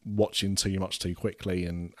of watching too much too quickly,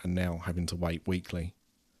 and now having to wait weekly,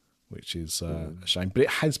 which is a shame. But it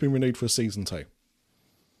has been renewed for a season 2.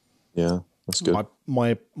 Yeah, that's good.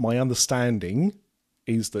 My understanding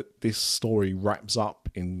is that this story wraps up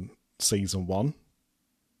in season 1,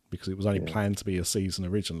 because it was only planned to be a season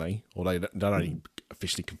originally, or they only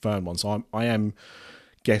officially confirmed one. So I am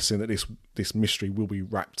guessing that this mystery will be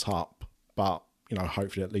wrapped up, but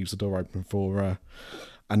hopefully that leaves the door open for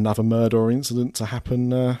another murder or incident to happen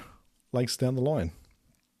later down the line.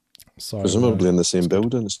 So presumably in the same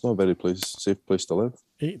building. It's not a very safe place to live.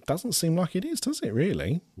 It doesn't seem like it is, does it?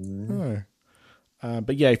 Really? No.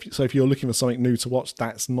 But yeah, if you're looking for something new to watch,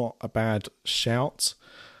 that's not a bad shout.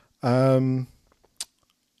 I'm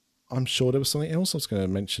sure there was something else I was going to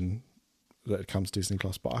mention that had come to Disney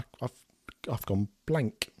Plus, but I've gone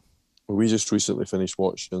blank. We just recently finished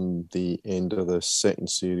watching the end of the second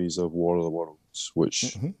series of War of the Worlds,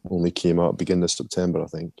 which only came out beginning of September, I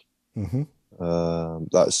think. Mm-hmm.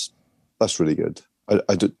 That's really good.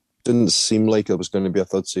 I didn't seem like there was going to be a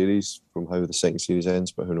third series from how the second series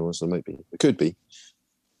ends, but who knows? There might be. It could be.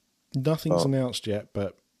 Nothing's announced yet,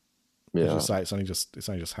 but as you say, it's only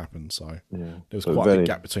just happened. So there was but quite a big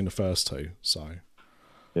gap between the first two. So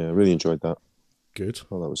yeah, really enjoyed that. Good.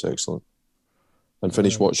 Oh, that was excellent. And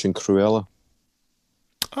finished watching Cruella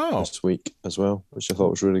this week as well, which I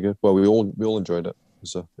thought was really good. Well, we all enjoyed it.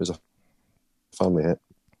 It was a family hit.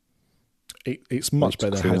 It's much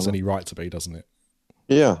better than it has any right to be, doesn't it?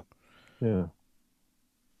 Yeah. Good.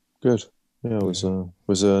 Yeah, it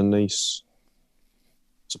was a nice.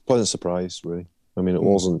 It's a pleasant surprise, really. I mean, it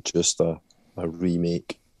wasn't just a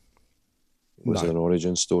remake. It was an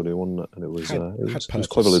origin story, wasn't it? And it was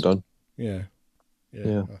cleverly done. Yeah,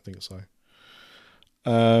 I think so.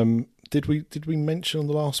 Did we mention on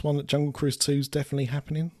the last one that Jungle Cruise 2 is definitely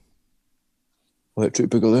happening? Electric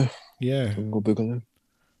Boogaloo. Yeah, Jungle Boogaloo.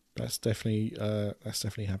 That's definitely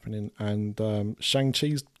happening, and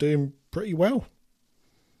Shang-Chi's doing pretty well.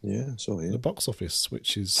 Yeah, so the box office,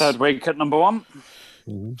 which is third week at number 1.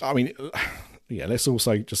 I mean, let's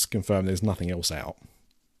also just confirm there's nothing else out.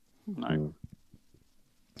 No,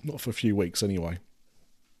 not for a few weeks anyway.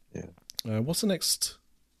 Yeah. What's the next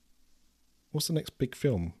big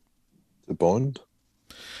film? The Bond.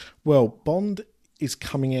 Well, Bond is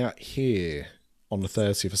coming out here on the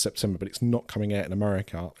 30th of September, but it's not coming out in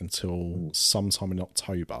America until sometime in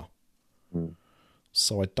October.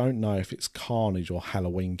 So I don't know if it's Carnage or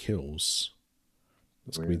Halloween Kills.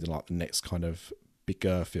 That's going to be the next kind of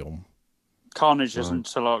bigger film. Carnage isn't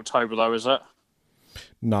until October, though, is it?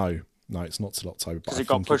 No, it's not till October. Because it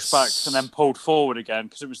got pushed back and then pulled forward again,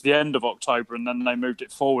 because it was the end of October, and then they moved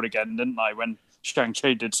it forward again, didn't they, when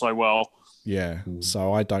Shang-Chi did so well? Yeah,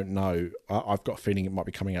 so I don't know. I've got a feeling it might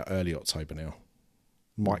be coming out early October now.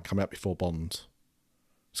 Might come out before Bond.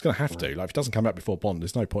 It's going to have to. If it doesn't come out before Bond,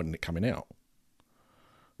 there's no point in it coming out.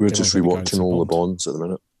 We're just rewatching all the Bonds at the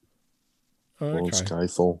minute. Okay. Bond,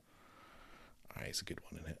 Skyfall. It's a good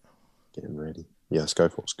one, isn't it? Getting ready. Yeah,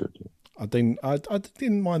 Skyfall's good. Yeah. I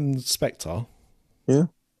didn't mind Spectre. Yeah,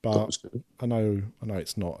 but that was good. I know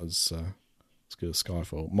it's not as good as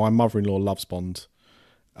Skyfall. My mother-in-law loves Bond.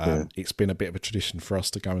 It's been a bit of a tradition for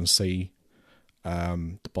us to go and see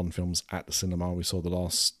the Bond films at the cinema. We saw the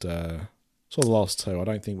last two. I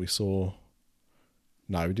don't think we saw.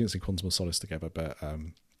 No, we didn't see Quantum of Solace together, but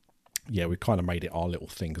we kind of made it our little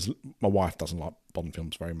thing because my wife doesn't like Bond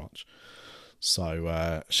films very much.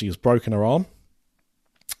 So she has broken her arm,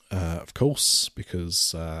 of course,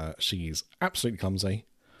 because she is absolutely clumsy.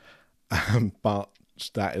 But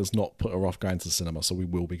that has not put her off going to the cinema, so we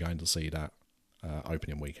will be going to see that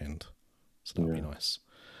opening weekend. So that'll be nice.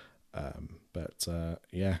 Can't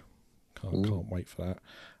wait for that.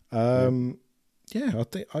 I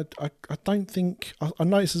don't think I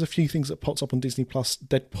noticed there's a few things that popped up on Disney Plus.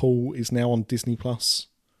 Deadpool is now on Disney Plus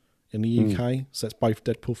in the UK. So that's both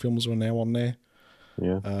Deadpool films are now on there.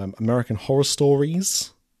 Yeah. American Horror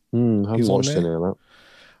Stories. Haven't watched any of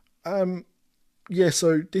that. Yeah,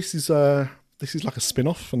 so this is like a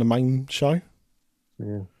spin-off from the main show.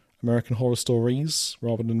 Yeah. American Horror Stories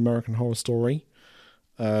rather than American Horror Story.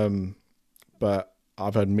 But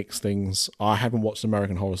I've heard mixed things. I haven't watched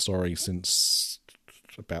American Horror Story since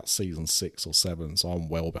about season 6 or 7, so I'm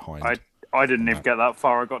well behind. I didn't even get that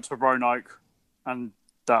far. I got to Roanoke, and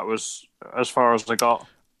that was as far as I got.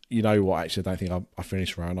 You know what? Actually, I don't think I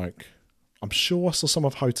finished Roanoke. I'm sure I saw some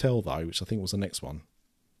of Hotel, though, which I think was the next one.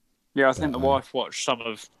 Yeah, I think the wife watched some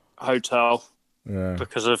of Hotel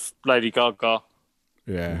because of Lady Gaga.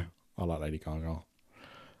 Yeah, I like Lady Gaga.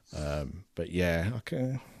 But yeah,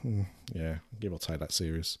 give or take that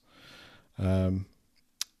series.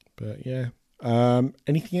 But yeah,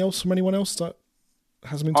 anything else from anyone else that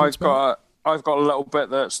hasn't been talked about? I've got a little bit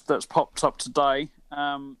that's popped up today.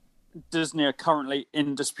 Disney are currently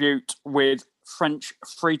in dispute with French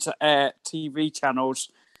free-to-air TV channels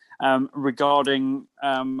regarding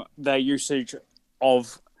their usage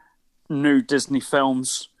of new Disney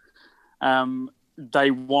films.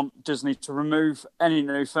 They want Disney to remove any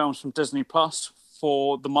new films from Disney Plus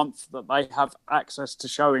for the month that they have access to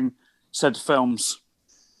showing said films.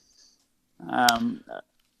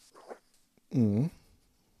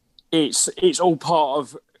 It's all part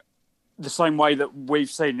of the same way that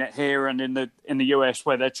we've seen it here and in the US,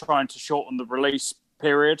 where they're trying to shorten the release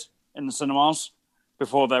period in the cinemas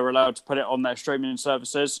before they're allowed to put it on their streaming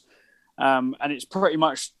services. And it's pretty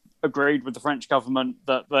much agreed with the French government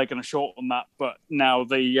that they're going to shorten that, but now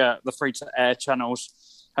the free-to-air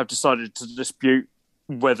channels have decided to dispute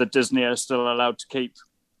whether Disney are still allowed to keep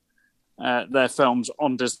their films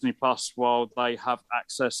on Disney Plus while they have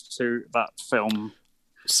access to that film.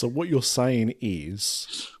 So what you're saying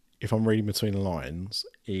is, if I'm reading between the lines,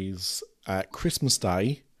 is Christmas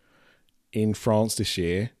Day in France this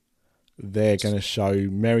year, they're going to show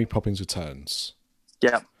Mary Poppins Returns.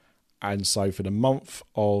 Yeah. And so for the month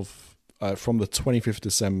of, from the 25th of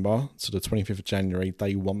December to the 25th of January,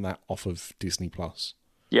 they want that off of Disney Plus.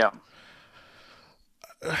 Yeah.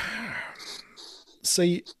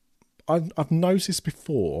 See, I've noticed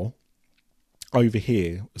before, over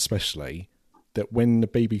here especially, that when the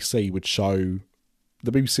BBC would show,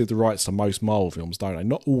 the BBC have the rights to most Marvel films, don't they?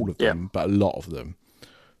 Not all of them, but a lot of them.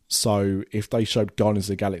 So if they showed Guardians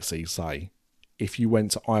of the Galaxy, say, if you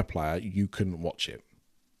went to iPlayer, you couldn't watch it.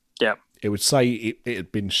 Yeah. It would say it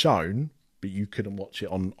had been shown, but you couldn't watch it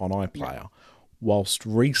on iPlayer. Yeah. Whilst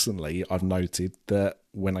recently I've noted that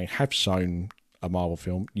when they have shown a Marvel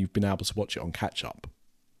film, you've been able to watch it on catch-up.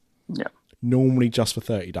 Yeah. Normally just for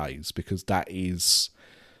 30 days, because that is,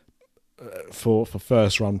 for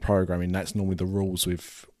first-run programming, that's normally the rules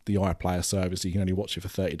with the iPlayer service. You can only watch it for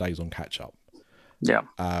 30 days on catch-up. Yeah.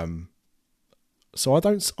 So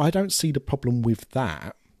I don't see the problem with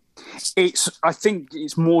that. I think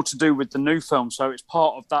it's more to do with the new film, so it's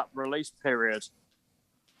part of that release period.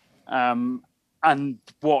 And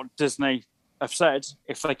what Disney have said,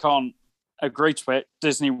 if they can't agree to it,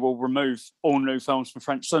 Disney will remove all new films from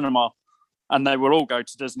French cinema, and they will all go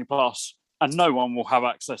to Disney Plus, and no one will have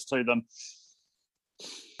access to them.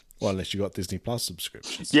 Well, unless you've got Disney Plus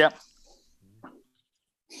subscription. Yeah.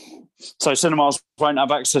 So cinemas won't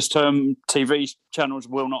have access to them. TV channels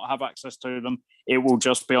will not have access to them. It will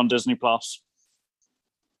just be on Disney Plus.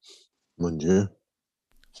 Mon Dieu.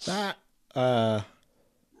 That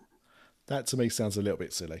to me sounds a little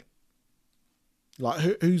bit silly. Like,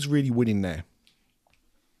 who's really winning there?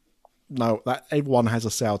 No, that everyone has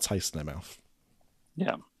a sour taste in their mouth.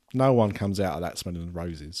 Yeah. No one comes out of that smelling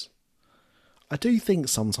roses. I do think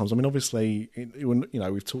sometimes, I mean, obviously,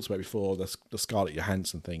 we've talked about before the Scarlett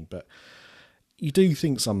Johansson thing, but you do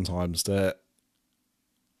think sometimes that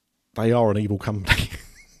they are an evil company.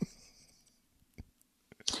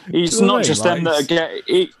 It's not just them that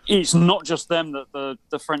it's not just them that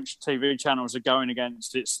the French TV channels are going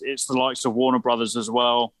against. It's the likes of Warner Brothers as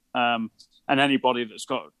well, and anybody that's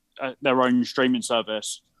got their own streaming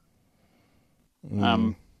service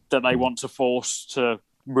that they want to force to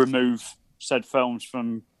remove said films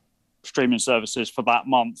from streaming services for that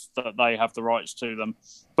month that they have the rights to them.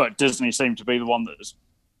 But Disney seem to be the one that's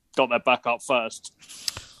got their back up first.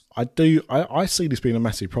 I see this being a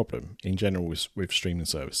massive problem in general with streaming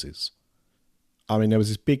services. I mean, there was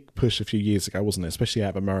this big push a few years ago, wasn't there? Especially out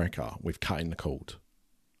of America with cutting the cord.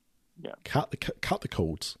 Yeah. Cut the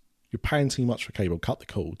cords. You're paying too much for cable. Cut the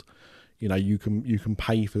cord. You know, you can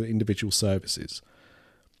pay for the individual services.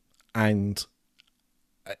 And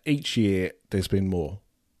each year there's been more.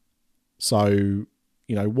 So, you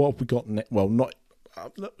know, what have we got? Well, not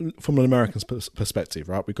from an American perspective,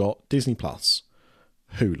 right? We've got Disney Plus,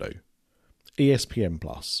 Hulu, ESPN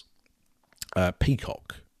Plus,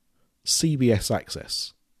 Peacock, CBS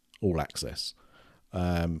Access, All Access,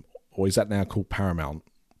 or is that now called Paramount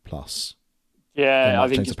Plus? Yeah, I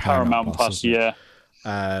think it's Paramount Plus. Yeah.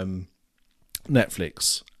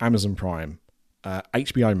 Netflix, Amazon Prime,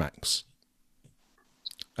 HBO Max,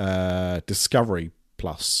 Discovery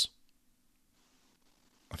Plus.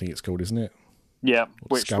 I think it's called, isn't it? Yeah, Or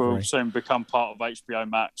which Discovery. will soon become part of HBO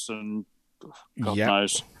Max, and God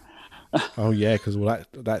knows. Oh yeah, because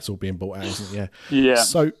that's all being bought out, isn't it? Yeah. Yeah.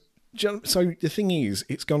 So the thing is,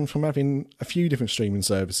 it's gone from having a few different streaming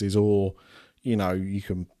services, or you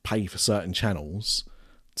can pay for certain channels,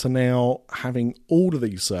 to now having all of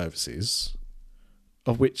these services,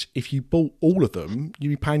 of which if you bought all of them, you'd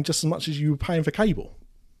be paying just as much as you were paying for cable.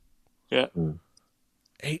 Yeah.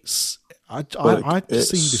 It's I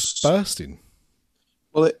see this bursting.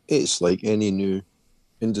 Well, it's like any new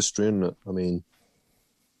industry, isn't it? I mean,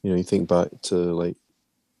 you think back to like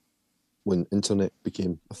when internet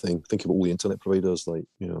became a thing. Think about all the internet providers like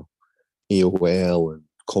AOL and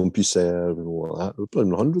CompuServe and all that. There were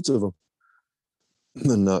probably hundreds of them,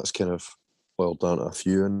 and that's kind of boiled down to a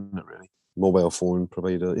few, isn't it? Really, mobile phone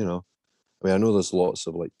provider. I mean, I know there's lots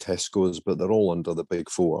of like Tesco's, but they're all under the big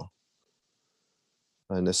four.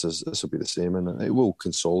 And this will be the same, and it will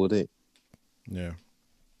consolidate. Yeah.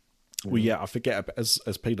 Well, yeah, I forget, as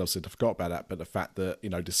Peter said, I forgot about that, but the fact that,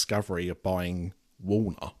 Discovery are buying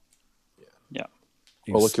Warner. Yeah.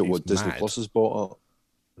 Well, look at what Disney mad. Plus has bought up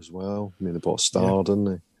as well. I mean, they bought Star, didn't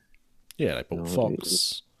they? Yeah, they bought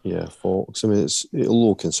Fox. Yeah, Fox. I mean, it'll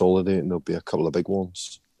all consolidate, and there'll be a couple of big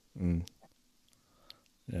ones. Mm.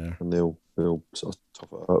 Yeah. And they'll sort of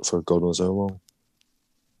tough it out for God knows how long.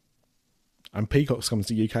 And Peacock's coming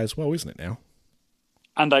to the UK as well, isn't it now?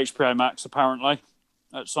 And HBO Max, apparently,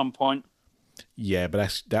 at some point. Yeah,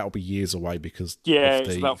 but that'll be years away because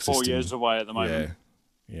it's about 4 years away at the moment.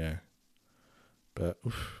 Yeah. But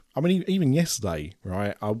I mean, even yesterday,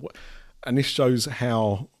 right? And this shows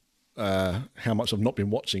how much I've not been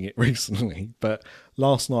watching it recently. But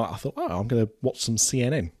last night I thought, I'm going to watch some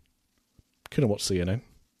CNN. Couldn't watch CNN.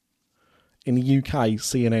 In the UK,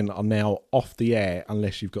 CNN are now off the air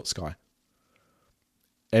unless you've got Sky.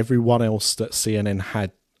 Everyone else that CNN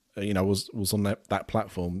had, was on that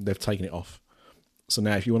platform, they've taken it off. So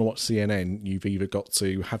now if you want to watch CNN, you've either got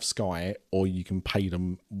to have Sky or you can pay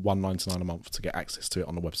them $1.99 a month to get access to it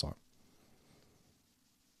on the website.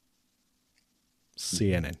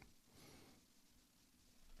 CNN.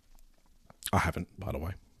 I haven't, by the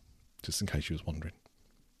way, just in case you was wondering.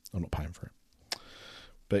 I'm not paying for it.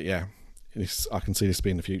 But yeah, I can see this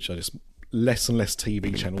being the future. Just less and less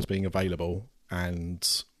TV channels being available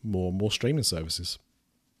and more streaming services.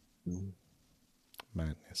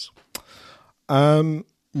 Madness.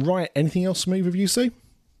 Right, anything else from either of you, Sue?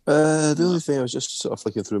 The only thing, I was just sort of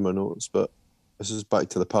flicking through my notes, but this is back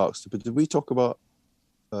to the parks. But did we talk about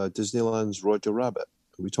Disneyland's Roger Rabbit?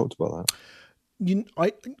 We talked about that.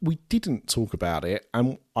 We didn't talk about it,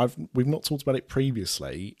 and we've not talked about it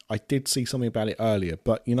previously. I did see something about it earlier,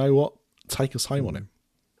 but you know what? Take us home on it.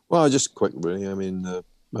 Well, just quick, really. I mean,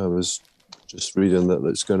 I was just reading that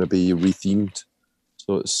it's going to be rethemed,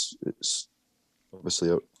 so it's obviously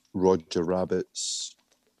a Roger Rabbit's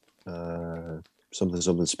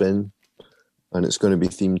something spin, and it's going to be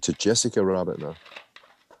themed to Jessica Rabbit now.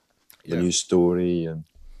 The new story, and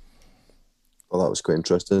well, that was quite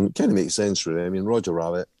interesting. It kind of makes sense, really. I mean, Roger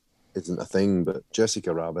Rabbit isn't a thing, but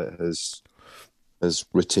Jessica Rabbit has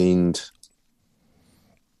retained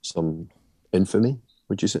some infamy.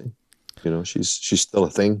 Would you say? She's still a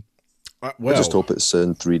thing. Well, I just hope it's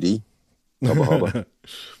in 3D. Hubba hubba.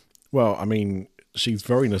 Well, I mean, she's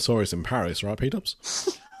very notorious in Paris, right,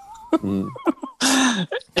 P-Dubs?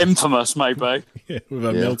 Infamous, maybe. Yeah, with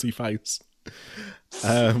her melty face.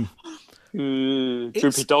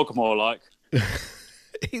 Droopy dog, more like.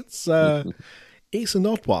 It's an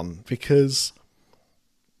odd one because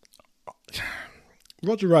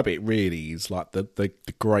Roger Rabbit really is like the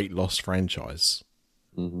great lost franchise.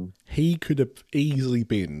 Mm-hmm. He could have easily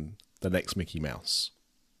been the next Mickey Mouse.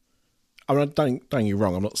 I mean, don't get me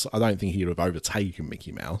wrong. I don't think he would have overtaken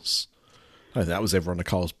Mickey Mouse. I don't think that was ever on the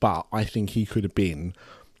cards, but I think he could have been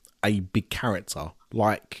a big character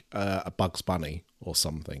like a Bugs Bunny or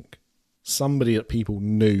something. Somebody that people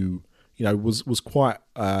knew, was quite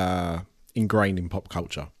ingrained in pop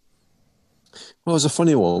culture. Well, it's a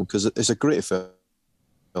funny one because it's a great film.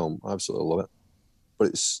 I absolutely love it.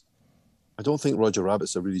 But I don't think Roger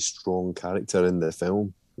Rabbit's a really strong character in the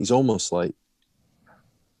film. He's almost like,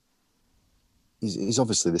 he's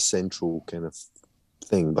obviously the central kind of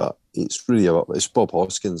thing, but it's really it's Bob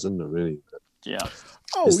Hoskins, isn't it? Really, Yeah.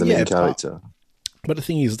 Oh, it's the main yeah, character. but the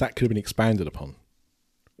thing is, that could have been expanded upon.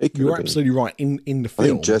 It could You're have been. absolutely right. In the I film,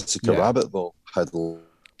 think Jessica yeah. Rabbit though had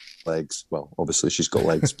legs. Well, obviously she's got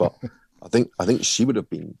legs, but I think she would have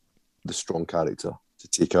been the strong character to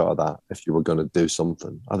take out of that if you were going to do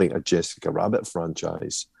something. I think a Jessica Rabbit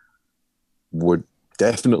franchise would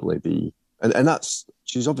definitely be, and that's,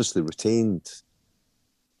 she's obviously retained,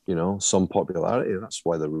 some popularity. That's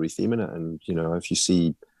why they're retheming it. And if you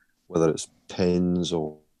see whether it's pins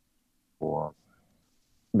or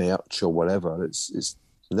merch or whatever, it's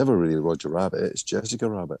never really Roger Rabbit. It's Jessica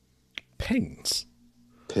Rabbit. Pins.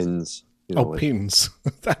 Pins. Pins.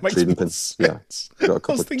 That makes trading more pins. sense. Yeah, got a I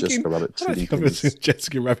couple was of thinking, Jessica Rabbit I don't trading think I've ever pins. seen a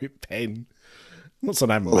Jessica Rabbit pen. I'm not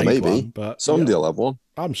saying I haven't Well, made maybe one, but somebody yeah, will have one.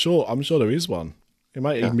 I'm sure there is one. It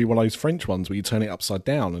might even be one of those French ones where you turn it upside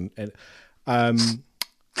down and anyway.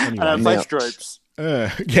 And face drapes.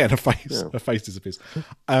 Yeah, the face disappears.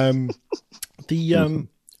 I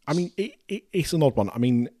mean, it's an odd one. I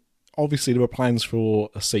mean, obviously there were plans for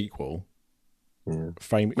a sequel. Yeah.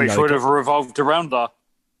 Which would have revolved around her,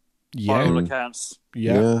 by all yeah, accounts.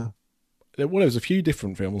 yeah. There was a few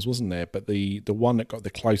different films, wasn't there? But the one that got the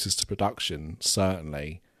closest to production,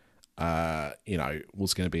 certainly,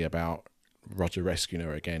 was going to be about Roger rescuing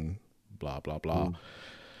her again, blah, blah, blah.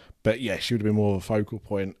 But yeah, she would have been more of a focal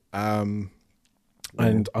point. And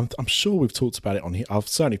I'm sure we've talked about it on here. I've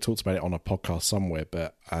certainly talked about it on a podcast somewhere,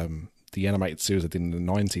 but the animated series I did in the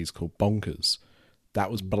 90s called Bonkers, that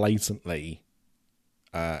was blatantly,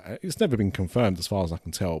 it's never been confirmed as far as I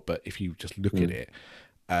can tell, but if you just look at it,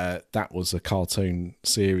 that was a cartoon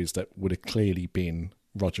series that would have clearly been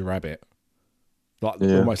Roger Rabbit.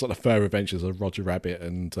 Almost like the further adventures of Roger Rabbit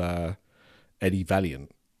and Eddie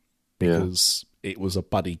Valiant, because it was a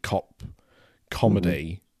buddy cop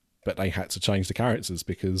comedy, but they had to change the characters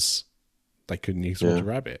because they couldn't use Roger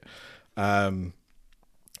Rabbit. And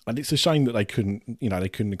it's a shame that they couldn't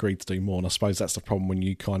agree to do more. And I suppose that's the problem when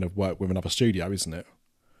you kind of work with another studio, isn't it?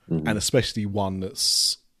 And especially one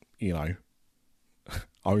that's,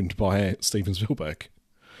 owned by Steven Spielberg.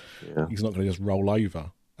 Yeah. He's not going to just roll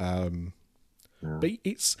over. But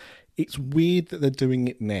it's weird that they're doing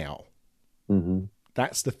it now.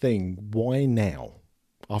 That's the thing. Why now?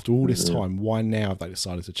 After all this time, why now have they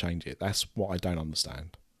decided to change it? That's what I don't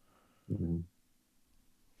understand. No,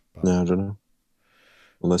 I don't know.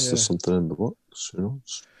 Unless there's something in the works, who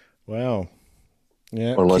knows? Well,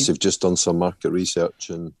 yeah. Or unless they've just done some market research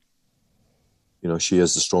and she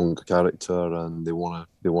is the stronger character and they want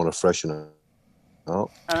to freshen her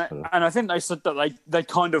up. And I think they said that they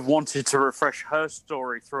kind of wanted to refresh her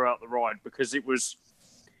story throughout the ride because it was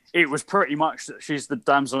pretty much that she's the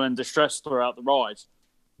damsel in distress throughout the ride.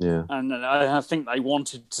 Yeah. And I think they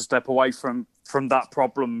wanted to step away from that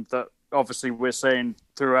problem that obviously we're seeing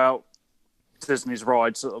throughout Disney's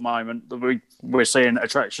rides at the moment. That we're seeing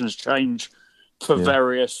attractions change for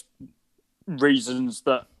various reasons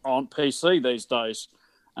that aren't PC these days.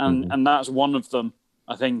 And that's one of them,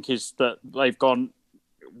 I think, is that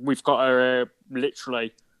we've got her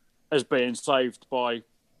literally as being saved by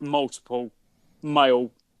multiple male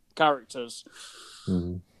characters.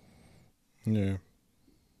 Yeah.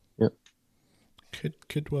 Yep.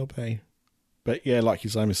 Could well be. But yeah, like you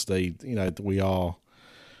say, Mr. D, we are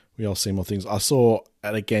seeing more things. I saw,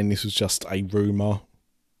 and again, this was just a rumour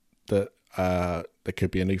that there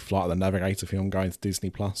could be a new Flight of the Navigator film going to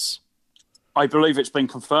Disney Plus. I believe it's been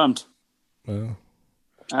confirmed. Well,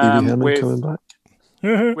 coming back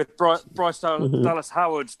with Bryce Dallas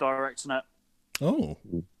Howard directing it. Oh,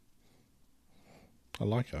 I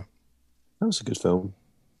like her. That was a good film.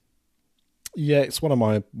 Yeah, it's one of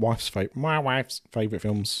my wife's favorite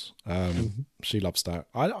films. She loves that.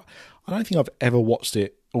 I don't think I've ever watched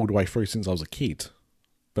it all the way through since I was a kid,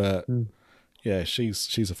 but yeah,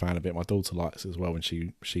 she's a fan of it. My daughter likes it as well when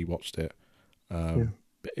she watched it. But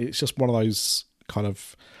it's just one of those kind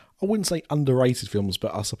of, I wouldn't say underrated films,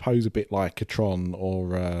 but I suppose a bit like a Tron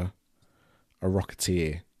or a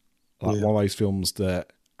Rocketeer, like one of those films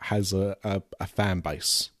that has a fan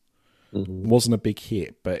base. Wasn't a big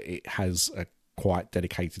hit, but it has a quite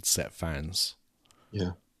dedicated set of fans.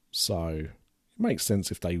 Yeah. So it makes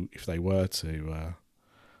sense if they were to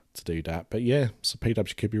do that. But yeah, so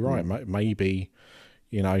PW could be right. Maybe,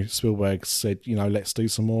 Spielberg said, let's do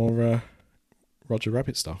some more Roger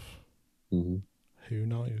Rabbit stuff. Who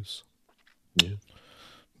knows? Yeah.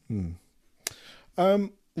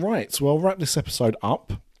 Right, so I'll wrap this episode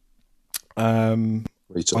up. Write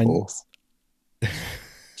it off.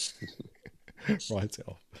 Write it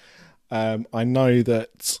off. I know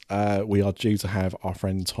that we are due to have our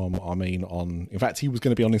friend Tom Armin on. In fact, he was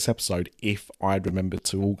going to be on this episode if I'd remembered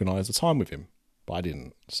to organise a time with him, but I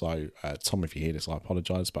didn't. So, Tom, if you hear this, I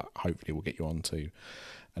apologise, but hopefully we'll get you on to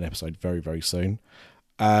an episode very, very soon.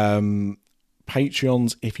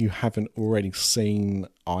 Patreons, if you haven't already seen,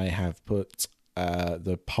 I have put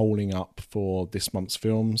the polling up for this month's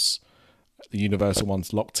films. The Universal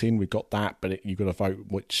one's locked in. We've got that, but you've got to vote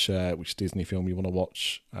which Disney film you want to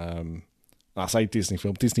watch. I say Disney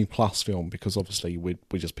film, Disney Plus film, because obviously we're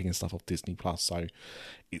just picking stuff off Disney Plus, so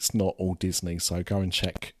it's not all Disney. So go and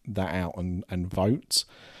check that out and vote.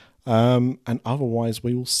 And otherwise,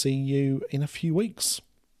 we will see you in a few weeks.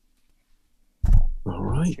 All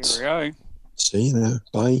right. Cheerio. See you now.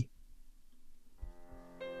 Bye.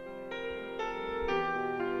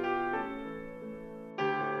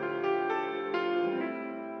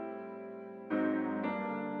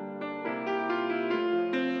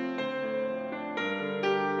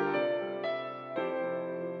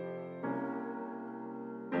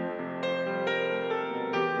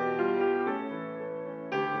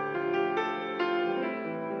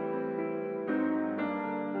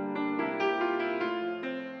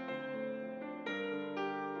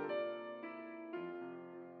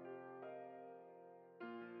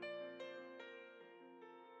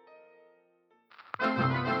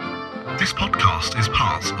 This podcast is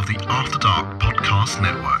part of the After Dark Podcast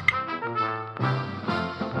Network.